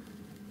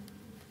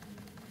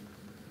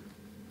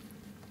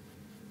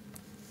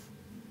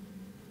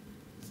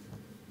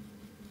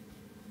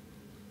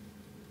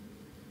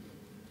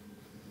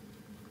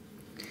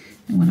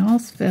 And when all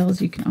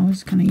fails, you can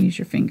always kind of use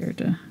your finger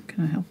to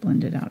kind of help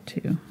blend it out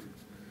too.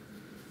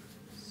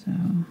 So,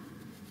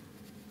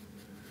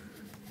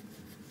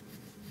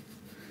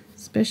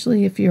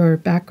 especially if your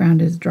background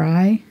is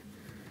dry,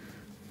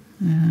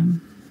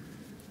 you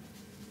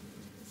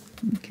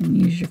can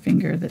use your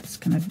finger that's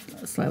kind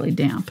of slightly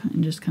damp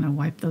and just kind of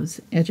wipe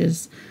those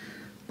edges,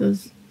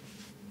 those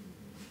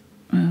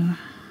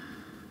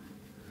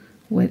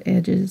wet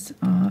edges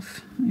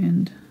off,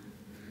 and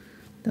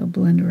they'll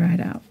blend right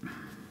out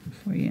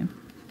for you.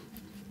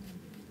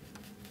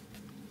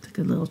 It's a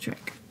good little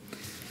trick.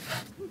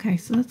 Okay,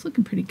 so that's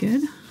looking pretty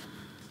good,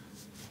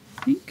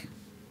 I think.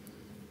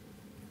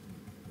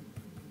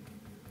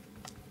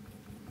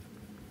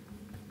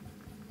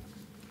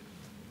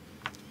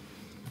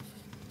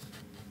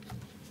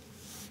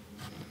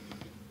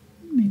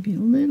 Maybe a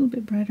little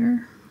bit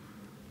brighter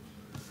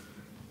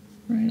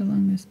right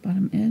along this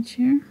bottom edge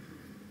here.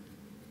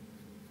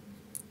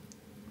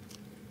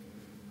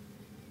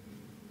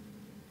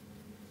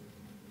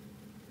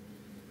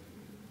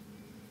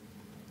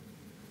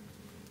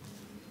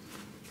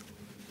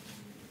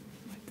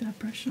 That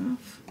brush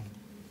off.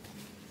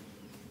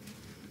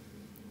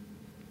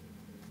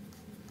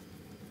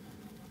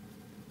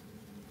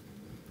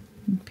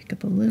 And pick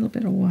up a little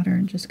bit of water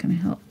and just kind of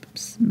help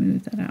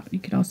smooth that out. You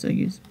could also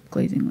use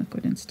glazing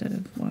liquid instead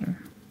of water.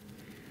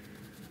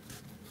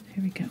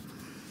 There we go.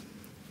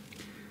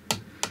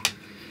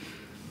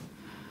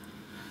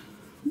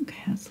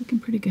 Okay, that's looking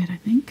pretty good, I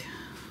think.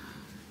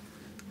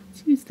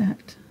 Let's use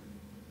that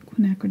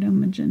quinacridone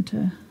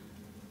magenta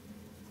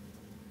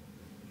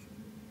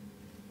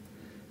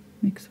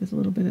mixed with a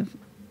little bit of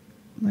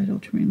light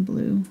ultramarine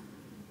blue.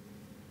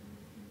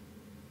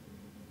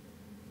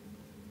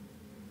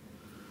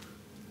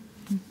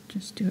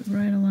 Just do it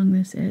right along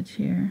this edge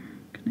here.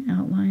 Kind of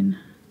outline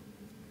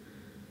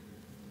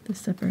the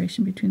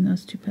separation between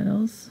those two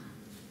petals.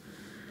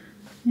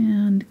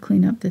 And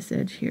clean up this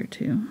edge here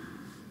too.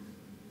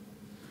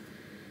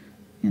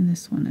 And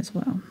this one as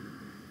well.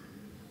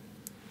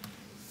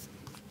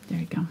 There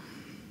you go.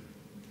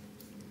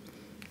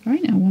 All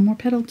right, now one more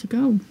petal to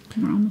go.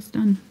 We're almost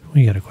done.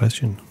 We got a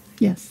question.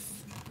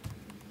 Yes.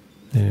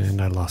 And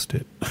I lost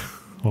it.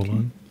 Hold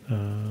on.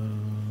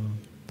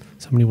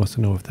 Somebody wants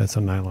to know if that's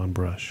a nylon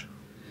brush.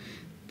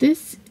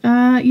 This,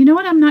 you know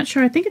what? I'm not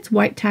sure. I think it's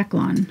white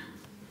Tacklon.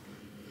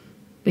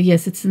 But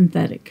yes, it's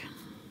synthetic.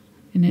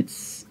 And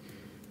it's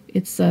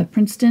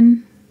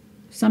Princeton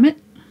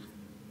Summit.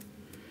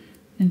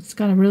 And it's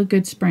got a really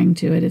good spring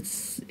to it.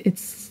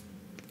 It's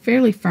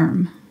fairly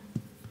firm.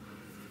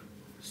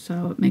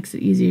 So it makes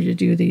it easier to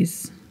do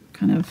these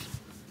kind of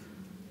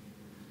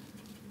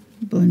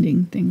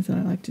blending things that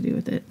I like to do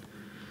with it.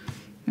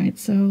 All right,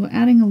 so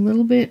adding a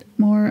little bit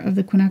more of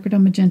the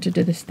quinacridone magenta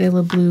to the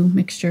phthalo blue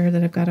mixture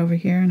that I've got over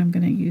here, and I'm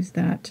going to use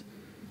that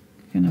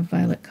kind of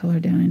violet color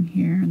down in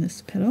here in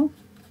this petal.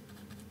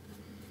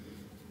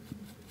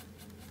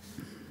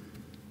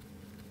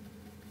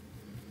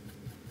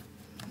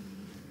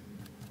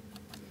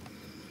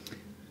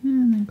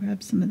 And then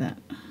grab some of that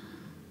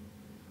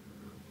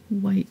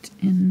white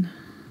and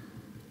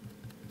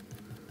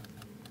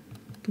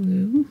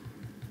blue,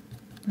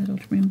 light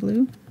ultramarine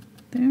blue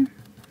there.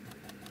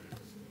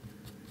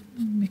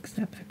 Mix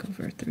that back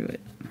over through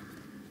it.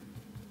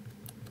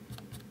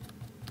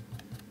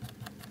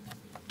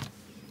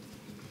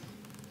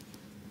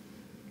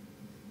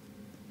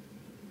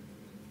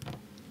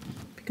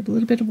 Pick up a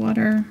little bit of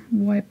water,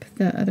 wipe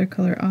the other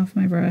color off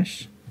my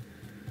brush.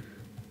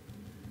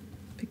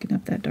 Picking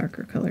up that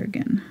darker color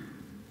again.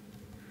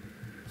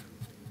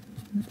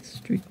 Let's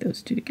streak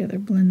those two together,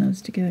 blend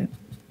those together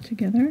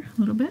a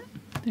little bit.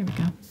 There we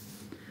go.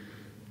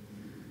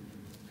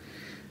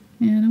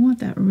 And I want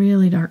that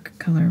really dark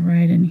color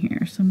right in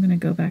here. So I'm going to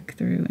go back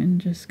through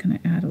and just kind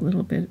of add a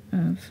little bit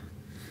of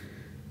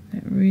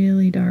that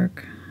really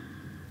dark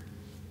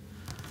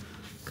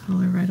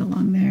color right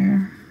along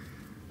there.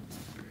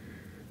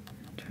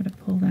 Try to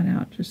pull that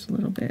out just a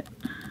little bit.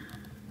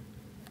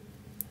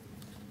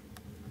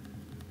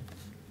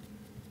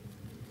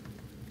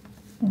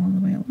 All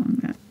the way along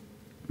that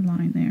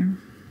line there.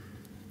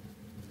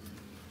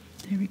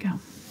 There we go.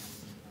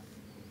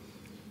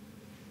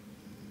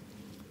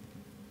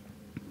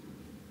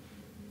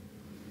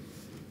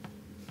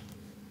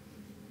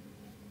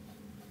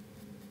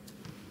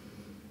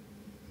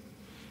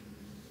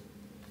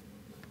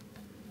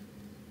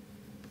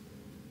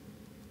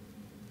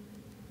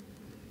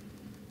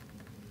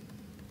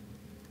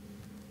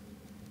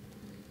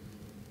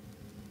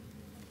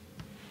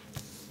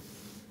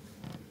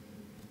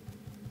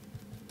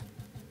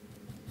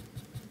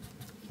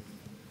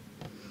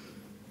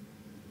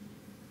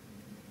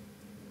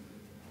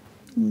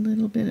 A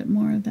little bit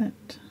more of that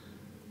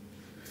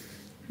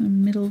kind of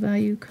middle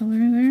value color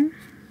there.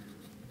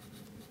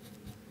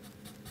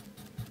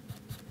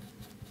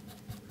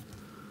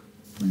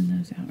 Blend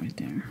those out right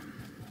there.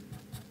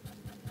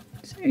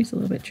 This area's a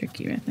little bit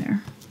tricky right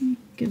there.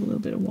 Give a little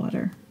bit of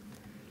water.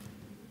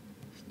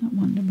 It's not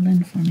wanting to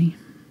blend for me.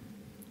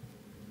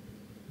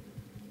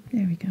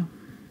 There we go.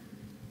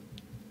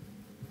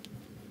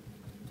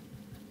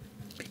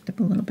 Picked up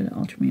a little bit of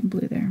ultramarine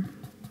blue there.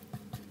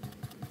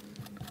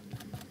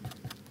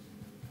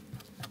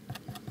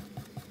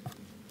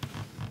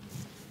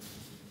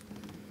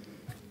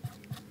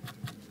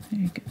 There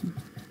you go.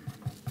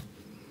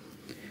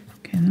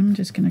 Okay, then I'm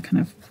just going to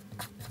kind of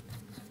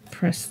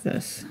press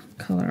this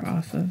color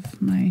off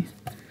of my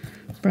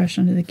brush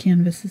onto the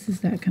canvas. This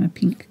is that kind of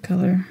pink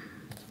color,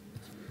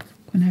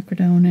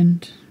 quinacridone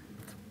and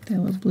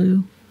phthalo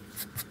blue.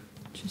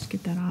 Just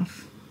get that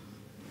off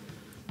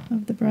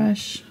of the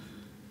brush,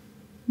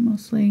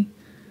 mostly.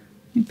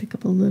 You pick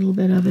up a little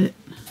bit of it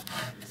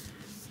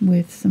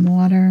with some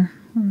water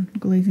or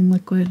glazing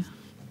liquid.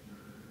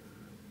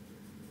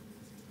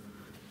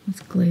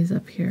 Let's glaze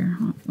up here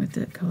with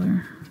that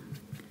color.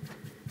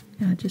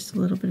 Yeah, just a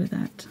little bit of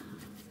that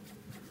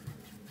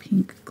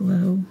pink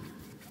glow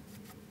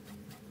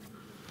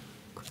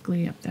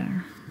quickly up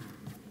there.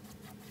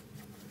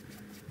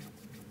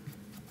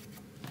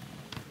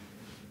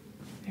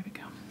 There we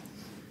go.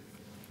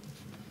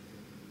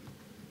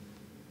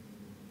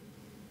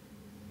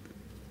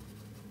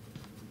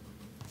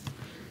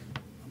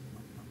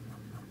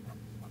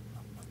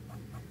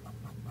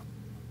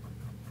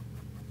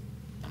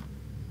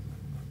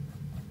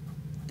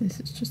 This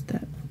is just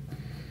that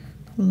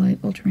light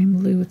ultramarine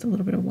blue with a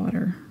little bit of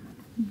water.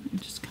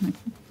 Just kind of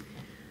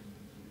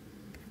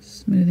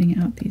smoothing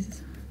out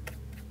these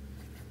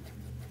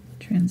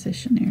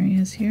transition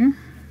areas here.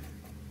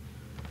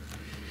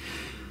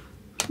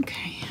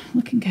 Okay,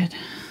 looking good.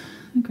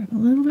 I'll grab a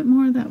little bit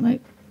more of that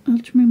light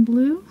ultramarine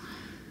blue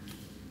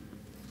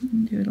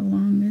and do it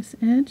along this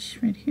edge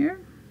right here.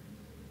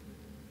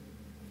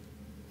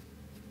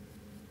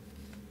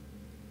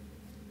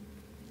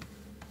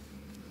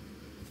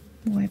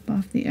 Wipe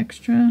off the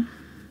extra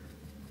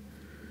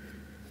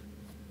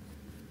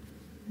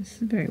It's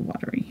very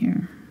watery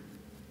here.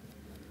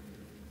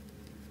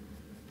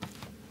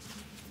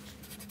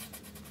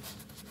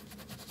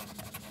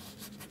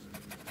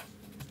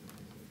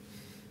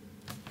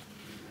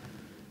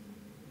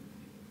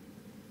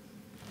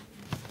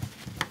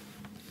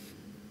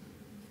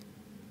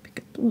 Pick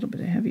up a little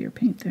bit of heavier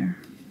paint there.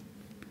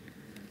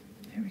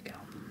 There we go.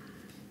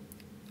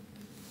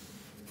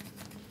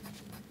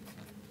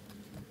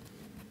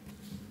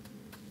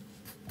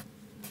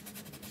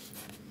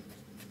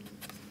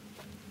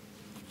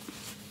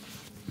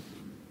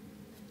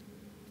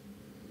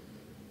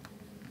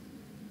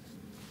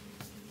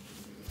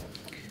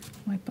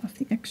 Wipe off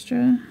the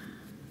extra.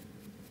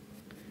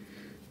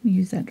 We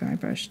use that dry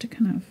brush to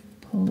kind of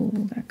pull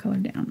that color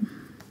down.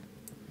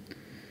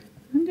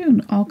 I'm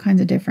doing all kinds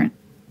of different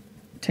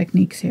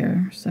techniques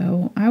here,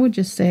 so I would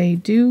just say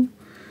do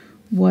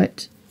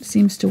what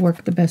seems to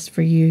work the best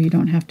for you. You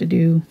don't have to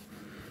do,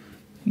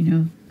 you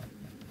know,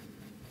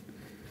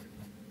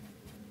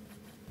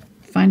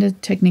 find a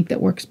technique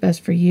that works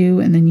best for you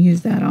and then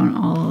use that on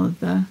all of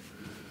the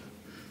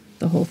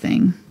whole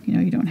thing. You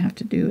know, you don't have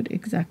to do it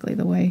exactly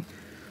the way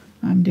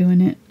I'm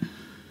doing it.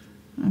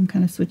 I'm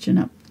kind of switching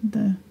up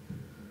the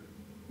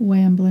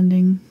way I'm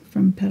blending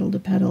from petal to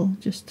petal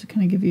just to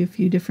kind of give you a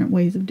few different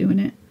ways of doing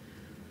it.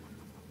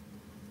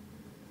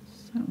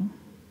 So,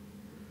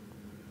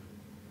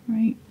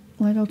 right,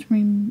 light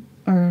ultramarine,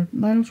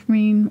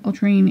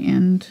 ultramarine,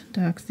 and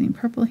dioxazine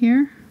purple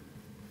here.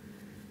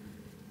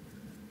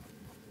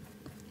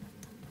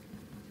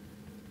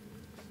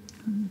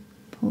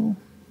 Pull.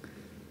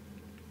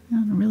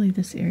 And really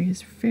this area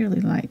is fairly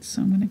light,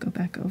 so I'm going to go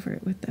back over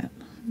it with that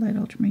light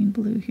ultramarine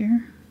blue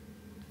here.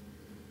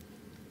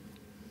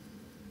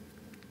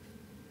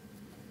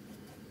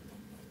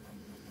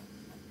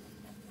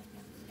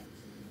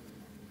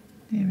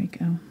 There we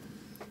go.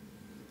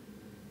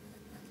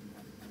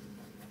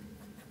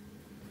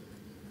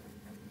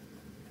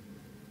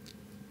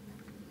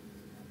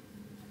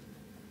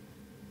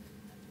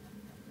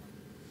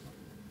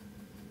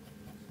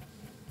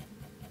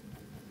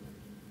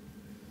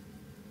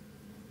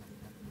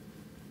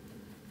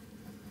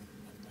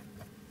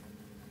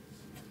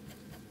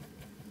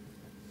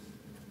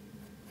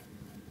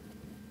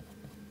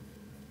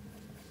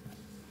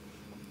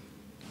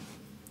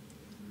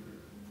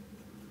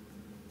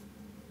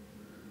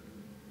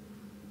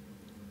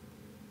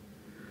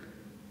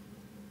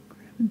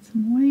 And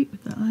some white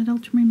with the light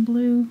ultramarine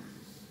blue.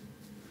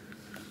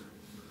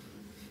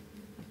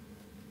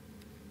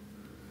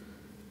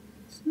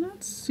 It's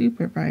not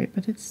super bright,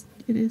 but it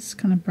is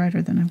kind of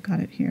brighter than I've got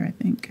it here, I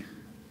think.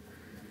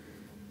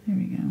 There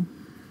we go.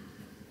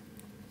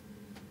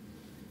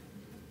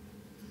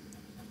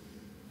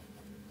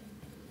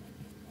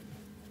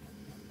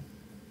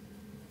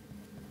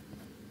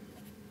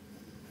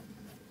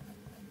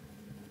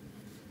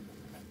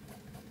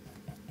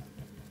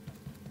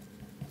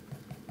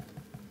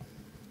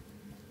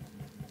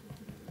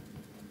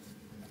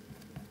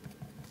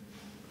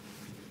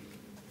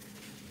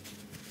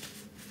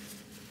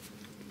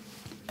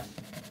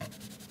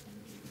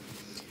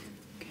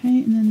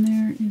 Okay, and then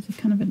there is a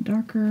kind of a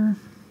darker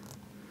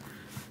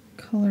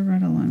color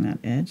right along that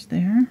edge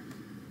there.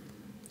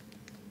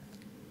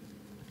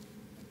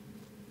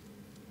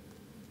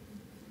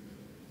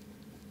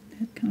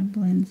 That kind of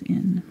blends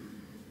in.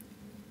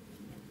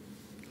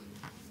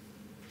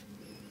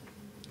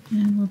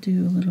 And we'll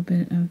do a little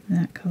bit of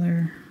that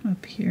color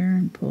up here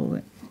and pull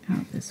it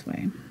out this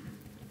way.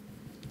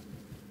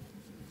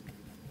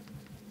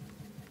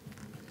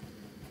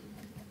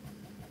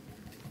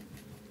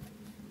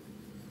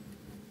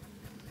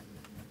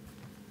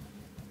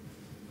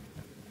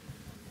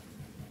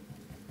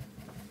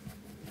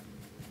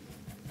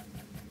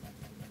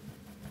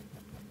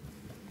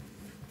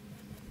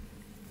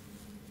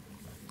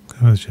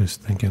 I was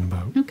just thinking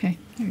about Okay,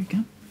 there you go.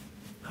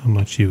 how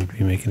much you would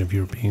be making if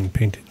you were being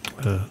painted,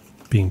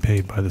 being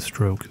paid by the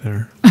stroke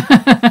there.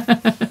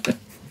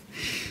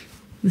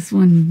 This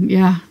one,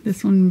 yeah,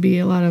 this one would be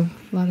a lot of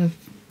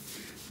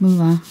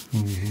moolah.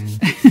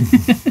 Mm-hmm.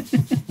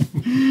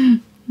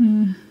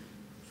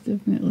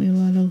 Definitely a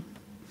lot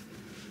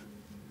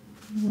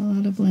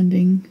of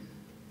blending.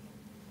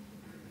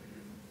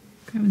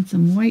 Grabbing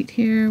some white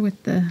here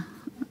with the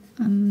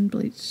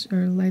unbleached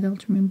or light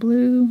ultramarine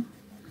blue.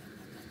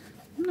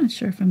 I'm not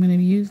sure if I'm going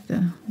to use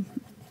the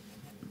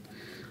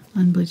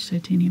unbleached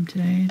titanium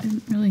today. I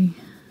didn't really.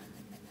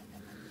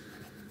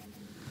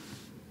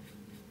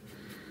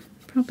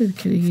 Probably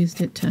could have used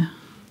it to.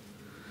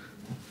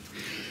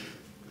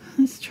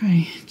 Let's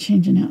try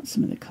changing out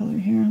some of the color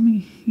here. Let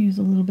me use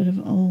a little bit of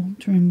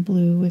ultramarine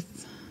blue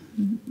with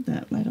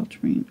that light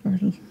ultramarine or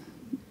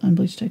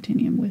unbleached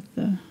titanium with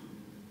the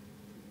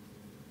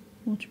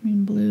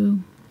ultramarine blue.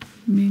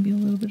 Maybe a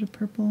little bit of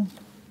purple.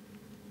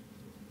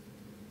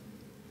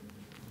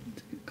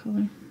 That's a good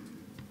color.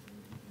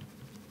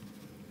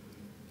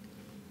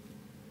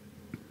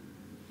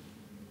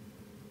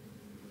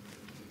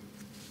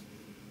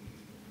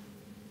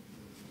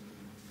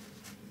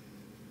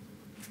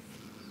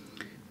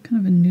 Kind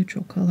of a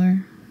neutral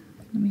color.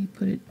 Let me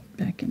put it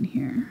back in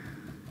here.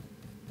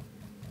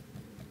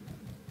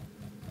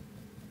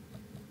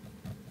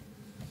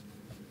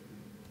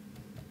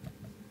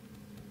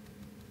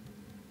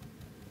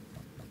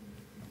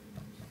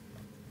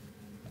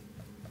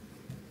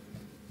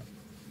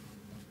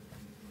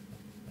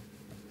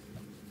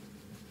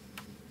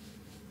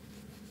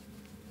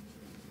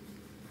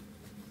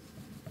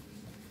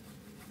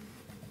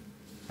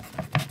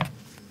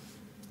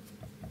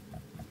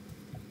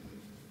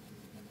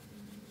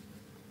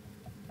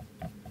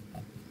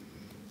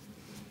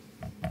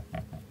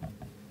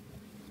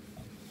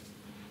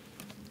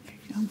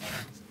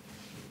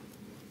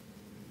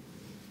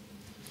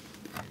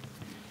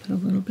 Put a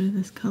little bit of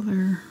this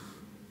color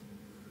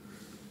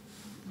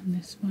on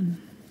this one.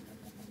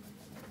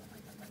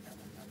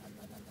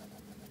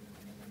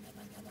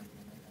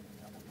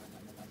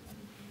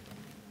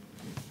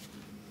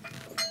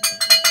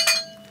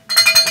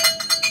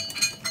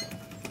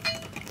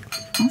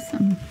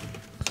 Awesome.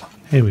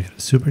 Hey, we got a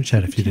super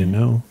chat if you didn't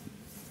know.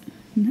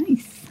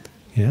 Nice.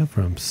 Yeah,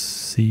 from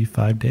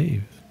C5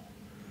 Dave.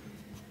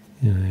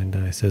 And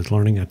it says,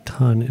 learning a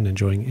ton and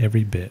enjoying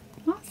every bit.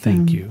 Awesome.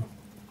 Thank you.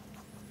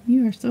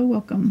 You are so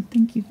welcome.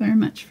 Thank you very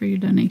much for your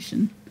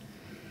donation.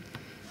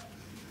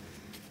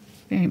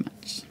 Very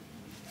much.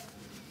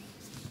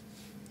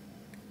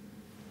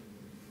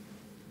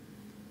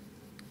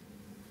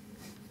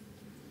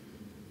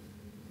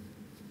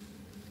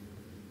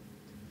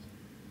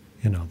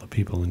 And all the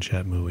people in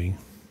chat mooing.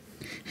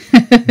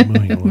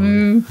 Mooing along.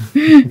 Moo.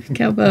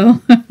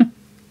 Cowbell.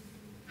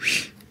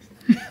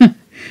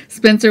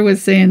 Spencer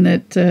was saying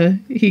that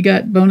he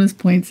got bonus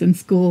points in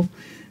school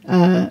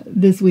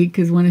this week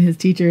because one of his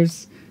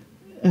teachers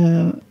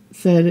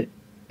said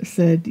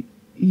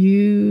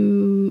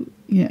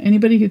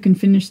anybody who can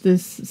finish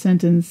this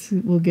sentence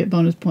will get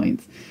bonus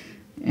points.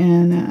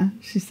 And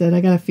she said,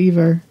 I got a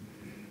fever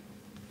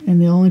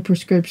and the only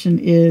prescription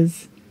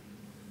is,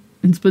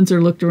 and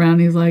Spencer looked around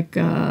and he's like,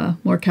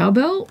 more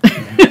cowbell?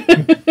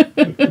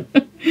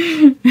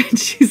 And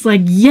she's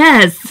like,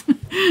 yes.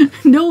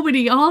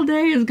 Nobody all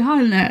day has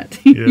gotten that.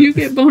 Yeah. You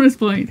get bonus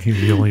points.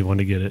 He's the only one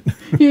to get it.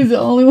 He was the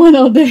only one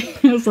all day.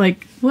 I was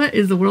like, what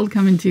is the world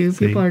coming to?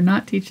 See? People are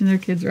not teaching their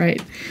kids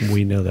right.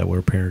 We know that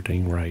we're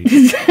parenting right.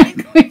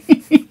 Exactly.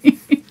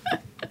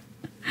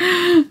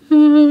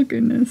 Oh,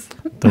 goodness.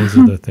 Those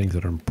are the things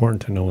that are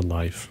important to know in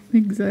life.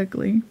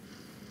 Exactly.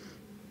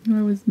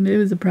 It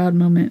was a proud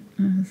moment.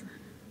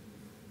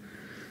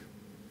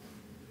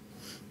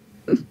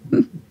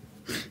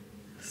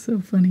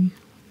 So funny.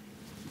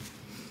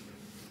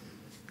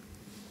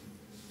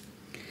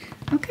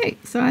 Okay,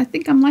 so I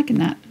think I'm liking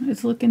that.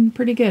 It's looking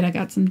pretty good. I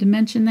got some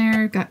dimension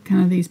there. Got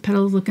kind of these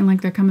petals looking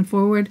like they're coming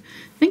forward.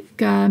 I think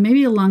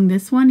maybe along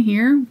this one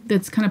here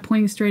that's kind of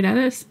pointing straight at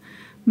us,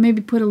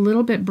 maybe put a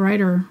little bit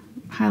brighter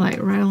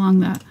highlight right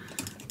along the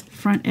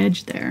front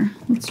edge there.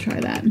 Let's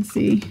try that and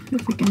see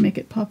if we can make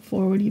it pop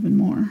forward even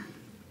more.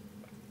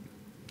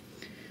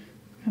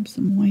 Grab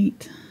some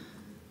white,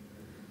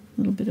 a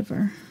little bit of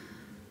our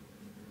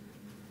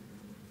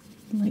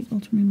light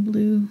ultramarine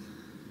blue.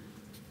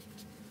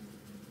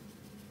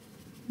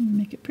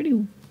 Make it pretty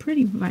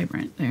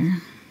vibrant there.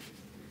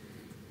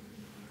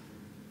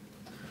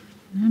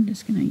 And I'm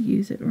just going to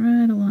use it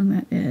right along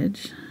that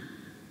edge.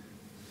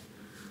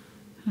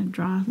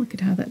 Look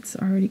at how that's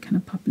already kind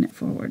of popping it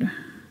forward.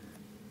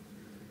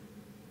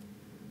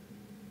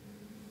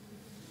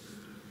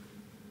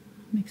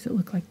 Makes it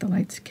look like the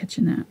light's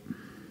catching that.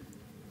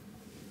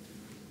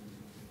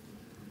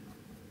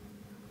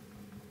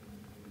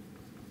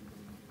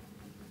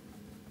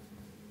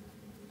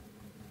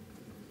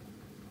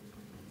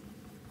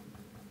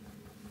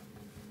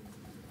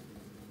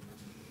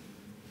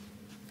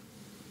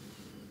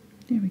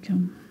 There we go.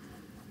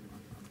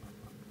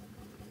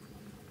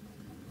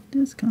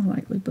 Just kind of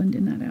lightly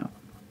blending that out.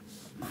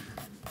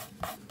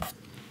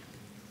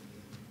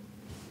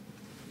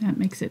 That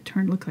makes it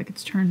look like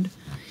it's turned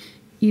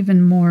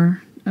even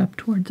more up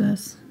towards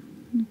us.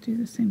 I'll do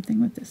the same thing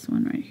with this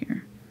one right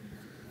here.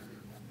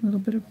 A little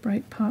bit of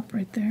bright pop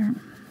right there.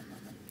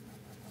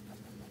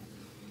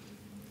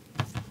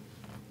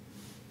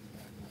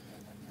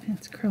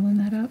 It's curling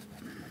that up.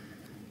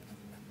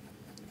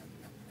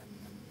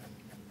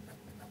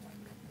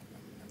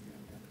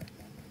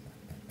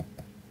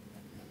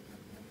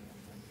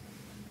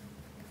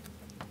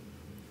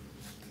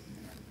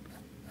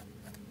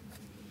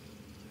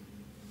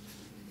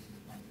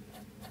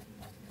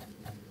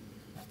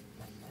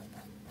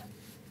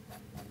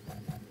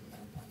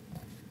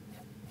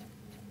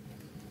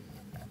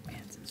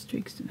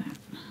 Streaks to that.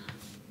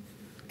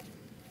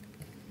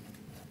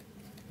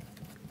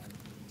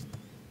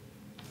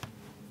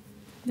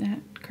 That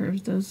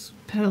curves those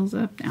petals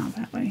up now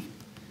that way.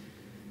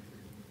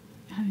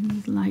 Adding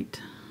these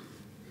light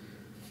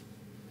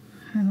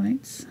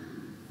highlights.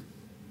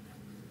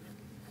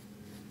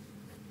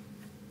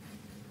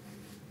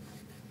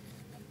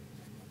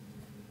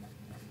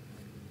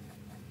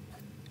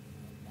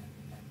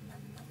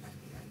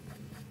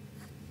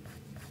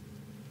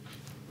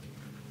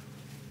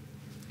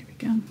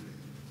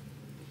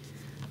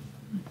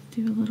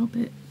 do a little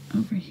bit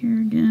over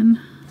here again,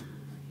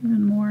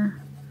 even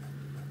more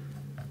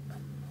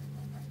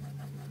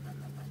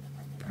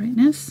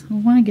brightness. I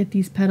want to get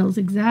these petals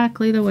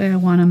exactly the way I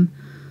want them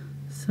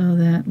so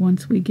that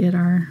once we get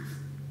our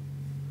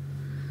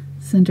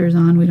centers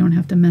on, we don't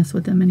have to mess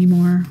with them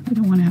anymore. We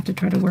don't want to have to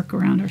try to work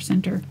around our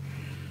center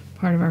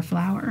part of our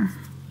flower.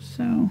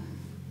 So I'm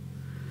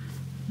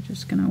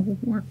just going to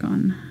work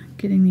on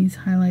getting these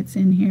highlights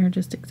in here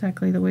just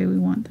exactly the way we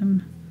want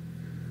them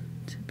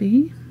to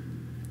be.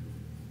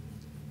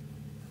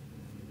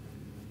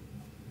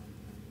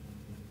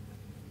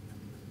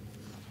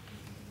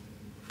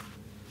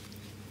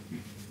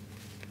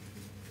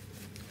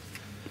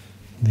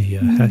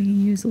 Maybe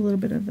use a little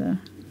bit of the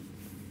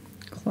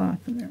cloth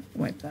there.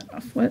 Wipe that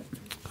off. What?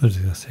 I was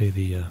going to say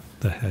the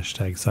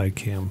hashtag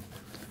sidecam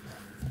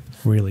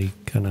really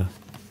kind of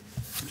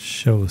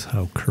shows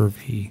how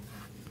curvy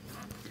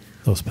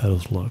those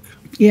petals look.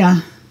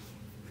 Yeah.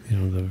 You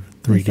know, the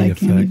 3D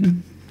effect.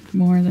 Even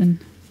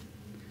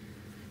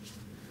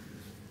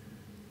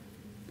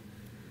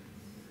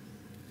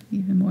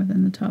more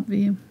than the top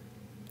view.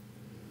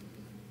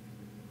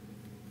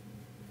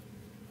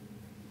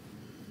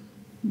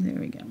 There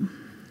we go.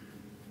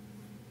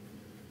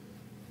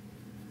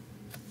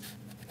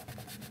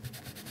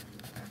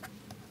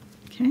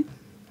 Okay.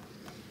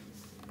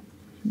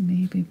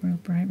 Maybe real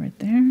bright right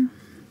there.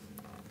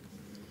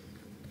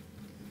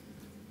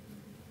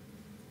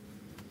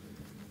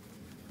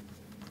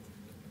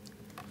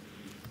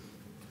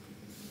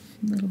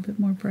 A little bit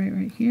more bright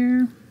right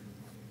here.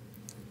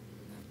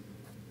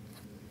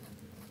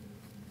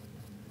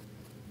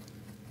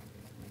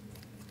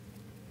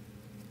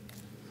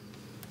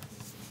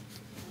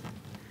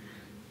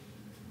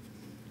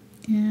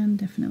 And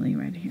definitely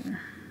right here.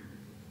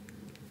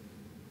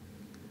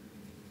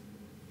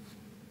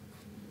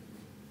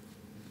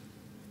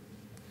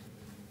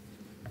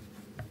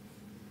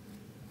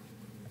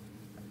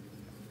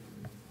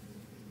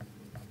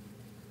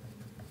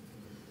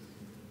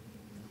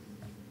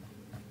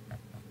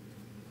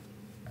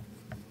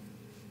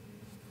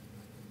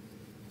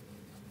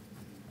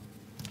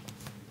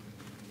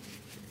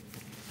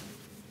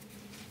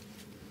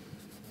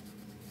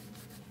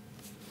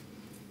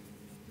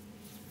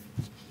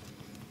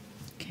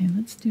 Okay,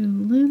 let's do a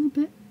little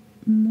bit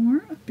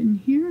more up in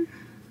here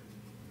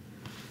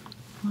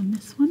on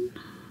this one.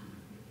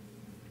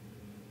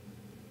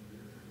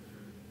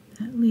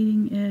 That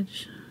leading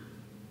edge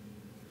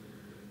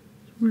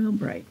is real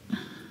bright. There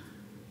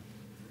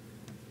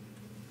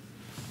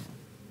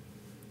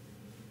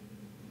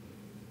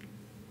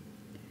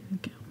we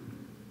go.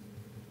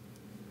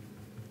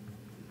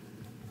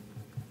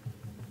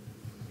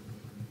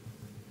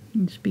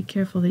 And just be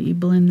careful that you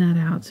blend that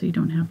out so you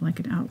don't have like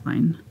an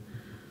outline.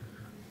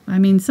 I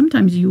mean,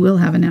 sometimes you will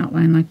have an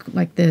outline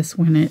like this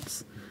when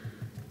it's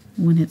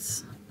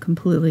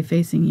completely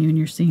facing you and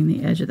you're seeing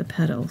the edge of the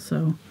petal.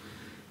 So,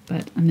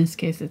 but in this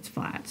case, it's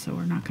flat, so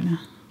we're not gonna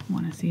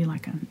want to see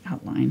like an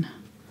outline.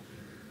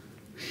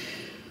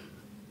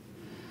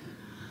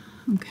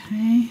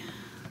 Okay,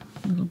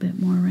 a little bit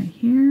more right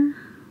here.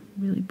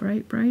 Really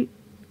bright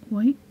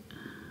white.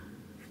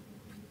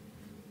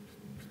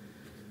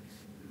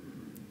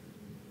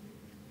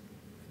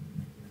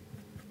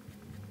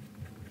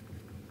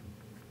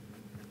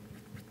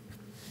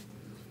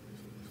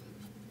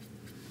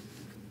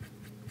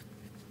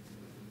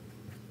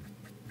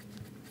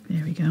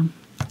 There we go.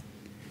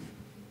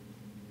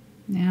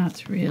 Now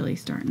it's really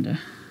starting to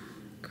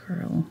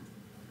curl.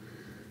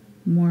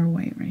 More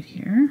white right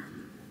here.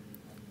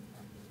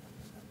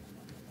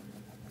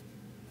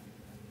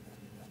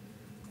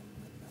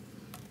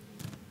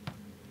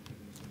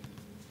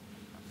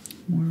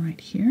 More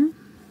right here.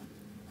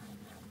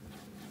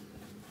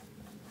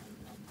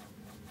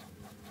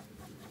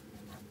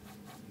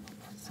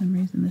 For some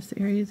reason this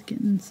area is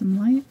getting some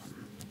light.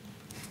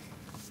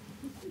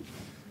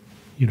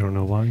 You don't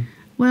know why?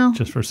 Well,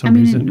 just for some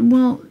reason.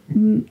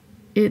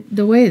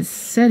 The way it's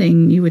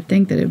setting, you would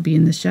think that it would be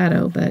in the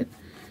shadow, but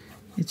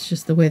it's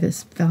just the way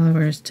this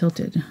flower is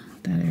tilted.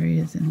 That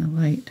area is in the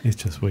light. It's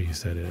just what you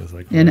said. It was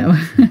like, I know.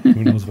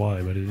 Who knows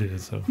why, but it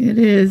is. So it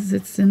is.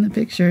 It's in the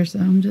picture, so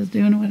I'm just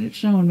doing what it's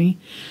showing me.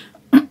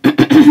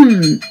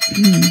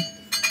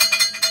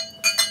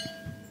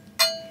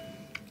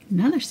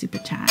 Another super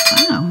chat.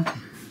 Wow.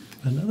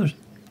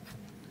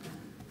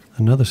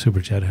 Another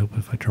super chat. I hope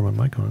if I turn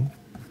my mic on.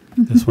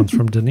 This one's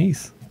from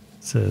Denise.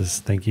 It says,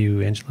 thank you,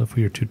 Angela,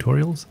 for your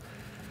tutorials.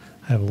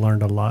 I have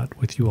learned a lot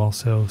with you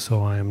also,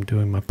 so I am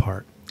doing my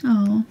part.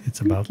 Oh,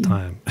 it's about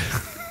time.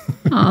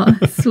 Oh,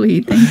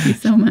 sweet. Thank you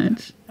so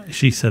much.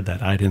 She said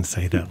that. I didn't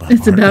say that last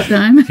It's part. About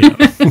time? Yeah.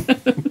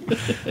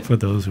 For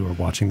those who are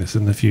watching this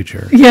in the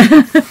future.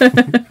 Yeah.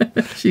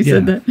 She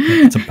said that.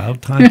 It's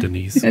about time,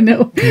 Denise. I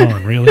know. Come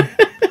on, really?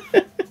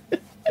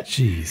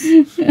 Jeez.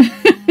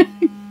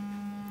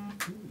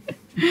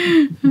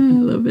 I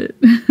love it.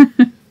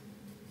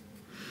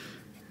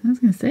 I was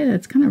going to say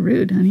that's kind of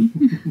rude, honey.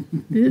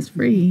 It is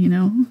free, you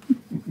know.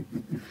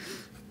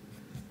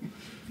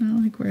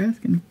 Not like we're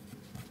asking.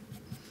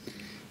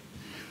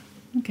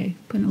 Okay,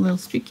 putting a little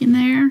streak in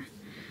there.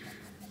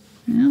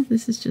 Well,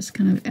 this is just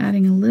kind of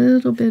adding a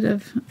little bit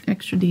of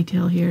extra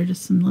detail here,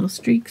 just some little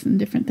streaks and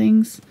different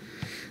things.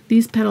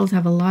 These petals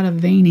have a lot of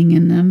veining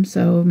in them,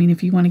 so I mean,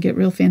 if you want to get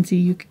real fancy,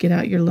 you could get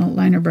out your little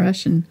liner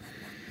brush and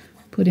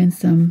put in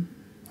some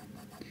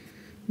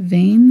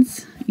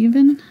veins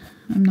even.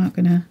 I'm not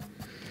gonna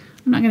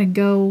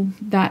go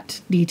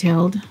that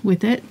detailed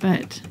with it,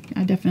 but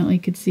I definitely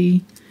could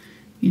see,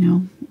 you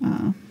know,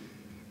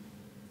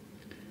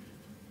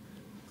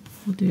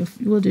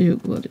 we'll do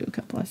a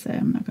couple. I say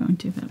I'm not going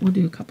to, but we'll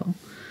do a couple.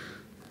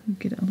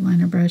 Get a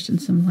liner brush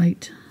and some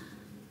light,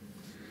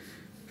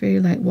 very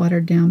light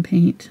watered down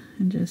paint,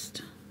 and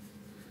just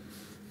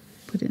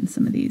put in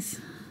some of these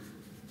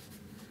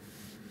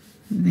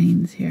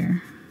veins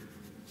here.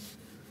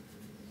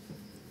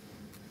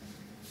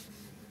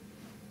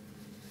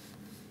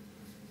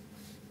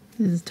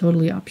 This is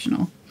totally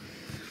optional,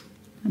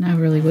 and I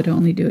really would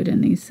only do it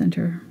in these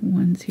center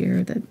ones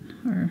here that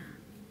are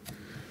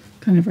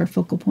kind of our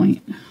focal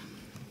point.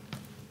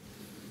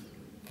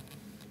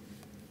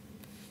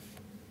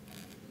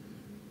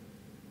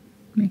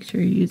 Make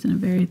sure you're using a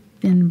very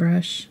thin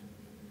brush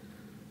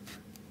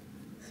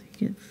so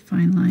you get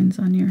fine lines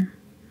on your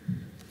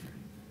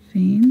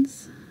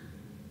veins.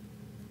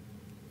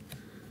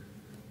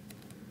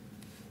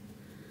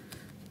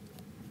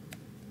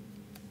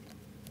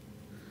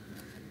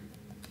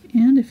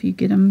 And if you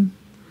get them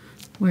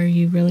where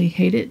you really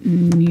hate it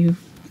and you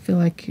feel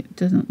like it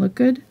doesn't look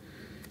good,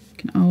 you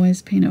can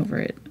always paint over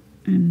it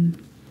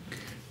and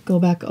go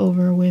back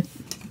over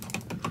with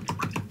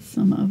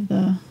some of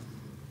the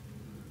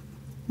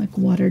like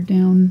watered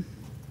down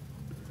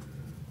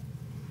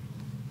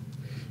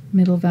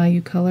middle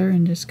value color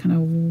and just kind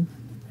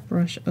of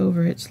brush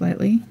over it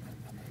slightly.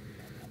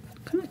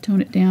 Kind of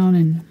tone it down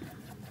and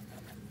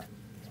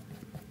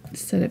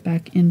set it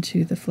back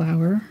into the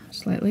flower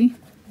slightly.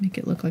 Make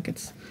it look like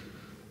it's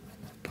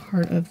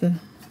part of the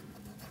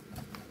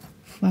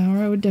flower.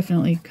 I would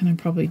definitely kind of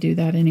probably do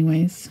that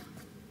anyways.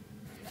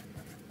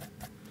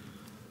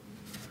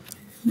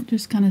 It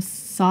just kind of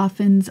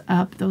softens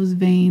up those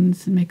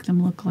veins and make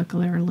them look like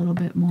they're a little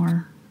bit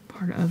more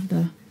part of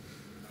the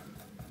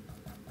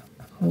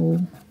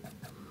whole.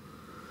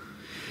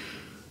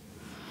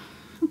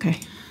 Okay.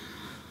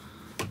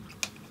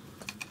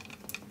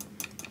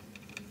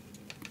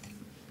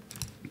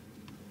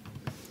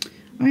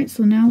 Alright,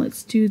 so now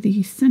let's do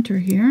the center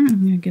here.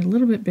 I'm going to get a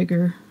little bit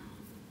bigger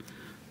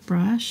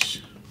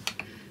brush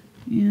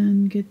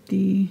and get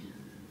the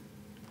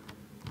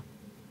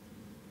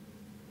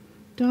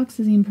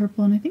Dioxazine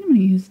purple, and I think I'm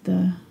going to use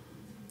the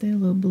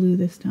phthalo blue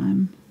this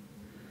time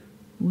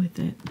with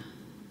it.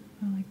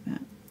 I like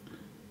that.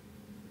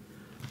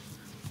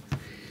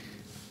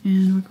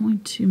 And we're going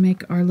to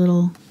make our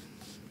little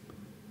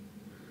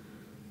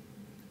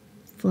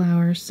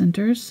flower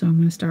centers. So I'm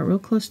going to start real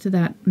close to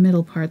that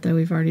middle part that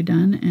we've already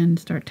done and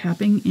start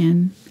tapping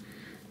in.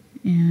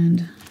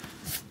 And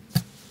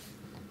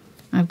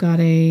I've got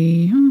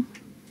a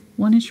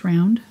 1-inch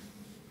round,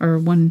 or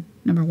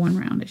number one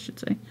round, I should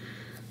say.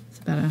 It's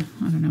about a,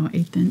 I don't know,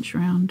 1/8 inch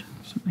round,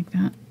 something like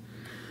that.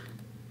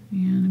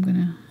 And I'm going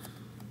to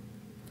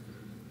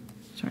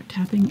start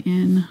tapping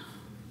in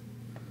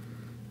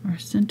our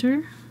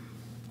center.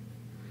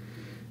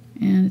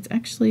 And it's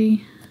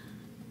actually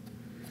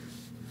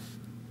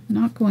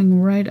not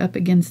going right up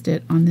against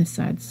it on this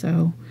side.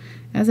 So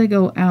as I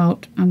go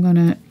out, I'm going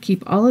to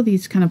keep all of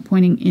these kind of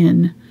pointing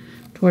in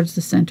towards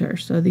the center.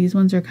 So these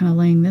ones are kind of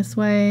laying this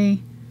way,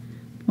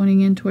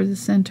 pointing in towards the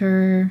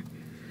center.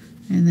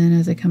 And then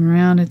as I come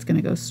around, it's going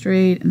to go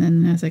straight. And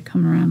then as I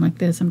come around like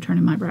this, I'm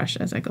turning my brush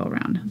as I go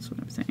around. That's what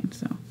I'm saying.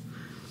 So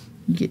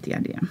you get the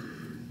idea.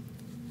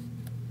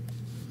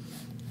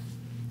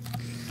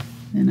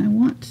 Then I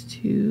want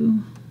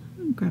to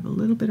grab a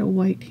little bit of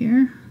white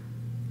here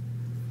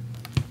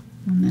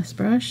on this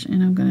brush,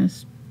 and I'm going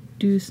to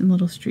do some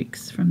little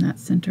streaks from that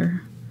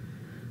center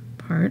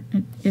part.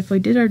 If we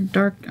did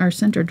our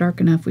center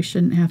dark enough, we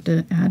shouldn't have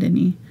to add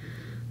any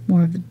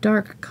more of the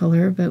dark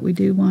color, but we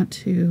do want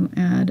to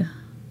add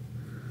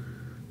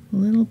a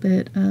little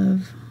bit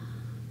of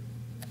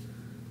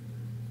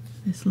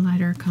this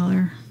lighter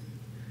color,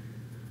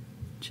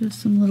 just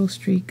some little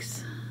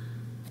streaks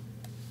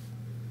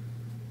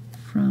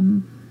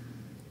from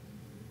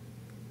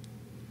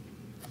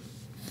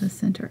the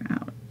center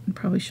out. I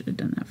probably should have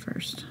done that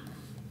first.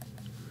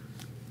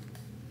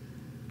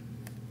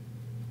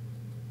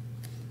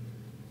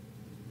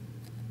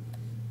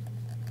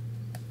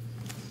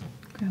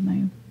 Grab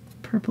my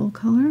purple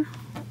color,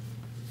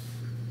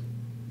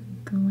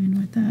 go in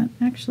with that.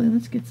 Actually,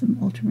 let's get some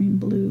ultramarine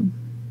blue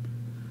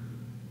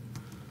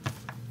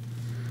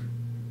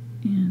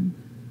and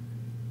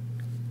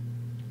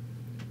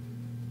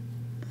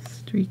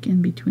streak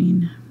in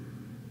between.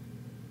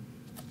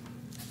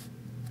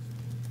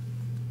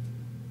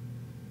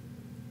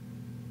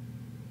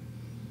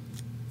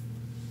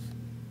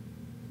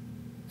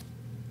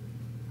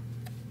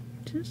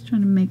 Just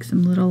trying to make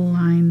some little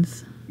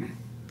lines.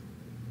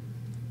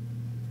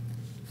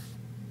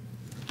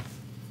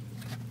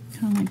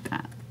 Kind of like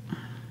that.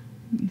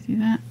 You see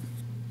that?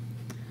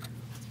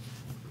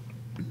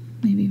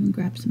 Maybe even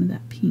grab some of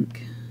that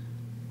pink.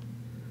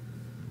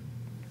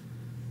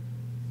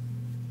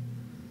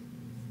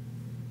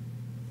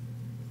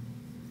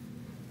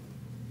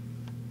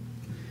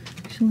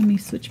 Actually, let me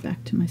switch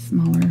back to my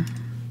smaller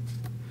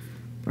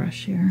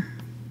brush here.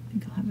 I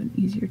think I'll have an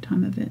easier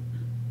time of it.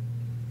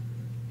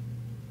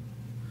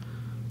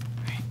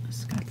 Alright,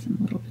 it's got some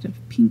little bit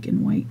of pink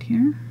and white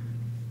here.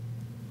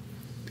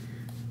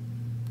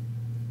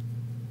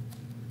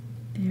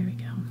 There we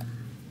go.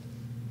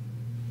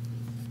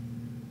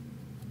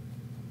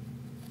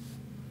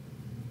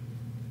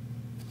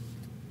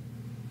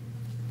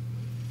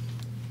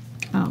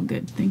 Oh,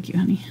 good. Thank you,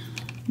 honey.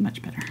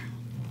 Much better.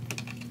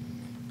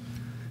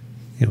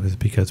 It was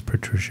because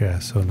Patricia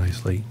asked so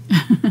nicely.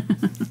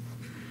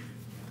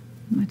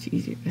 Much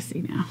easier to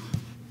see now.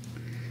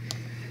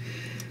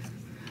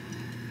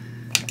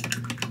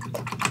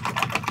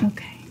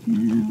 Okay,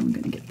 now I'm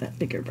going to get that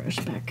bigger brush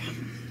back.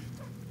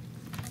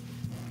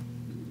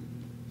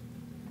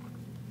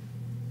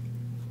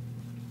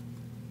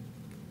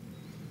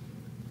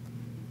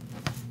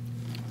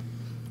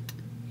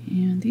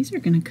 And these are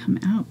going to come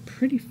out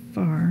pretty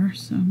far,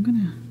 so I'm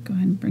going to go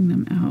ahead and bring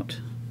them out.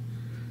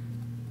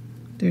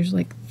 There's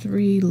like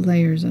 3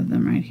 layers of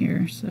them right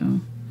here, so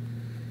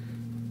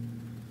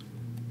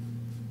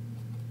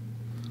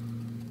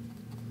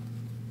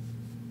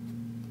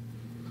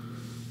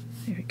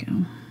there we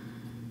go.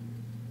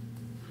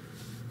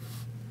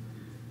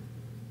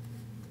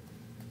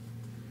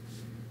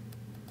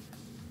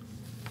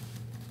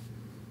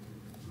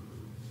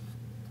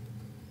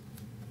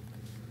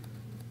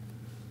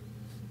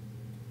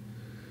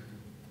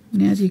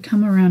 And as you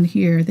come around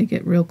here, they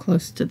get real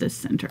close to the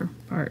center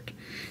part.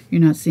 You're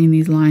not seeing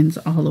these lines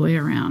all the way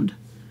around.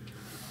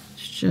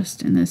 It's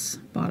just in this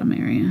bottom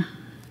area.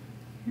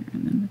 Here,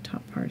 and then the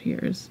top part here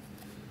is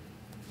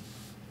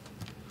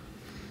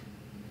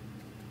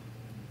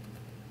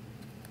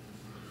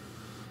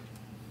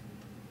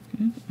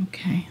good.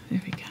 Okay,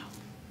 there we go.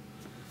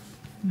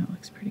 That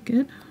looks pretty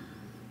good.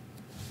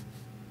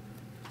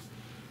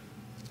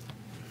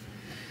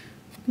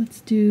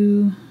 Let's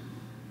do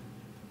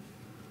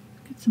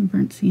some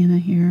burnt sienna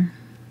here.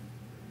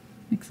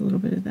 Mix a little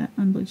bit of that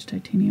unbleached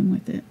titanium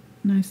with it.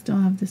 And I still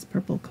have this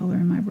purple color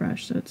in my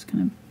brush, so it's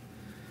kind of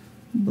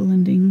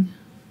blending.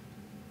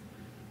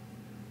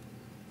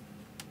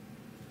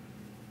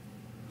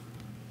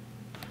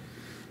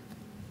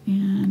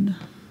 And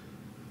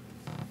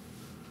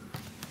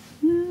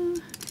I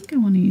think I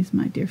want to use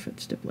my Deerfoot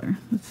Stippler.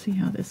 Let's see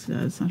how this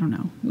does. I don't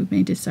know. We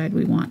may decide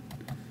we want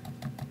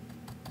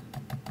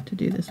to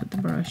do this with the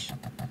brush.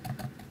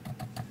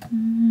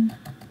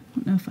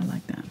 I don't know if I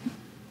like that.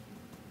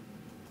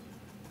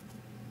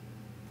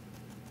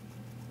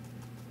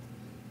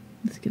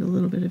 Let's get a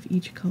little bit of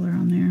each color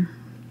on there.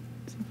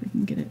 See if we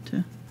can get it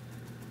to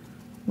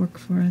work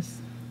for us.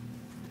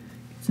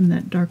 Get some of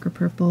that darker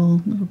purple,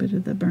 a little bit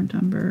of the burnt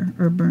umber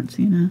or burnt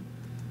sienna,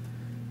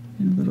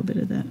 and a little bit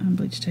of that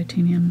unbleached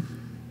titanium.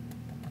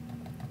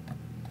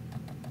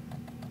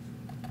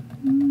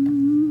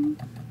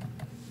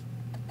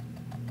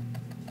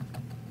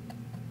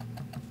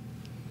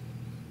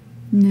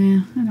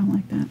 Nah, I don't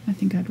like that. I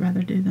think I'd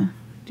rather do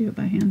it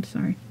by hand.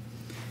 Sorry.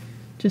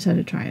 Just had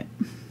to try it.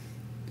 I'm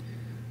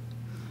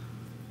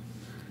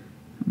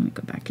going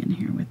to go back in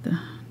here with the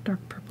dark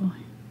purple.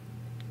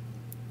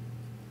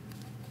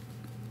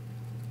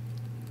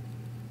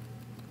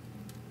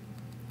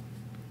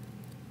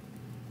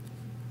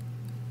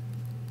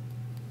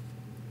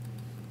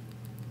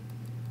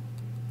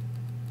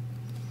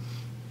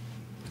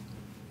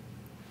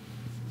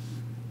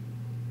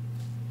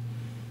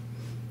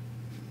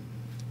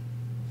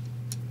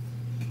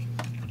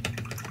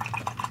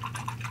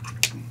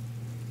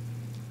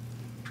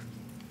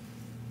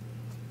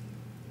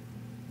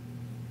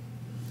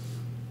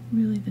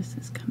 Really, this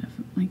is kind of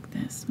like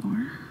this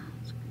more.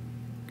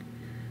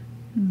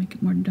 Make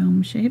it more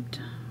dome shaped.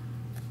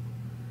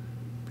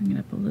 Bring it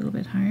up a little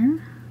bit higher.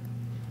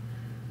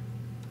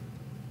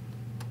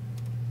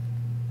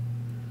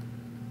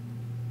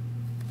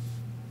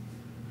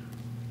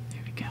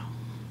 There we go.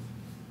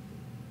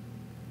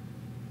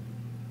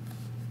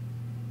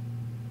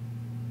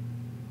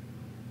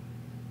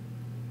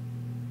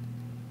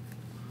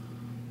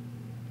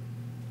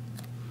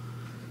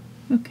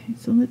 Okay,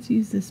 so let's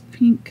use this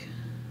pink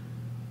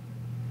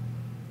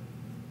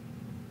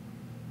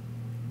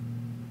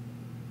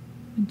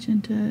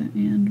magenta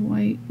and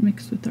white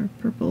mixed with our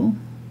purple.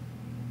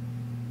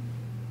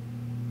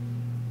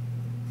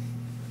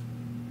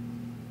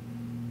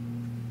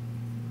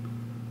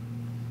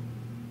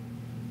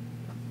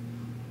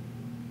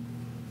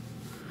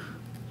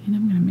 And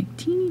I'm going to make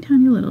teeny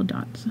tiny little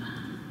dots.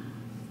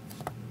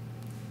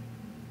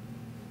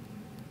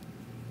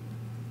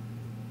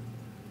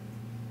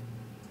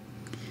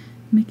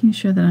 Making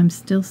sure that I'm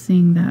still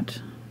seeing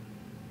that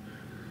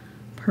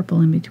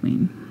purple in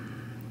between.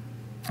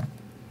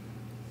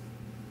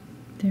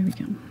 There we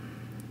go.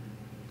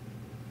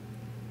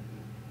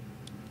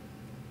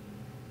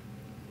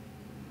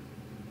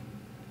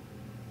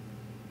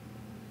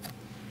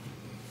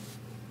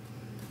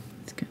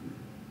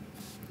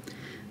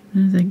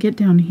 And as I get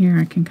down here,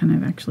 I can kind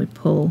of actually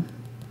pull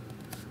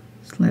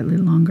slightly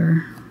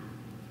longer.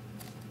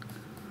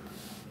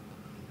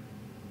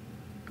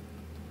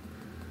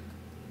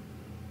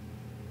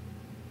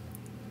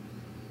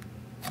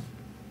 It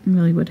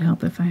really would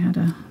help if I had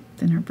a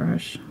thinner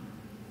brush,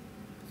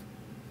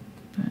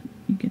 but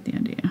you get the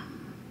idea.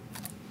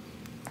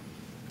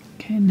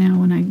 Okay, now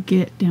when I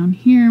get down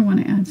here, I want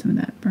to add some of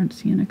that burnt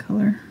sienna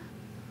color.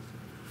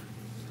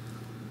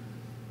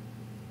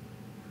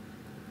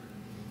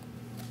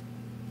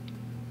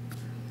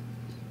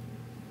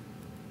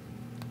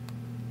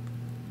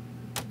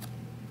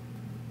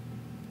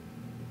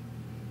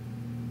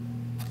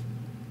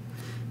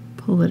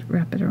 Pull it,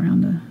 wrap it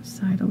around the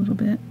side a little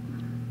bit.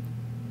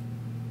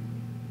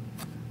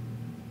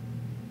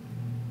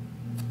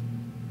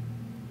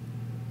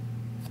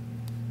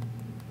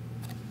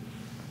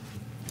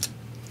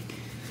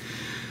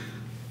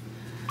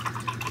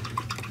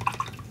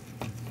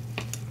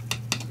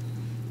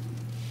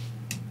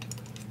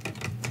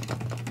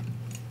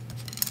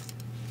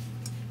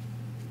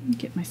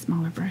 Get my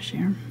smaller brush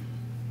here.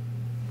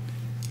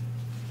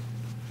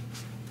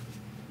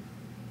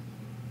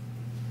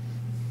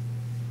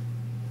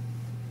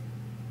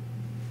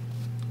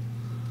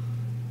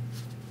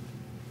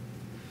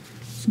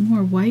 Some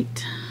more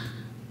white.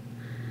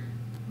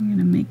 We're going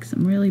to make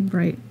some really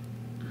bright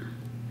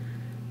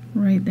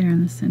right there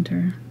in the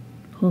center.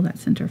 Pull that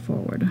center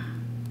forward.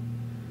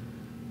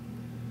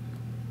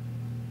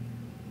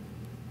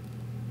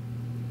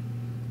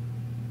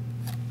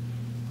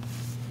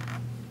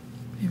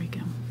 There we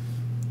go.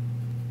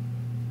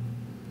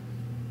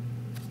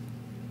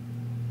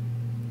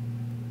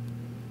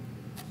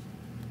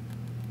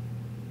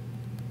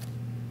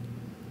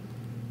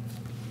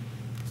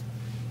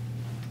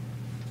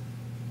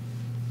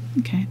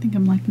 Okay, I think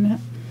I'm liking that.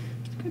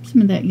 Let's grab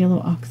some of that yellow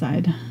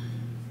oxide.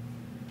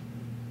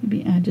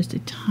 Maybe add just a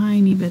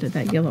tiny bit of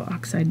that yellow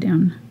oxide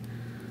down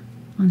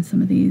on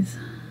some of these.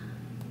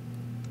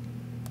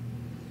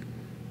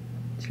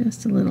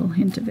 Just a little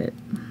hint of it.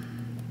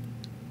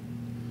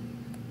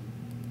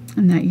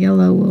 And that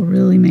yellow will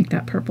really make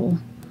that purple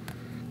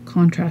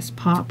contrast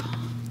pop.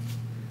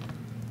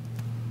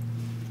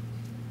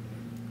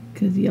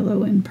 Because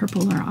yellow and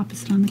purple are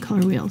opposite on the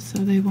color wheel, so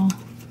they will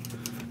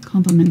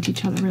complement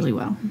each other really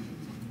well.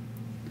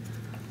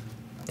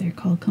 They're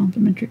called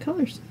complementary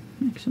colors,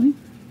 actually.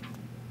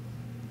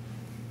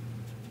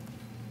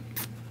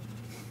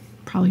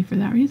 Probably for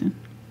that reason,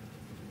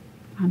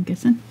 I'm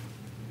guessing.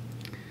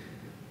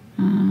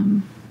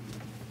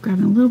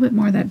 Grabbing a little bit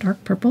more of that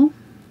dark purple.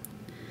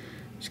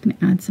 Just going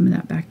to add some of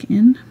that back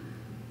in.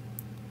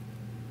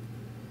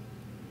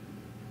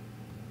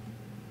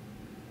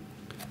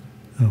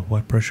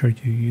 What brush are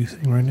you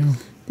using right now?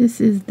 This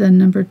is the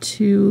number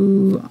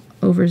 2/0,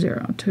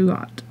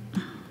 2/0.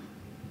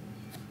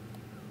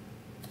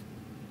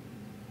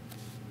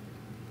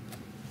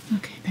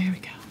 Okay, there we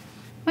go.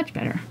 Much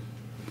better.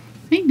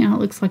 I think now it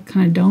looks like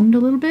kind of domed a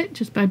little bit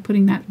just by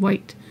putting that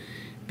white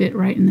bit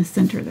right in the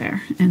center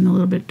there and a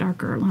little bit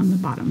darker along the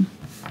bottom.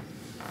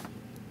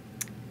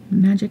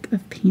 Magic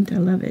of paint, I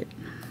love it.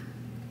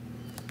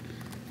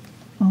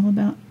 All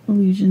about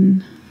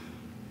illusion.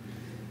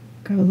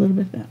 Grab a little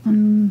bit of that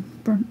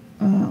unburnt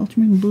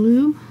ultramarine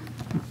blue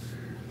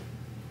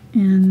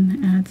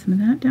and add some of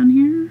that down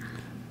here.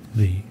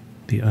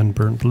 The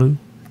unburnt blue?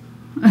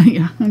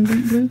 Yeah,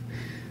 unburnt blue.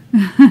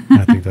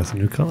 I think that's a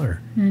new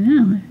color. I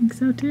know, I think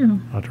so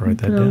too. I'll have to write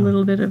that Put down. a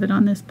little bit of it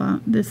on this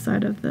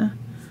side of the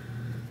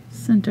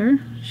center.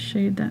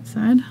 Shade that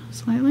side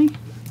slightly.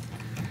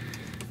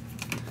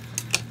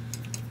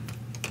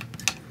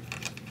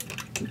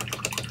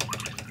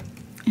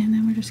 And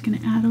then we're just going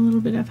to add a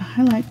little bit of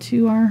highlight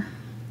to our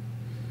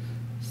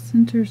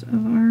centers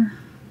of our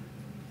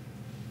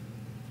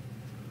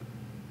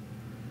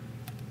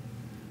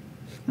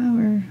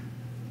flower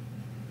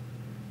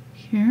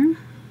here.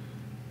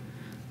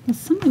 Well,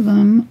 some of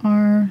them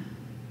are,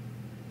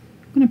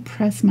 I'm going to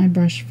press my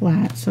brush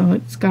flat so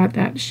it's got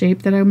that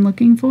shape that I'm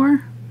looking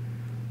for.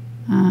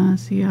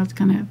 See how it's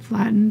kind of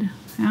flattened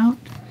out?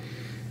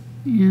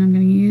 And I'm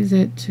going to use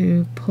it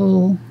to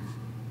pull.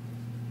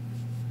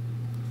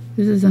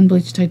 This is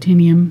unbleached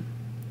titanium.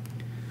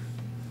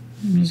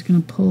 I'm just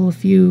going to pull a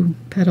few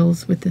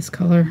petals with this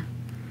color.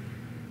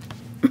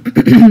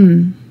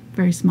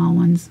 Very small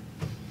ones.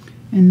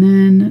 And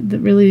then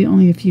really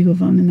only a few of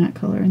them in that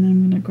color. And then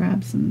I'm going to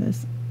grab some of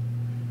this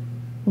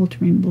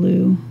ultramarine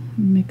blue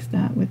and mix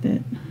that with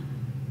it.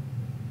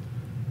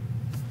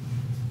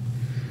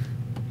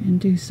 And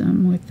do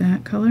some with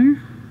that color.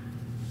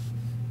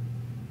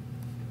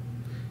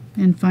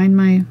 And find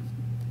my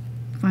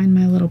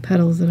little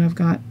petals that I've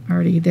got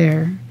already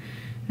there.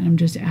 And I'm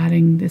just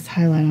adding this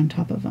highlight on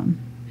top of them.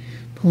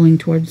 Pulling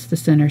towards the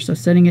center. So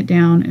setting it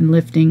down and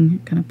lifting,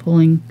 kind of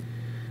pulling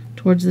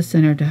towards the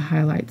center to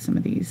highlight some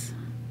of these.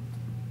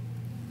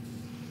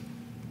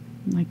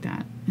 Like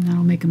that. And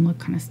that'll make them look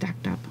kind of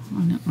stacked up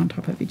on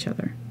top of each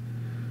other.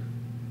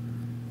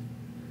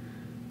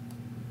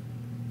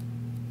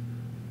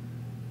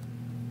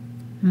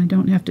 And I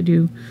don't have to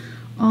do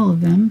all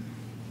of them.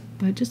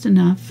 but just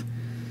enough.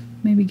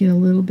 Maybe get a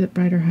little bit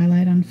brighter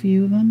highlight on a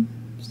few of them.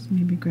 Just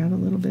maybe grab a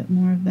little bit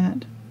more of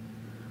that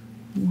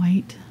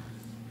white.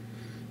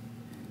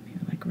 Maybe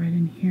like right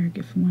in here,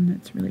 give one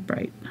that's really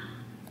bright.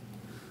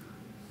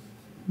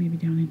 Maybe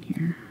down in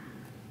here.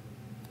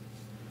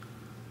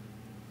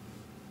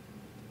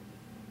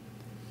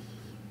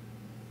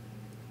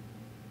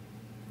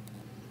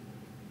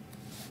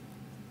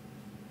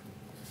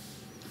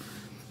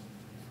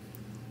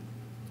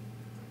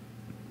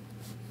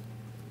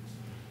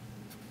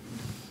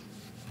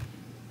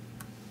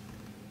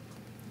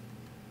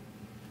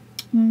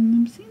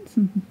 I'm seeing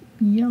some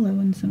yellow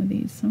in some of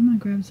these, so I'm going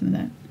to grab some of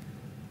that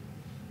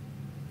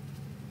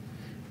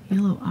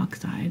yellow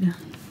oxide,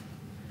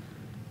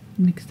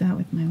 mix that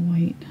with my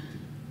white.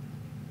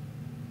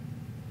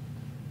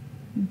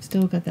 It's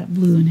still got that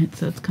blue in it,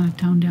 so it's kind of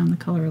toned down the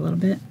color a little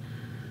bit.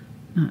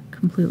 Not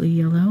completely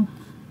yellow.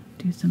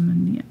 Do some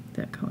in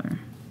that color.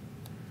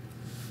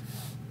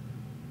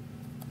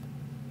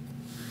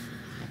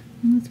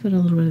 And let's put a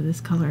little bit of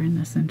this color in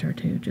the center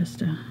too, just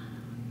to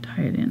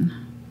tie it in.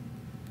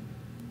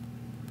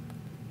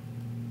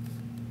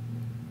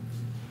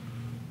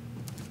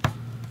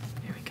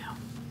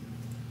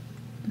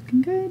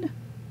 Good.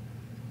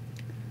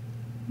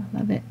 I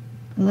love it.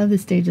 I love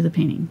this stage of the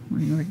painting.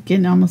 We're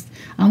getting I almost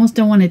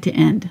don't want it to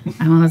end.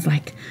 I'm almost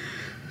like,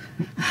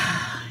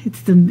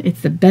 it's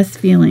the best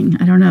feeling.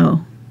 I don't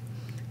know.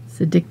 It's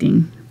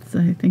addicting. So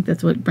I think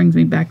that's what brings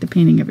me back to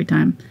painting every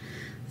time.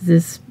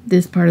 This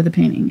part of the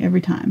painting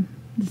every time.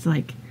 It's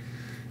like,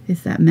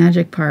 it's that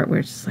magic part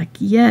where it's just like,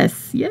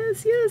 yes,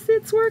 yes, yes,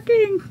 it's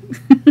working.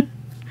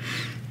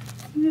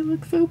 It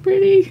looks so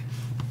pretty.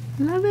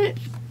 I love it.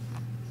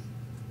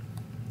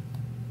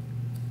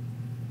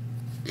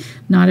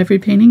 Not every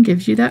painting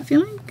gives you that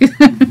feeling.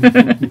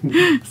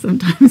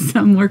 Sometimes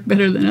some work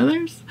better than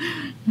others.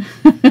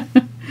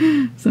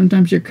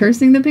 Sometimes you're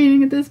cursing the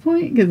painting at this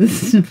point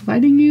because it's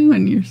fighting you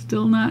and you're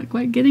still not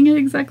quite getting it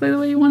exactly the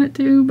way you want it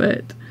to,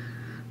 but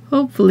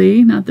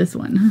hopefully, not this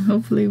one.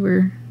 Hopefully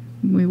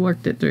we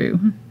worked it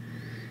through.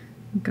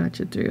 Got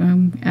you through.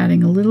 I'm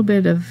adding a little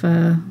bit of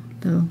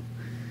the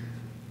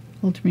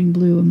ultramarine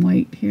blue and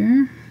white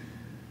here.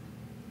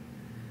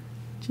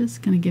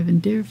 Just kind of giving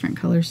different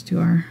colors to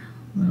our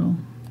little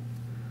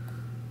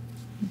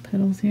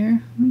petals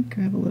here. Let me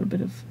grab a little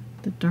bit of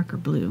the darker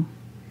blue.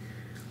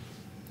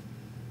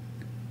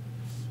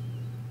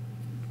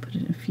 Put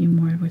in a few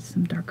more with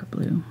some darker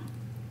blue.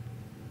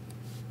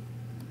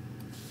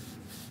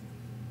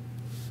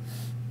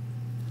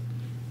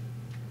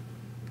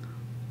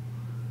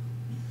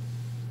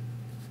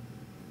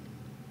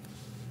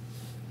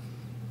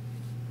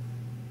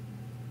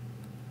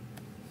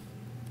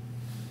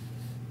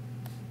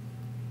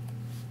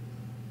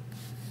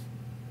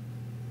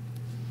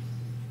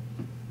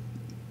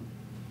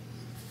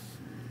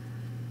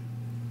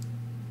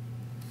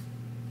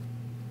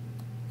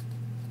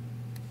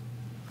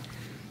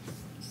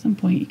 Some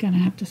point you kind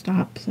of have to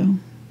stop, so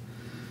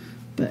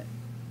but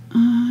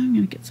I'm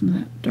gonna get some of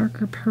that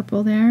darker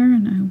purple there,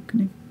 and I'm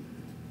gonna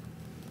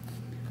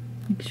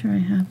make sure I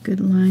have good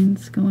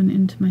lines going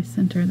into my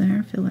center there.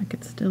 I feel like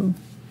it's still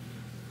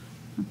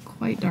not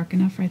quite dark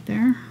enough right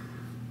there,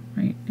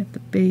 right at the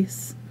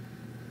base.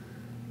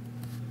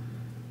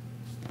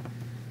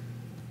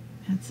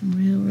 Add some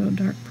real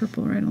dark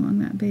purple right along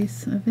that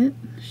base of it,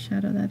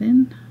 shadow that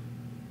in.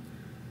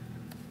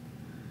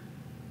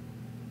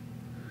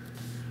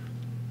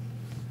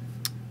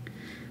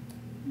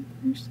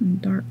 There's some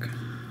darkness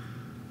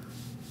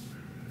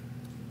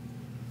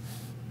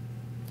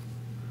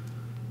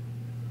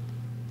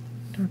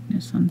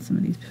on some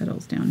of these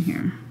petals down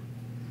here.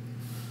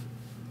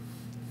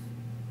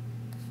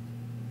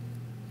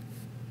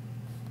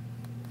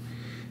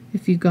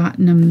 If you've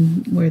gotten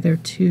them where they're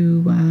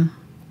too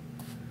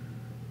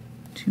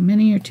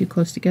many or too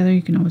close together,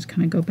 you can always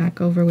kind of go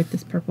back over with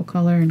this purple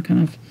color and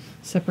kind of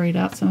separate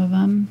out some of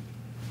them.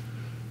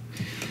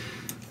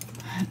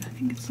 I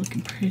think it's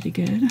looking pretty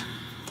good.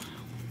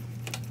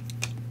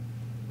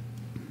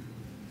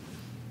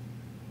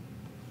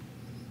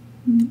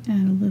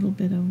 Add a little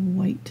bit of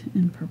white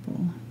and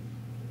purple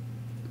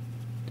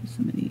to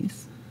some of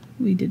these.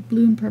 We did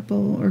blue and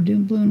purple, or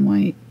doing blue and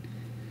white,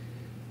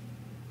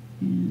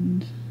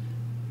 and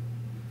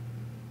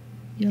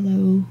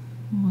yellow.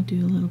 We'll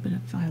do a little bit of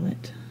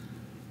violet,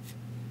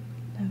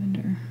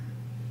 lavender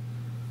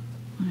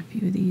on a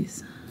few of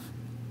these.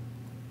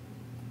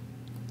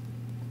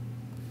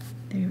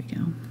 There we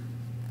go.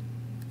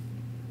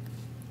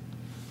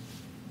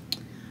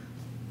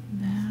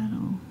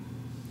 That'll,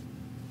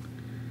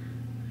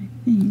 I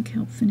think,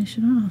 help finish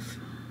it off.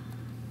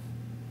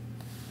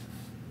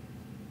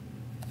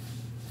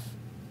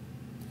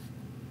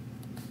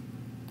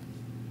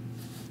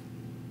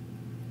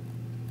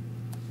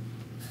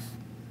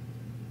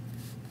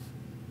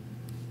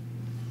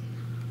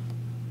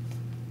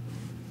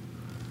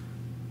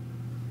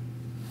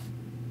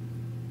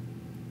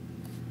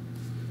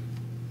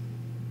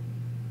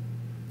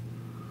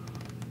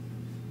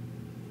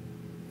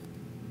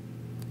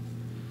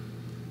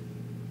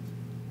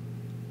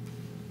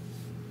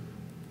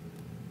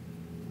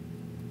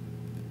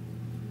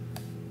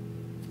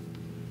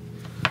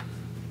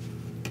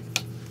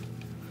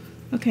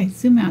 Okay,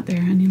 zoom out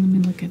there, honey. Let me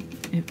look at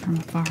it from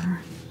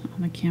afar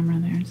on the camera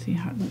there and see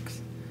how it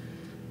looks.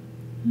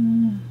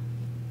 I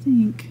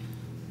think,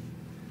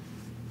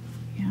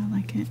 yeah, I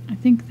like it. I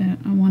think that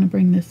I want to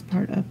bring this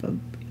part up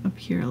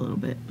here a little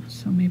bit.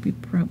 So maybe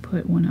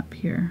put one up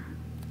here.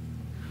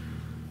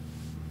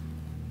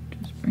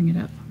 Just bring it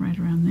up right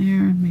around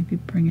there, and maybe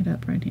bring it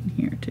up right in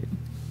here too.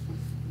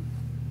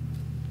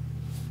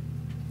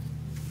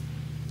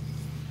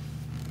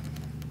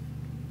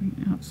 Bring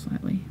it out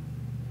slightly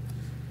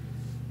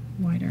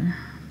wider.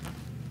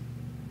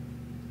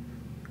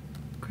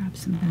 Grab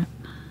some of that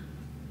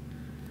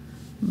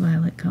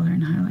violet color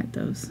and highlight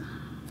those.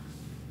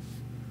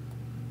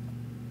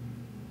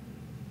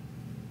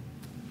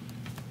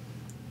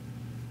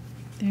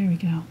 There we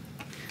go.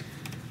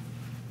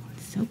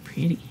 It's so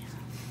pretty.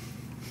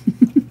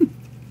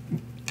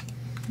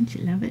 Don't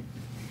you love it?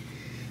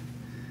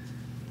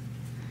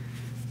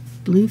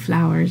 Blue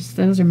flowers,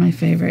 those are my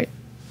favorite.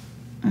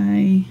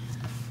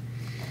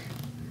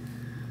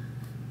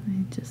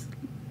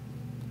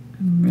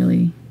 I'm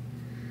really,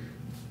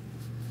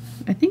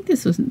 I think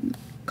this was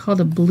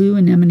called a blue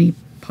anemone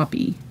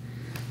poppy.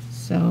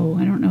 So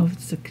I don't know if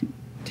it's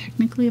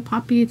technically a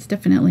poppy. It's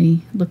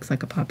definitely looks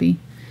like a poppy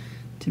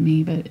to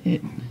me, but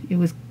it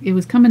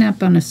was coming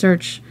up on a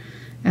search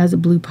as a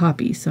blue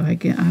poppy, so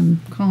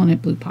I'm calling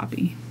it blue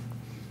poppy.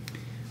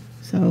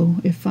 So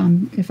if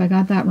I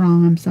got that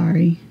wrong, I'm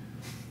sorry.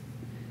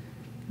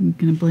 I'm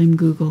gonna blame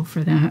Google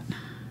for that.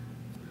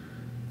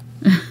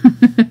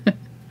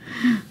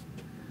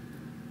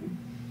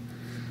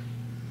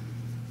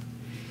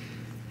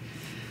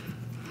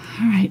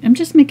 Alright, I'm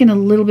just making a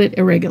little bit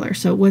irregular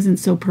so it wasn't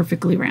so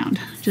perfectly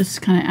round.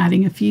 Just kind of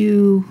adding a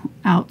few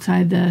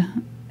outside the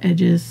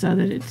edges so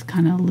that it's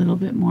kind of a little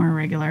bit more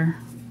irregular.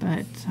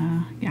 But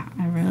yeah,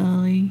 I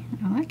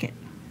like it.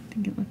 I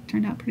think it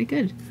turned out pretty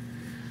good.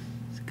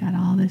 It's got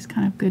all this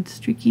kind of good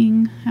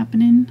streaking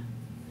happening.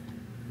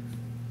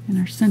 And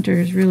our center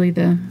is really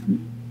the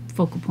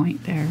focal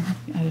point there.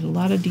 Added a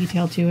lot of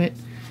detail to it.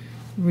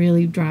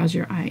 Really draws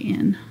your eye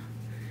in.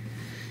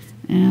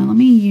 And let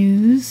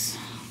me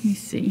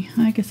see.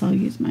 I guess I'll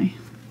use my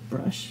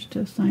brush to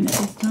assign it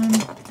this time.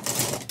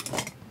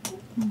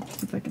 Let's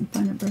see if I can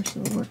find a brush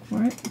that will work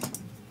for it.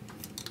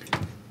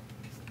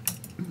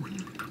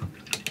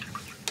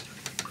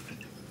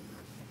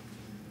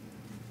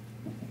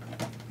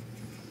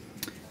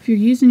 If you're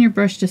using your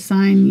brush to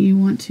sign, you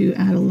want to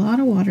add a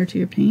lot of water to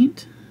your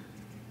paint.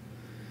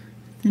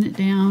 Thin it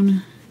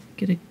down.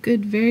 Get a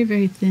good, very,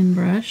 very thin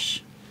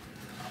brush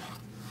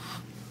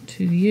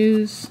to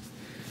use.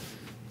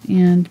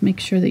 And make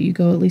sure that you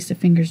go at least a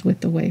finger's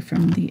width away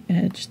from the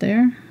edge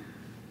there.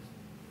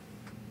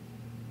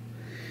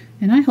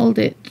 And I hold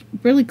it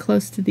really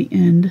close to the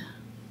end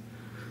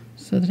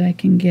so that I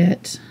can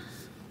get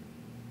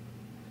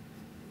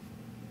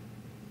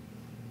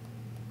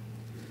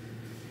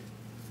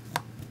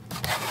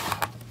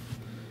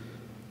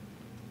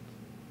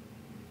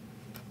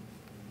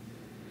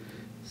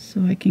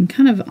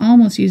kind of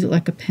almost use it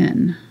like a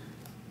pen.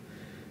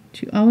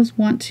 But you always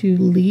want to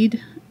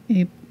lead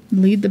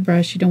the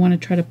brush. You don't want to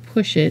try to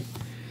push it,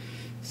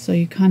 so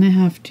you kind of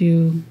have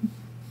to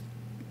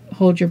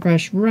hold your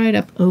brush right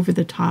up over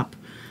the top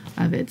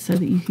of it so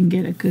that you can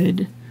get a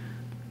good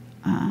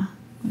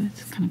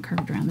it's kind of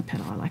curved around the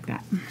petal. I like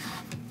that.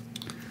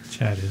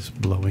 Chat is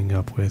blowing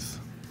up with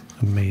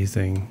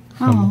amazing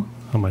how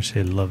much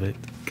they love it.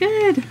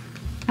 Good.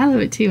 I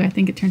love it too. I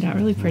think it turned out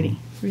really pretty.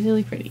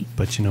 Really pretty.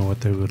 But you know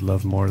what they would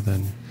love more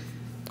than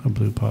a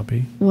blue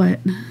poppy? What?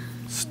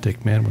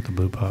 Stickman with a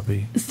blue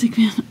poppy.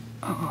 Stickman.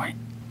 Oh,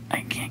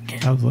 I can't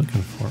get it. I was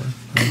looking for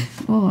it.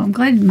 Oh, I'm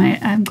glad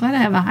I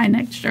have a high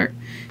neck shirt.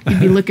 You'd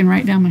be looking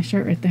right down my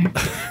shirt right there.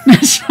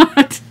 That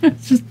shot.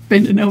 It's just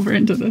bending over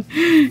into the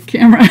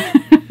camera.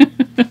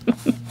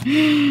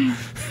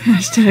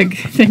 Hashtag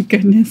thank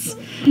goodness.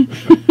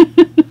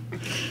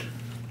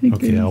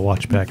 Okay, I'll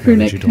watch back. Crew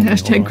neck,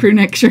 hashtag crew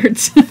neck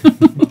shirts.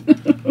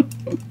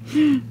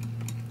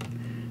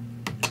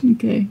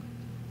 Okay.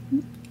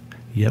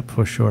 Yep,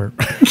 for sure.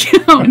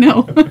 Oh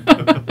no.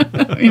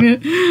 I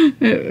mean,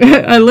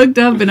 I looked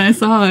up and I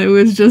saw it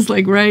was just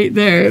like right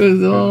there. It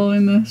was all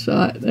in the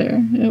shot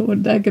there.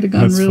 That could have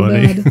gone real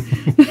bad.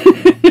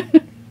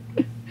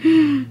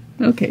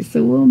 Okay,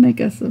 so we'll make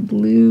us a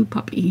blue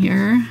puppy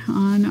here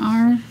on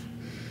our.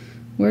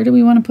 Where do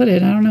we want to put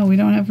it? I don't know. We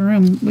don't have a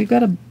room. We've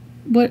got a.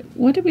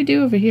 What did we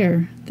do over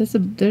here? There's a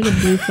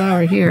blue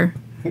flower here.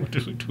 What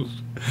did we do?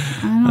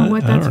 I don't know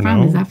what that's from.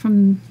 Know. Is that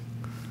from?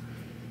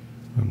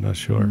 I'm not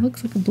sure. It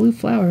looks like a blue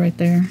flower right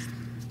there.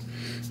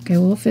 Okay,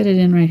 we'll fit it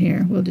in right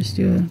here. We'll just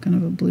do a kind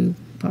of a blue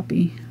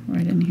puppy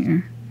right in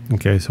here.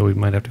 Okay, so we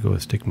might have to go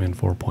with Stickman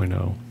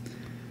 4.0.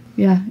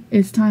 Yeah,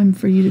 it's time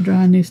for you to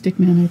draw a new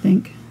Stickman, I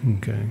think.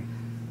 Okay.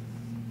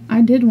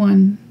 I did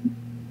one,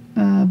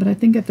 but I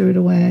think I threw it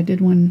away. I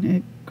did one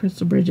at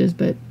Crystal Bridges,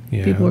 but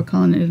people were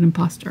calling it an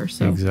imposter.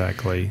 So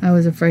exactly. I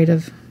was afraid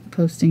of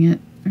posting it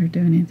or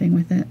doing anything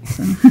with it.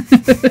 So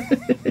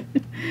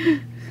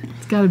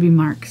it's got to be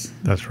Mark's.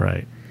 That's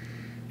right.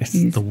 It's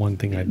He's the one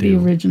thing I the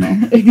do. original.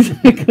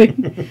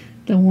 Exactly.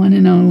 The one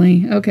and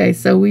only. Okay,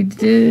 so we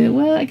did,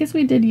 well, I guess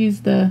we did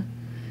use the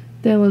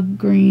yellow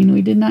green.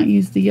 We did not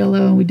use the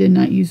yellow. We did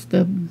not use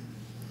the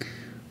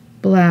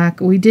black.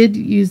 We did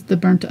use the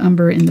burnt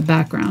umber in the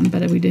background,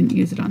 but we didn't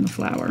use it on the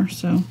flower.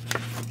 So,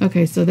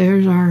 okay, so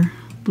there's our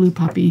blue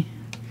poppy.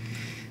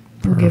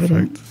 We'll give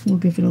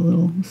it a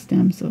little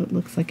stem so it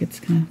looks like it's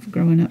kind of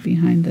growing up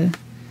behind the,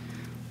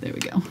 there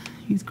we go.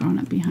 He's growing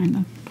up behind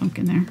the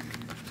pumpkin there.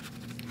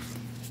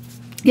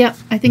 Yep,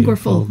 I think we're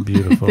full.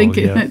 Beautiful.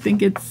 I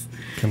think it's,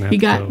 he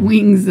got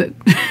wings that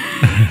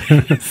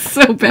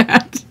so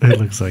bad. It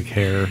looks like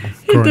hair.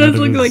 It does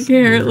look like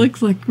hair. It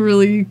looks like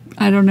really,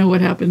 I don't know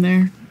what happened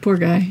there. Poor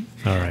guy.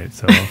 All right,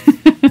 so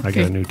I got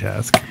a new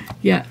task.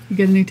 Yeah, you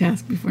get a new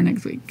task before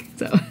next week.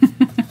 So,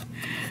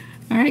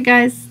 all right,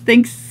 guys,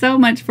 thanks so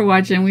much for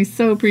watching. We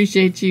so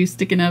appreciate you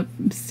sticking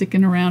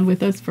around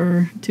with us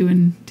for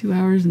 2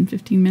 hours and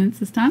 15 minutes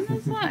this time.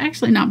 That's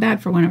actually not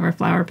bad for one of our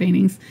flower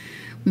paintings.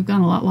 We've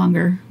gone a lot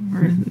longer.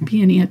 Or the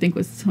peony, I think,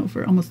 was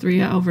for almost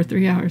over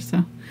 3 hours.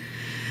 So,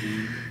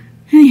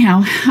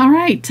 anyhow, all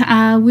right.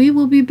 We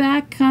will be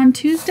back on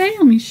Tuesday.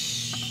 Let me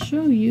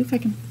show you if I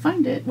can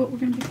find it. What we're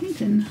going to be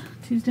painting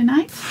Tuesday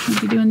night.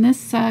 We'll be doing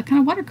this kind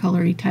of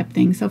watercolory type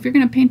thing. So if you're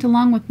going to paint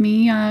along with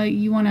me,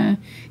 you want to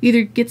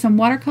either get some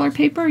watercolor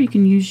paper. You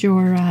can use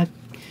your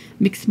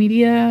mixed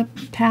media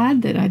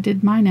pad that I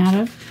did mine out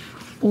of,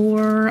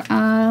 or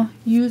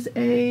use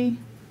a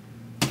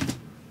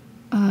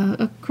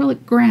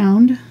acrylic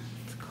ground.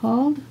 It's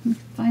called. Let me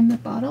find the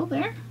bottle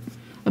there.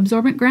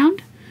 Absorbent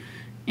ground,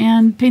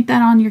 and paint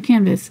that on your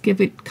canvas.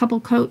 Give it a couple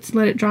coats.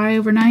 Let it dry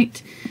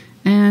overnight.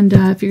 And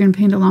if you're going to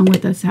paint along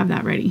with us, have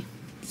that ready.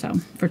 So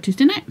for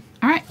Tuesday night.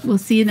 All right, we'll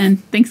see you then.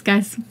 Thanks,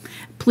 guys.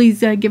 Please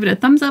give it a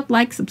thumbs up,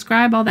 like,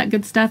 subscribe, all that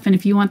good stuff. And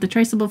if you want the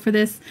traceable for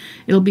this,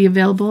 it'll be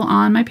available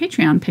on my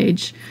Patreon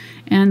page.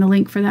 And the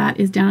link for that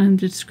is down in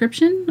the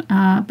description.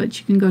 But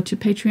you can go to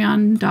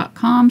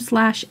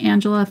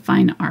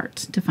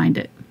patreon.com/AngelaFineArt to find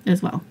it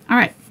as well. All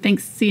right,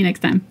 thanks. See you next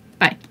time.